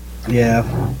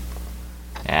 Yeah.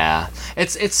 Yeah.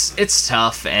 It's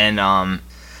tough, and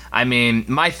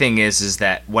my thing is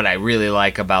that what I really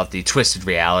like about the Twisted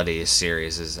Realities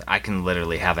series is I can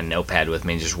literally have a notepad with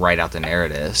me and just write out the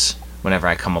narratives whenever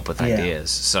I come up with ideas.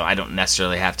 So I don't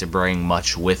necessarily have to bring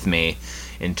much with me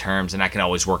in terms, and I can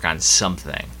always work on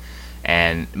something.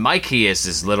 And my key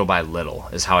is little by little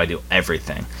is how I do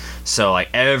everything. So like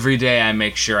every day I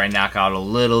make sure I knock out a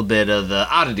little bit of the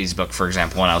Oddities book, for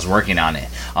example, when I was working on it.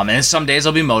 And then some days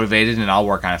I'll be motivated and I'll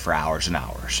work on it for hours and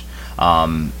hours.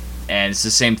 And it's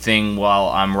the same thing while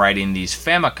I'm writing these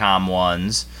Famicom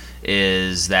ones,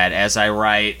 is that as I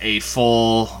write a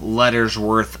full letter's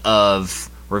worth of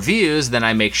reviews, then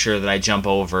I make sure that I jump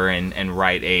over and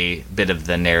write a bit of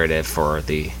the narrative for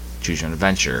the Choose Your Own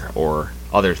Adventure or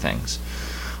other things.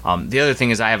 The other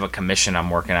thing is I have a commission I'm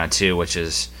working on too, which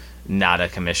is not a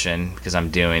commission because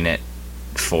I'm doing it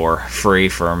for free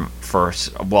for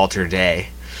Walter Day.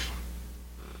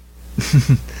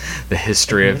 The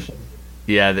history of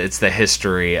it's the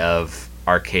history of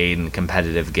arcade and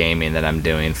competitive gaming that I'm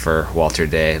doing for Walter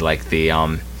Day. Like the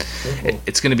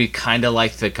it's going to be kind of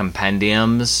like the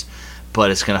compendiums,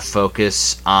 but it's going to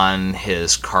focus on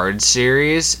his card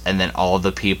series and then all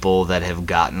the people that have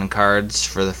gotten cards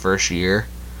for the first year.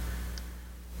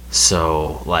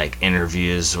 So, like,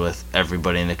 interviews with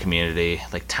everybody in the community.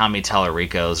 Like, Tommy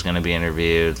Tallarico is going to be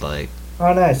interviewed. Like,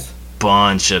 oh, nice.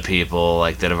 Bunch of people,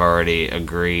 like, that have already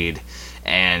agreed.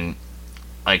 And,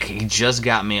 like, he just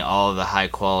got me all of the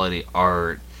high-quality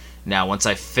art. Now, once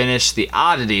I finish the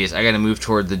Oddities, I got to move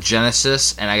toward the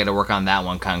Genesis, and I got to work on that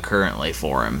one concurrently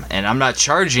for him. And I'm not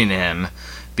charging him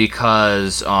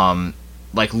because,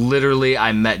 like, literally,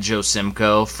 I met Joe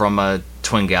Simcoe from a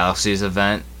Twin Galaxies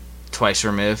event twice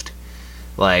removed.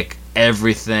 Like,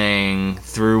 everything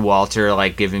through Walter,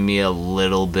 like, giving me a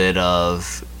little bit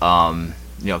of,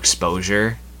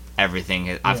 exposure.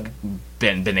 Everything I've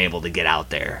been able to get out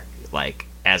there, like,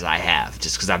 as I have,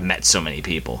 just because I've met so many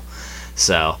people.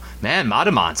 So, man,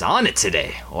 Madamon's on it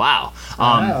today. Wow.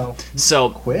 Wow. So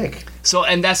Quick. So,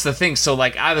 and that's the thing. So,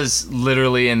 like, I was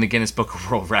literally in the Guinness Book of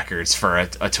World Records for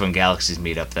a Twin Galaxies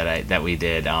meetup that we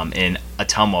did in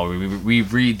Atomo. We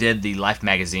redid the Life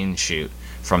magazine shoot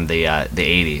from the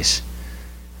 80s,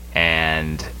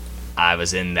 and I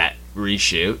was in that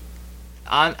reshoot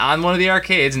on one of the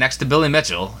arcades next to Billy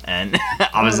Mitchell, and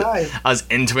I was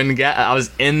in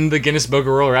the Guinness Book of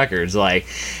World Records, like,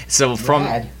 so from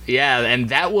Rad. and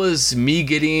that was me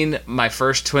getting my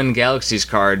first Twin Galaxies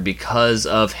card because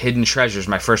of Hidden Treasures,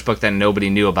 my first book that nobody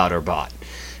knew about or bought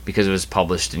because it was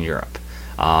published in Europe,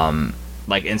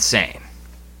 like, insane.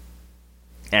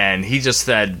 And he just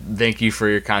said, thank you for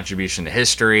your contribution to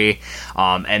history,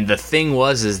 and the thing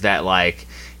is that, like,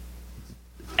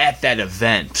 at that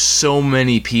event, so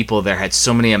many people there had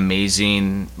so many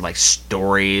amazing, like,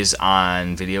 stories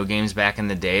on video games back in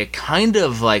the day. It kind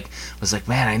of, like, was like,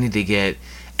 man, I need to get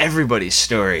everybody's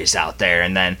stories out there.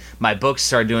 And then my books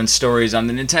started doing stories on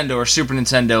the Nintendo or Super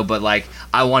Nintendo, but, like,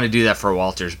 I want to do that for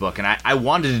Walter's book. And I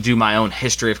wanted to do my own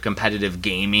history of competitive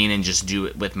gaming and just do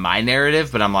it with my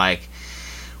narrative, but I'm like,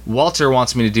 Walter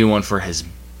wants me to do one for his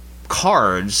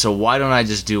cards, so why don't I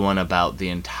just do one about the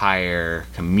entire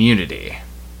community?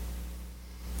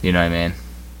 You know what I mean?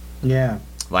 Yeah.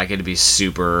 Like, it'd be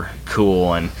super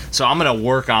cool, and so I'm gonna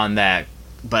work on that.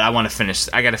 But I want to finish.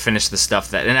 I got to finish the stuff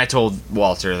that, and I told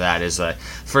Walter that is the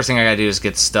first thing I got to do is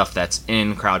get stuff that's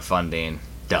in crowdfunding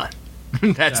done.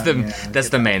 That's the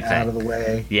main thing. Out of the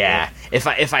way. Yeah. If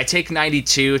I take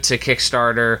 92 to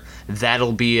Kickstarter,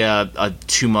 that'll be a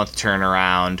 2-month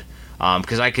turnaround.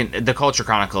 Because the Culture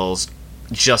Chronicles,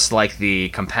 just like the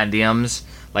compendiums,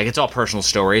 like, it's all personal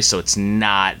stories, so it's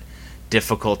not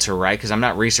difficult to write because I'm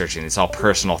not researching. It's all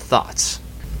personal thoughts.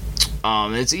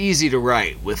 It's easy to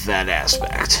write with that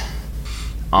aspect.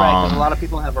 Right, because a lot of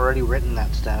people have already written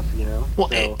that stuff, you know. Well,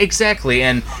 so exactly,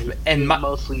 and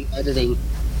mostly editing.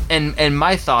 And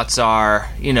my thoughts are,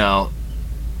 you know,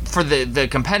 for the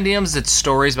compendiums, it's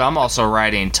stories, but I'm also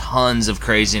writing tons of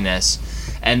craziness,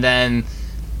 and then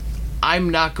I'm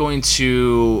not going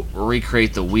to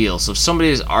recreate the wheel. So if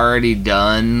somebody's already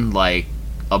done, like,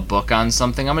 a book on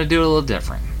something, I'm going to do it a little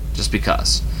different, just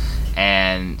because.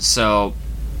 And so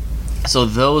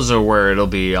those are where it'll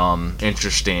be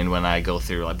interesting when I go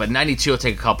through. Like, but 92 will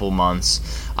take a couple months.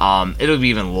 It'll be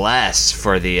even less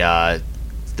for the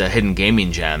hidden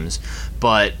gaming gems.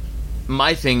 But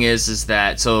my thing is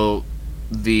that, so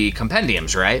the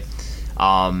compendiums, right?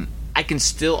 I can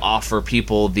still offer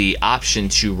people the option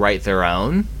to write their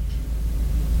own,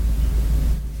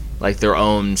 like, their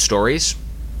own stories.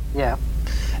 Yeah.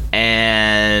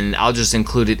 And I'll just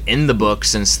include it in the book,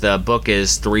 since the book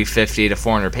is 350 to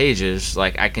 400 pages.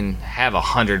 Like, I can have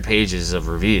 100 pages of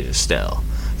reviews still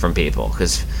from people,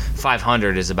 because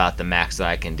 500 is about the max that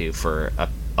I can do for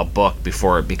a book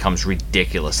before it becomes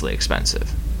ridiculously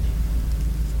expensive.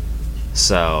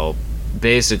 So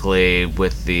basically,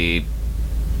 with the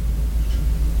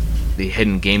the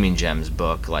Hidden Gaming Gems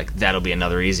book, like that'll be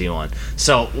another easy one.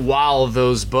 So while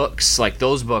those books, I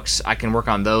can work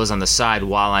on those on the side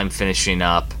while I'm finishing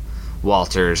up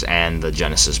Walters and the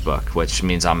Genesis book, which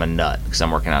means I'm a nut because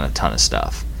I'm working on a ton of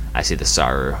stuff. I see the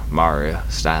Saru Maru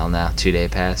style now, 2-day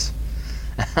pass.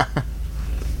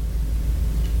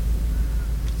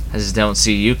 I just don't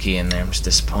see Yuki in there. I'm just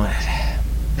disappointed.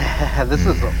 This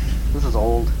is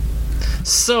old.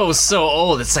 So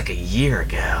old. It's like a year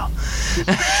ago.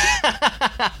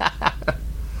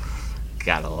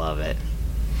 Gotta love it.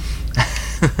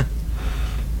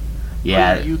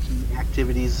 Yeah. Yuki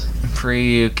activities.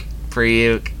 Pre-Yuke.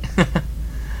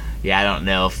 Yeah, I don't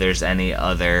know if there's any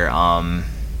other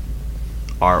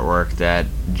artwork that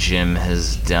Jim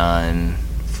has done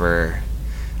for...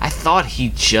 I thought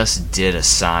he just did a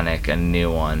Sonic, a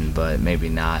new one, but maybe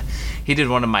not. He did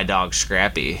one of my dog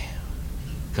Scrappy,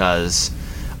 because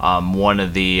one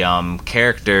of the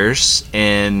characters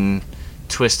in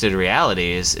Twisted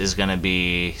Realities is going to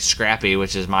be Scrappy,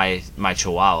 which is my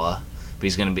Chihuahua.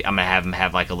 But I'm gonna have him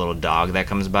have like a little dog that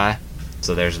comes by.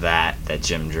 So there's that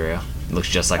Jim drew. Looks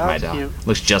just like my dog. Cute.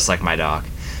 Looks just like my dog.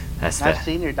 I've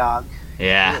seen your dog.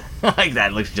 Yeah, like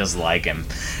that looks just like him.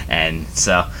 And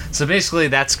so basically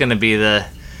that's gonna be the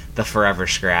forever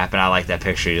Scrap, and I like that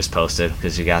picture you just posted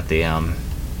because you got the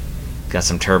got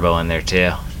some turbo in there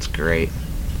too. It's great.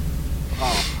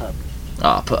 Oh, puppy.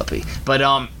 Oh, puppy.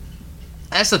 But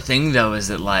that's the thing though, is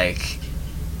that like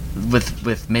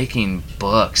with making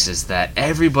books is that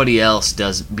everybody else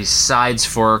does, besides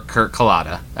for Kurt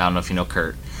Collada. I don't know if you know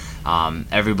Kurt.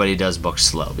 Everybody does books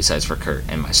slow besides for Kurt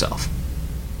and myself.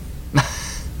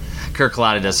 Kurt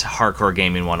Collada does Hardcore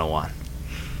Gaming 101.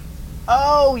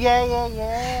 Oh yeah.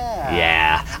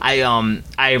 Yeah,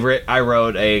 I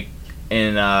wrote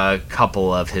in a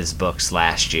couple of his books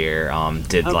last year.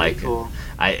 Cool.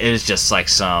 It was just like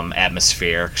some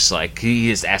atmospherics. Like he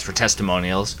just asked for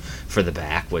testimonials for the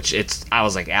back, which I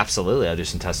was like, absolutely, I'll do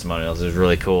some testimonials. It was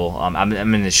really cool. I'm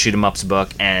in the Shoot 'em Ups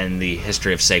book and the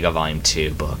History of Sega Volume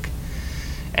 2 book,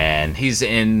 and he's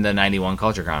in the 91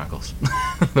 Culture Chronicles,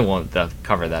 the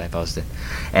cover that I posted,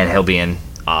 and he'll be in.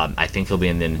 I think he'll be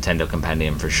in the Nintendo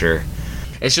Compendium for sure.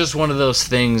 It's just one of those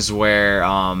things where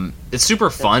it's super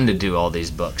fun to do all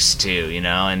these books too, you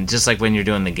know. And just like when you're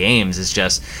doing the games, it's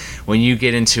just when you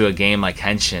get into a game like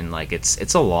Henshin, like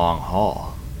it's a long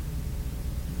haul.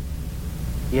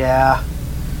 Yeah.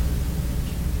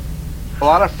 A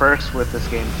lot of firsts with this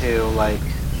game too, like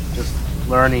just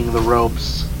learning the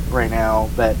ropes right now.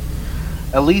 But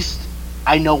at least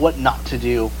I know what not to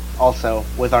do. Also,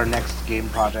 with our next game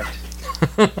project.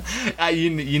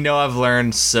 You know, I've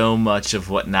learned so much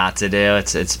of what not to do.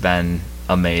 It's been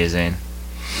amazing.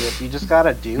 Yep, you just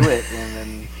gotta do it, and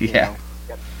then you know,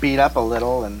 get beat up a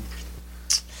little, and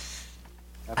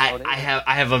I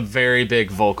have a very big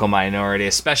vocal minority,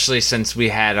 especially since we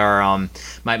had our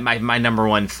my number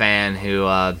one fan who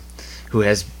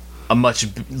has a much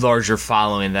larger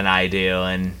following than I do,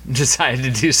 and decided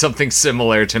to do something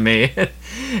similar to me.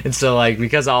 And so, like,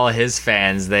 because all of his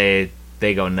fans, they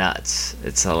go nuts.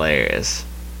 It's hilarious.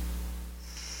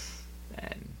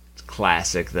 And it's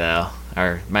classic, though.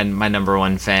 My number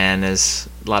one fan, is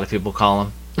a lot of people call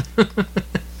him.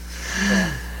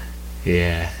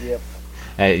 Yeah. Yep.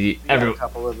 A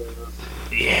couple of those.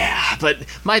 Yeah, but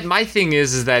my thing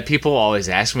is that people always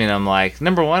ask me, and I'm like,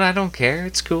 number one, I don't care.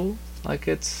 It's cool. Like,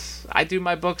 I do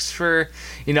my books for,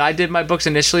 I did my books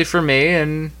initially for me,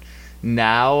 and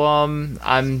now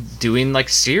I'm doing like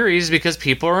series because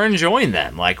people are enjoying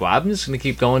them. Like, well, I'm just gonna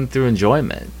keep going through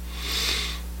enjoyment.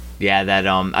 Yeah, that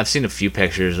I've seen a few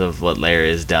pictures of what Larry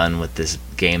has done with this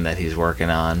game that he's working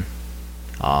on.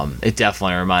 It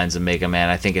definitely reminds of Mega Man.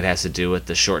 I think it has to do with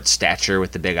the short stature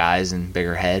with the big eyes and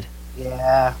bigger head.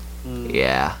 Yeah.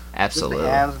 Yeah, absolutely. Just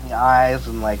the hands and the eyes,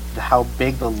 and like how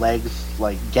big the legs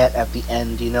like get at the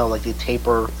end. Like they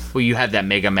taper. Well, you have that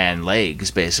Mega Man legs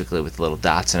basically with little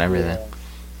dots and everything. Yeah.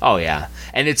 Oh yeah,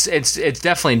 and it's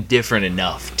definitely different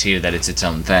enough too that it's its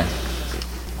own thing.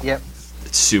 Yep.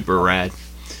 It's super rad.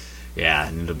 Yeah,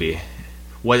 and it'll be.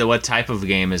 What type of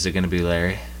game is it going to be,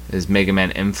 Larry? Is Mega Man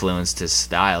influenced his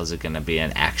style? Is it going to be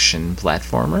an action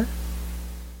platformer?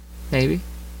 Maybe.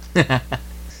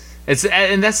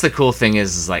 And that's the cool thing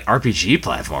is like RPG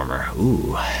platformer.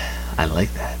 Ooh, I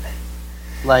like that.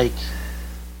 Like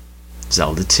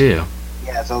Zelda 2.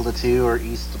 Yeah, Zelda 2 or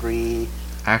Ys 3.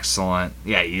 Excellent.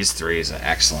 Yeah, Ys 3 is an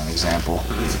excellent example.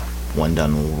 One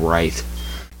done right.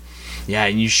 Yeah,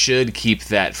 and you should keep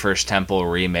that first temple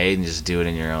remade and just do it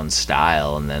in your own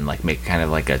style, and then like make kind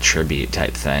of like a tribute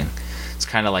type thing. It's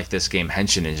kind of like this game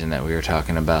Henshin Engine that we were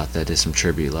talking about that is some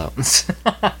tribute loans.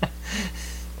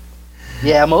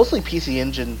 Yeah, mostly PC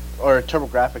Engine or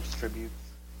TurboGrafx tributes.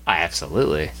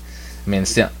 Absolutely. I mean,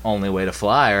 it's the only way to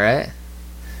fly, right?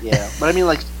 Yeah, but I mean,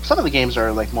 like, some of the games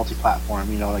are, like,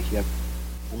 multi-platform, you know, like you have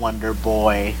Wonder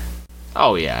Boy.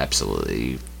 Oh, yeah, absolutely.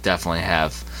 You definitely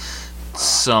have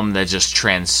some that just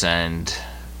transcend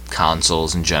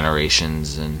consoles and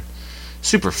generations and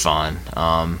super fun.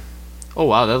 Oh,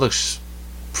 wow, that looks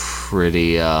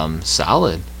pretty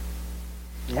solid.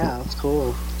 Yeah, that's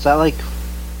cool. Is that, like,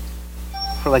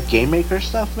 for, like, Game Maker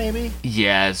stuff, maybe?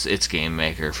 Yeah, it's Game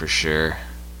Maker for sure.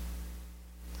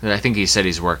 I think he said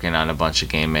he's working on a bunch of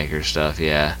Game Maker stuff,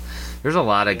 yeah. There's a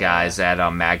lot of guys at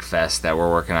MagFest that were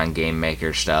working on Game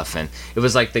Maker stuff, and it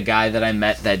was like the guy that I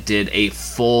met that did a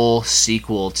full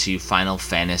sequel to Final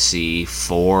Fantasy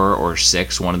 4 or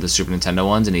 6, one of the Super Nintendo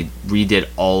ones, and he did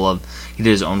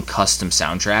his own custom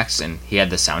soundtracks, and he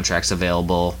had the soundtracks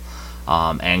available,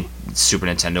 and Super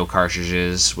Nintendo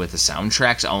cartridges with the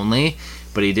soundtracks only.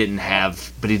 But he didn't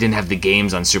have the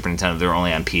games on Super Nintendo. They were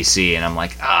only on PC, and I'm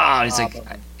like,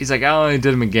 he's like, I only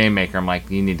did them in Game Maker. I'm like,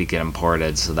 you need to get them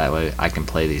ported so that way I can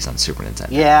play these on Super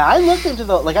Nintendo. Yeah, I looked into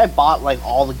I bought like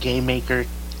all the Game Maker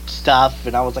stuff,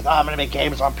 and I was like, I'm gonna make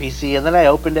games on PC, and then I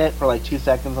opened it for like 2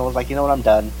 seconds, and I was like, you know what, I'm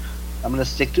done. I'm gonna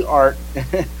stick to art.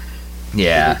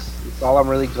 Yeah, it's all I'm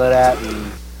really good at,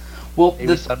 and well,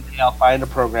 maybe someday I'll find a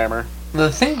programmer.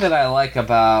 The thing that I like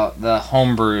about the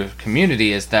homebrew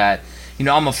community is that, you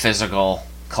know, I'm a physical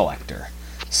collector.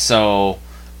 So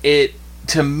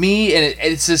to me, and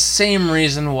it's the same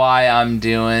reason why I'm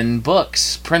doing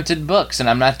books, printed books, and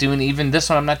I'm not doing even this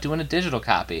one, I'm not doing a digital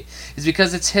copy. It's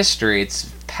because it's history,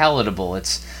 it's palatable,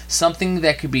 it's something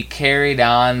that could be carried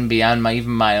on beyond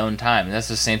even my own time. And that's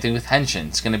the same thing with Henshin.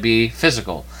 It's going to be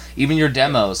physical. Even your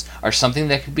demos are something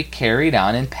that could be carried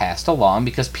on and passed along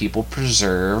because people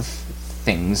preserve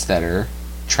things that are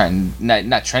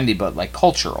not trendy, but like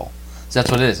cultural. So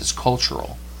that's what it is. It's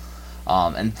cultural.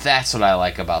 And that's what I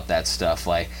like about that stuff.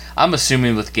 Like, I'm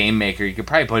assuming with Game Maker, you could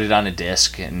probably put it on a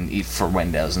disc and for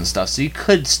Windows and stuff. So you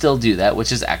could still do that,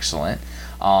 which is excellent.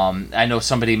 I know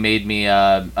somebody made me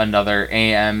another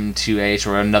AM2H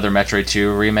or another Metroid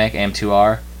 2 remake,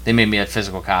 AM2R. They made me a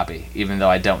physical copy, even though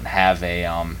I don't have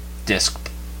a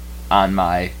disc on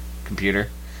my computer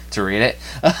to read it.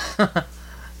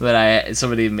 But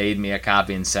somebody made me a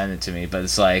copy and sent it to me. But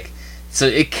it's like, so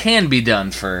it can be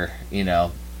done for, you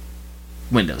know,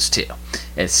 Windows 2.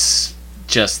 It's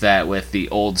just that with the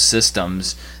old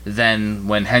systems, then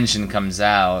when Henshin comes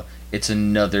out, it's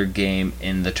another game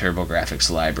in the TurboGrafx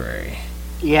library.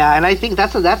 Yeah, and I think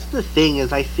that's the thing,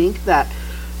 is I think that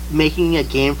making a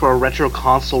game for a retro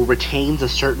console retains a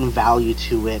certain value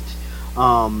to it,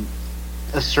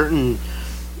 a certain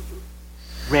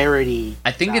rarity.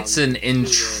 I think it's and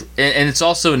it's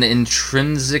also an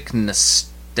intrinsic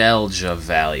nostalgia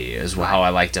value is how I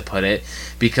like to put it,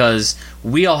 because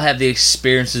we all have the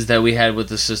experiences that we had with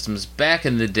the systems back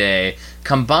in the day,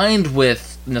 combined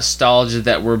with nostalgia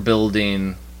that we're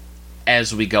building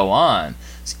as we go on.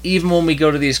 So even when we go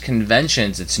to these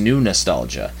conventions, it's new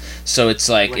nostalgia. So it's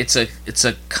like it's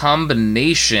a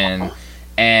combination.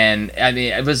 And I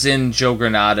mean, I was in Joe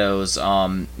Granado's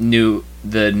new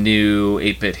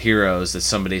 8-Bit Heroes that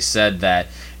somebody said that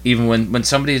even when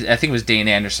somebody, I think it was Dane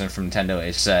Anderson from Nintendo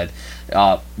Age, said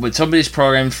when somebody's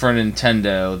programmed for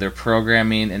Nintendo, they're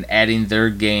programming and adding their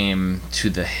game to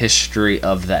the history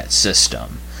of that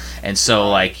system. And so,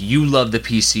 like, you love the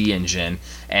PC Engine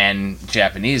and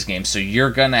Japanese games, so you're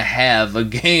going to have a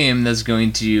game that's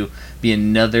going to be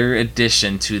another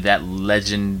addition to that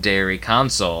legendary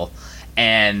console.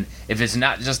 And if it's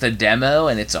not just a demo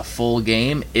and it's a full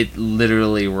game, it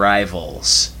literally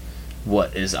rivals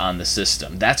what is on the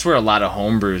system. That's where a lot of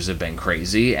homebrews have been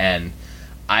crazy, and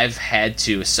I've had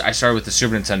to... I started with the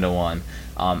Super Nintendo one.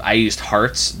 I used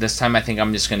hearts. This time I think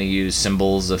I'm just going to use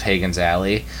symbols of Hagen's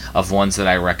Alley, of ones that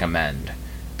I recommend.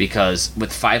 Because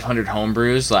with 500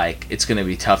 homebrews, like, it's going to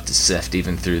be tough to sift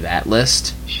even through that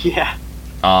list. Yeah.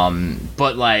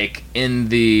 But, like, in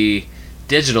the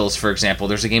digitals, for example,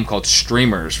 there's a game called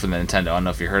Streamers for the Nintendo. I don't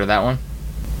know if you heard of that one.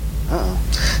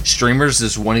 Streamers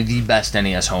is one of the best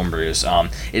NES homebrews.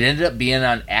 It ended up being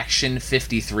on Action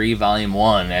 53 Volume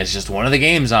 1 as just one of the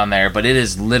games on there, but it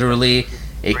is literally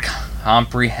a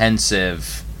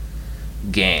comprehensive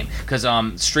game. Because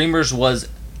Streamers was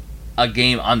a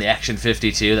game on the Action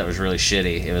 52 that was really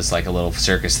shitty. It was like a little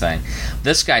circus thing.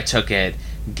 This guy took it,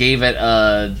 gave it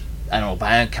a, I don't know,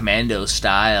 Bionic Commando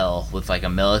style with like a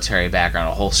military background,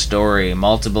 a whole story,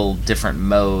 multiple different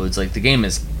modes. Like, the game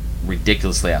is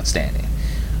ridiculously outstanding.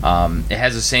 It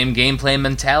has the same gameplay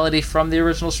mentality from the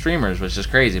original Streamers, which is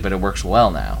crazy, but it works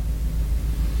well now.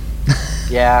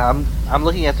 Yeah, I'm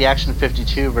looking at the Action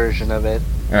 52 version of it.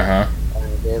 Uh huh.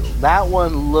 That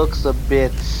one looks a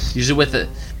bit. Usually with a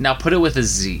now put it with a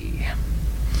Z.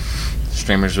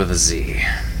 Streamers with a Z,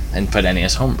 and put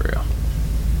NES Homebrew.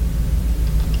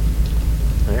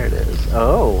 There it is.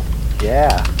 Oh,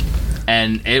 yeah.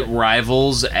 And it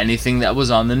rivals anything that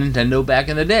was on the Nintendo back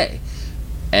in the day.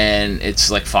 And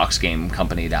it's like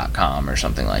FoxGameCompany.com or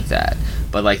something like that.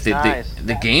 But like Nice.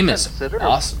 the game is Considerable.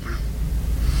 awesome.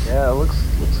 Yeah, it looks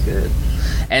good.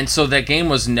 And so that game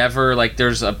was never like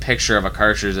there's a picture of a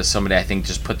cartridge that somebody I think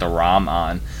just put the ROM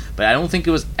on, but I don't think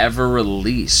it was ever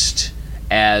released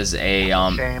as a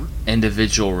Shame.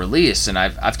 individual release. And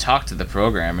I've talked to the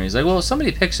programmer. He's like, well, if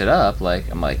somebody picks it up, like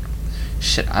I'm like,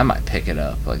 shit, I might pick it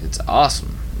up. Like it's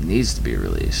awesome. It needs to be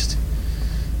released.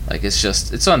 Like it's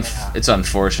just it's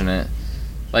unfortunate.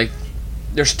 Like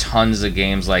there's tons of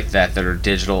games like that that are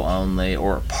digital only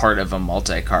or part of a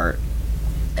multi-cart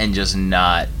and just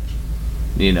not,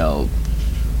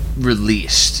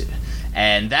 released.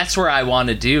 And that's where I want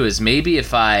to do is maybe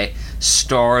if I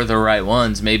star the right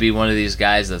ones, maybe one of these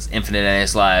guys that's Infinite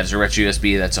NES Lives or Retro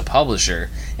USB that's a publisher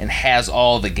and has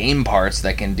all the game parts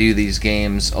that can do these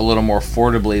games a little more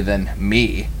affordably than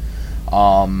me.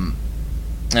 And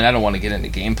I don't want to get into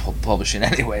game publishing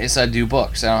anyways. I do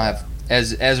books. I don't have,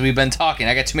 as we've been talking,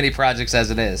 I got too many projects as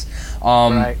it is.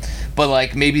 Right. But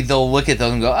like maybe they'll look at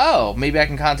those and go, oh, maybe I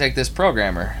can contact this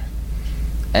programmer,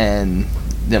 and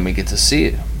then we get to see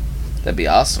it. That'd be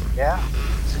awesome. Yeah.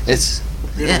 It's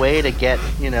Good way to get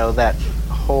that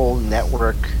whole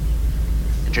network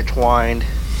intertwined.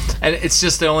 and it's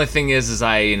just the only thing is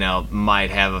I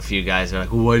might have a few guys that are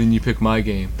like, well, why didn't you pick my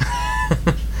game?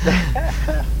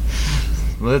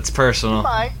 Well, it's personal.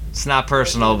 Might. It's not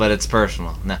personal, but it's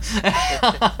personal. No,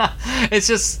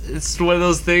 it's one of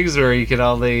those things where you can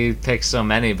only pick so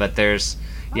many. But there's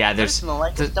Personal,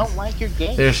 like, th- don't like your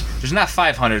game. there's not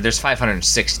 500. There's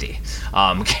 560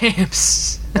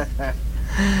 games.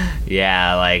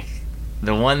 Yeah, like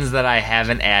the ones that I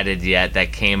haven't added yet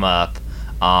that came up.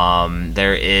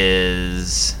 There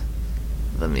is.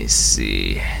 Let me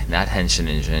see. Not Henshin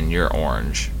Engine. You're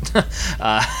orange.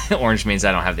 Orange means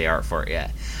I don't have the art for it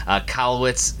yet.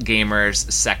 Kalwitz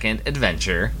Gamers' Second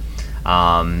Adventure,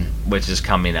 which is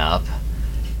coming up.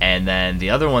 And then the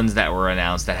other ones that were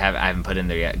announced that I haven't put in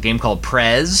there yet. A game called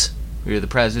Prez. You're the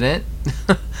president.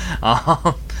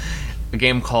 A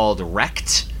game called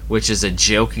Wrecked, which is a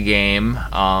joke game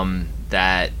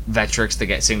that Vectrex,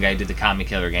 the same guy who did the Kami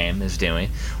Killer game, is doing.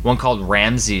 One called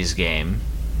Ramsey's Game.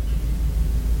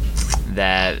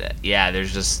 That,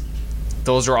 there's just...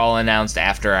 Those are all announced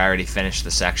after I already finished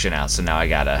the section out, so now I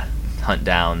gotta hunt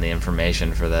down the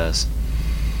information for those.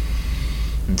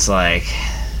 It's like...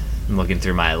 I'm looking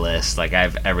through my list. Like, I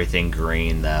have everything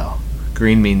green, though.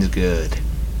 Green means good.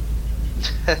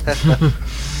 A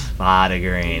lot of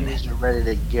green. You're ready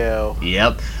to go.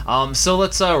 Yep. So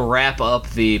let's wrap up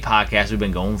the podcast. We've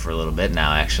been going for a little bit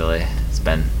now, actually. It's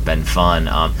been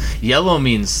fun. Yellow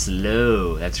means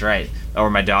slow. That's right. Or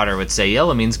my daughter would say,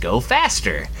 yellow means go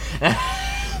faster.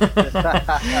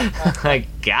 I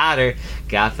got her.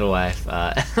 Got the wife.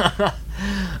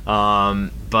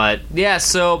 But, yeah,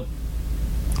 so...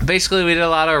 Basically, we did a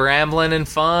lot of rambling and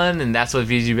fun, and that's what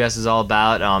VGBS is all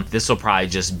about. This will probably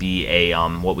just be a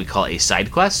what we call a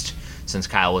side quest, since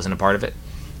Kyle wasn't a part of it.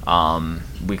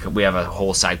 We have a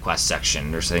whole side quest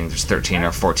section. There's 13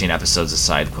 or 14 episodes of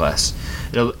side quests.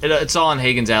 It's all on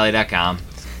HagensAlley.com.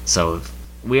 So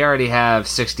we already have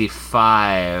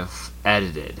 65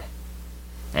 edited,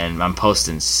 and I'm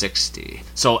posting 60.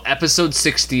 So episode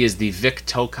 60 is the Vic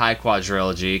Tokai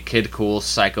quadrilogy: Kid Cool,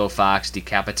 Psycho Fox,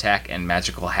 Decap Attack, and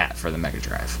Magical Hat for the Mega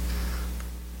Drive.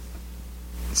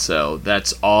 So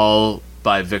that's all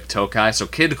by Vic Tokai. So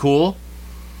Kid Cool,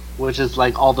 Which is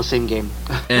like all the same game.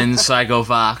 and Psycho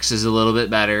Fox is a little bit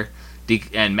better,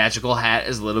 and Magical Hat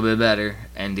is a little bit better,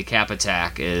 and Decap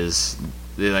Attack is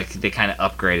they kind of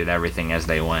upgraded everything as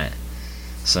they went.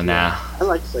 So now I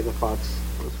like Psycho Fox.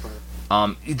 It was fun.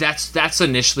 That's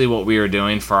initially what we were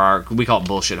doing for we call it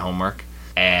bullshit homework,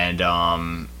 and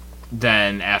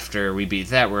then after we beat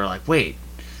that, we were like, wait,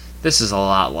 this is a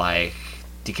lot like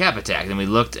Decap Attack. Then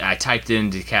I typed in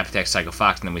Decap Attack Psycho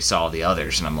Fox, and then we saw all the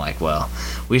others, and I'm like, well,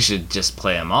 we should just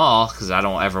play them all, because I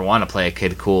don't ever want to play a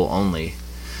Kid Cool only.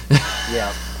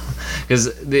 Yeah.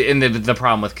 Because the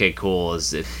problem with Kid Cool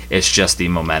is it's just the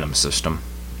momentum system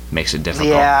makes it difficult.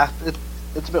 Yeah,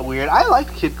 it's a bit weird. I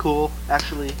like Kid Cool,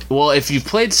 actually. Well, if you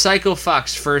played Psycho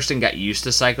Fox first and got used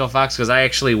to Psycho Fox, because I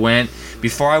actually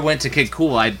before I went to Kid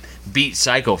Cool, I beat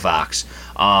Psycho Fox.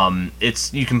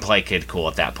 You can play Kid Cool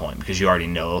at that point because you already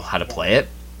know how to play it,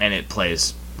 and it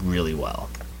plays really well.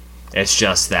 It's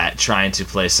just that trying to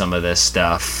play some of this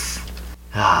stuff,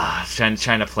 trying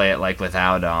to play it like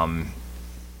without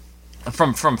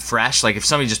from fresh. Like if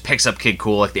somebody just picks up Kid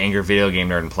Cool, like the Angry Video Game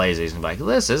Nerd, and plays it, he's gonna be like,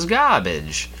 "This is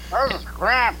garbage." This is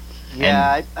crap.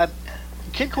 Yeah,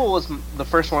 Kid Cool was the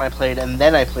first one I played, and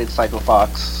then I played Psycho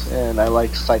Fox, and I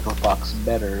liked Psycho Fox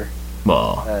better.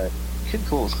 Well, Kid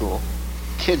Cool was cool.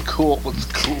 Kid Cool was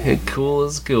cool. Kid Cool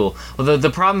is cool. Well, the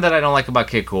problem that I don't like about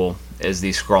Kid Cool is the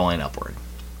scrolling upward.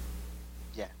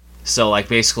 Yeah. So like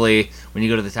basically, when you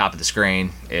go to the top of the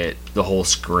screen, the whole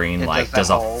screen like does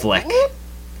a flick.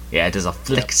 Yeah, it does a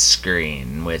flick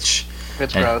screen, which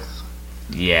it's gross.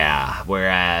 Yeah,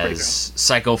 whereas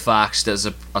Psycho Fox does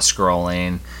a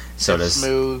scrolling. So does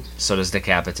smooth. So does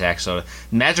Decap Attack. So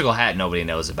Magical Hat nobody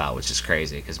knows about, which is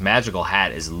crazy because Magical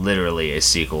Hat is literally a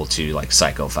sequel to like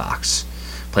Psycho Fox.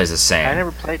 Plays the same. I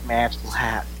never played Magical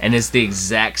Hat. And it's the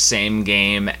exact same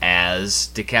game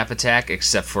as Decap Attack,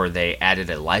 except for they added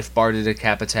a life bar to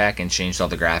Decap Attack and changed all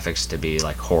the graphics to be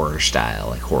like horror style,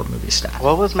 like horror movie style.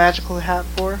 What was Magical Hat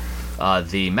for?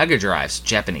 The Mega Drive's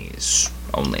Japanese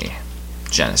only.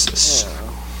 Genesis.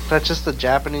 Yeah. That's just the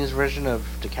Japanese version of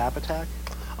Decap Attack?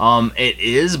 It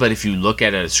is, but if you look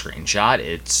at a screenshot,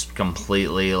 it's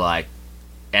completely like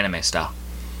anime style.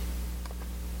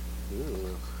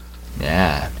 Ooh.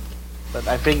 Yeah. But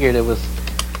I figured it was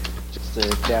just the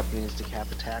Japanese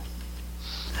Decap Attack.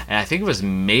 And I think it was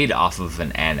made off of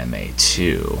an anime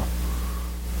too.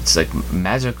 It's like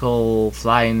Magical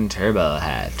Flying Turbo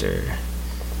Hat or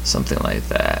something like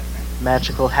that.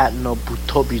 Magical Hat no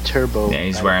Butobi Turbo. Yeah,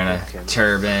 he's wearing a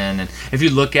turban, and if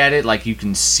you look at it, like you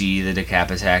can see the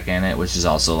Decap Attack in it, which is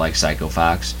also like Psycho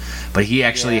Fox. But he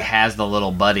actually has the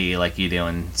little buddy like you do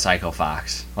in Psycho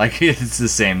Fox. Like it's the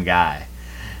same guy.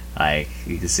 Like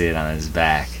you can see it on his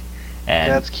back.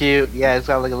 And that's cute. Yeah, it's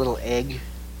got like a little egg.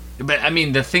 But I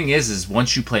mean, the thing is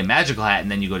once you play Magical Hat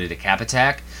and then you go to Decap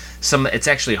Attack, it's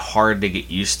actually hard to get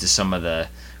used to some of the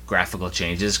graphical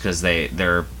changes because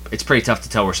it's pretty tough to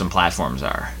tell where some platforms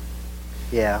are.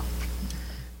 Yeah.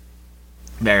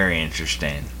 Very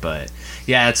interesting, but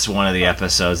yeah, it's one of the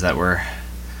episodes that we're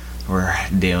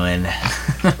doing.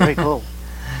 Very cool.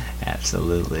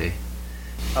 Absolutely.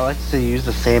 I like to use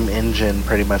the same engine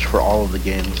pretty much for all of the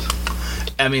games.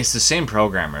 I mean, it's the same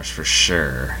programmers for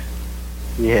sure.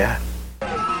 Yeah.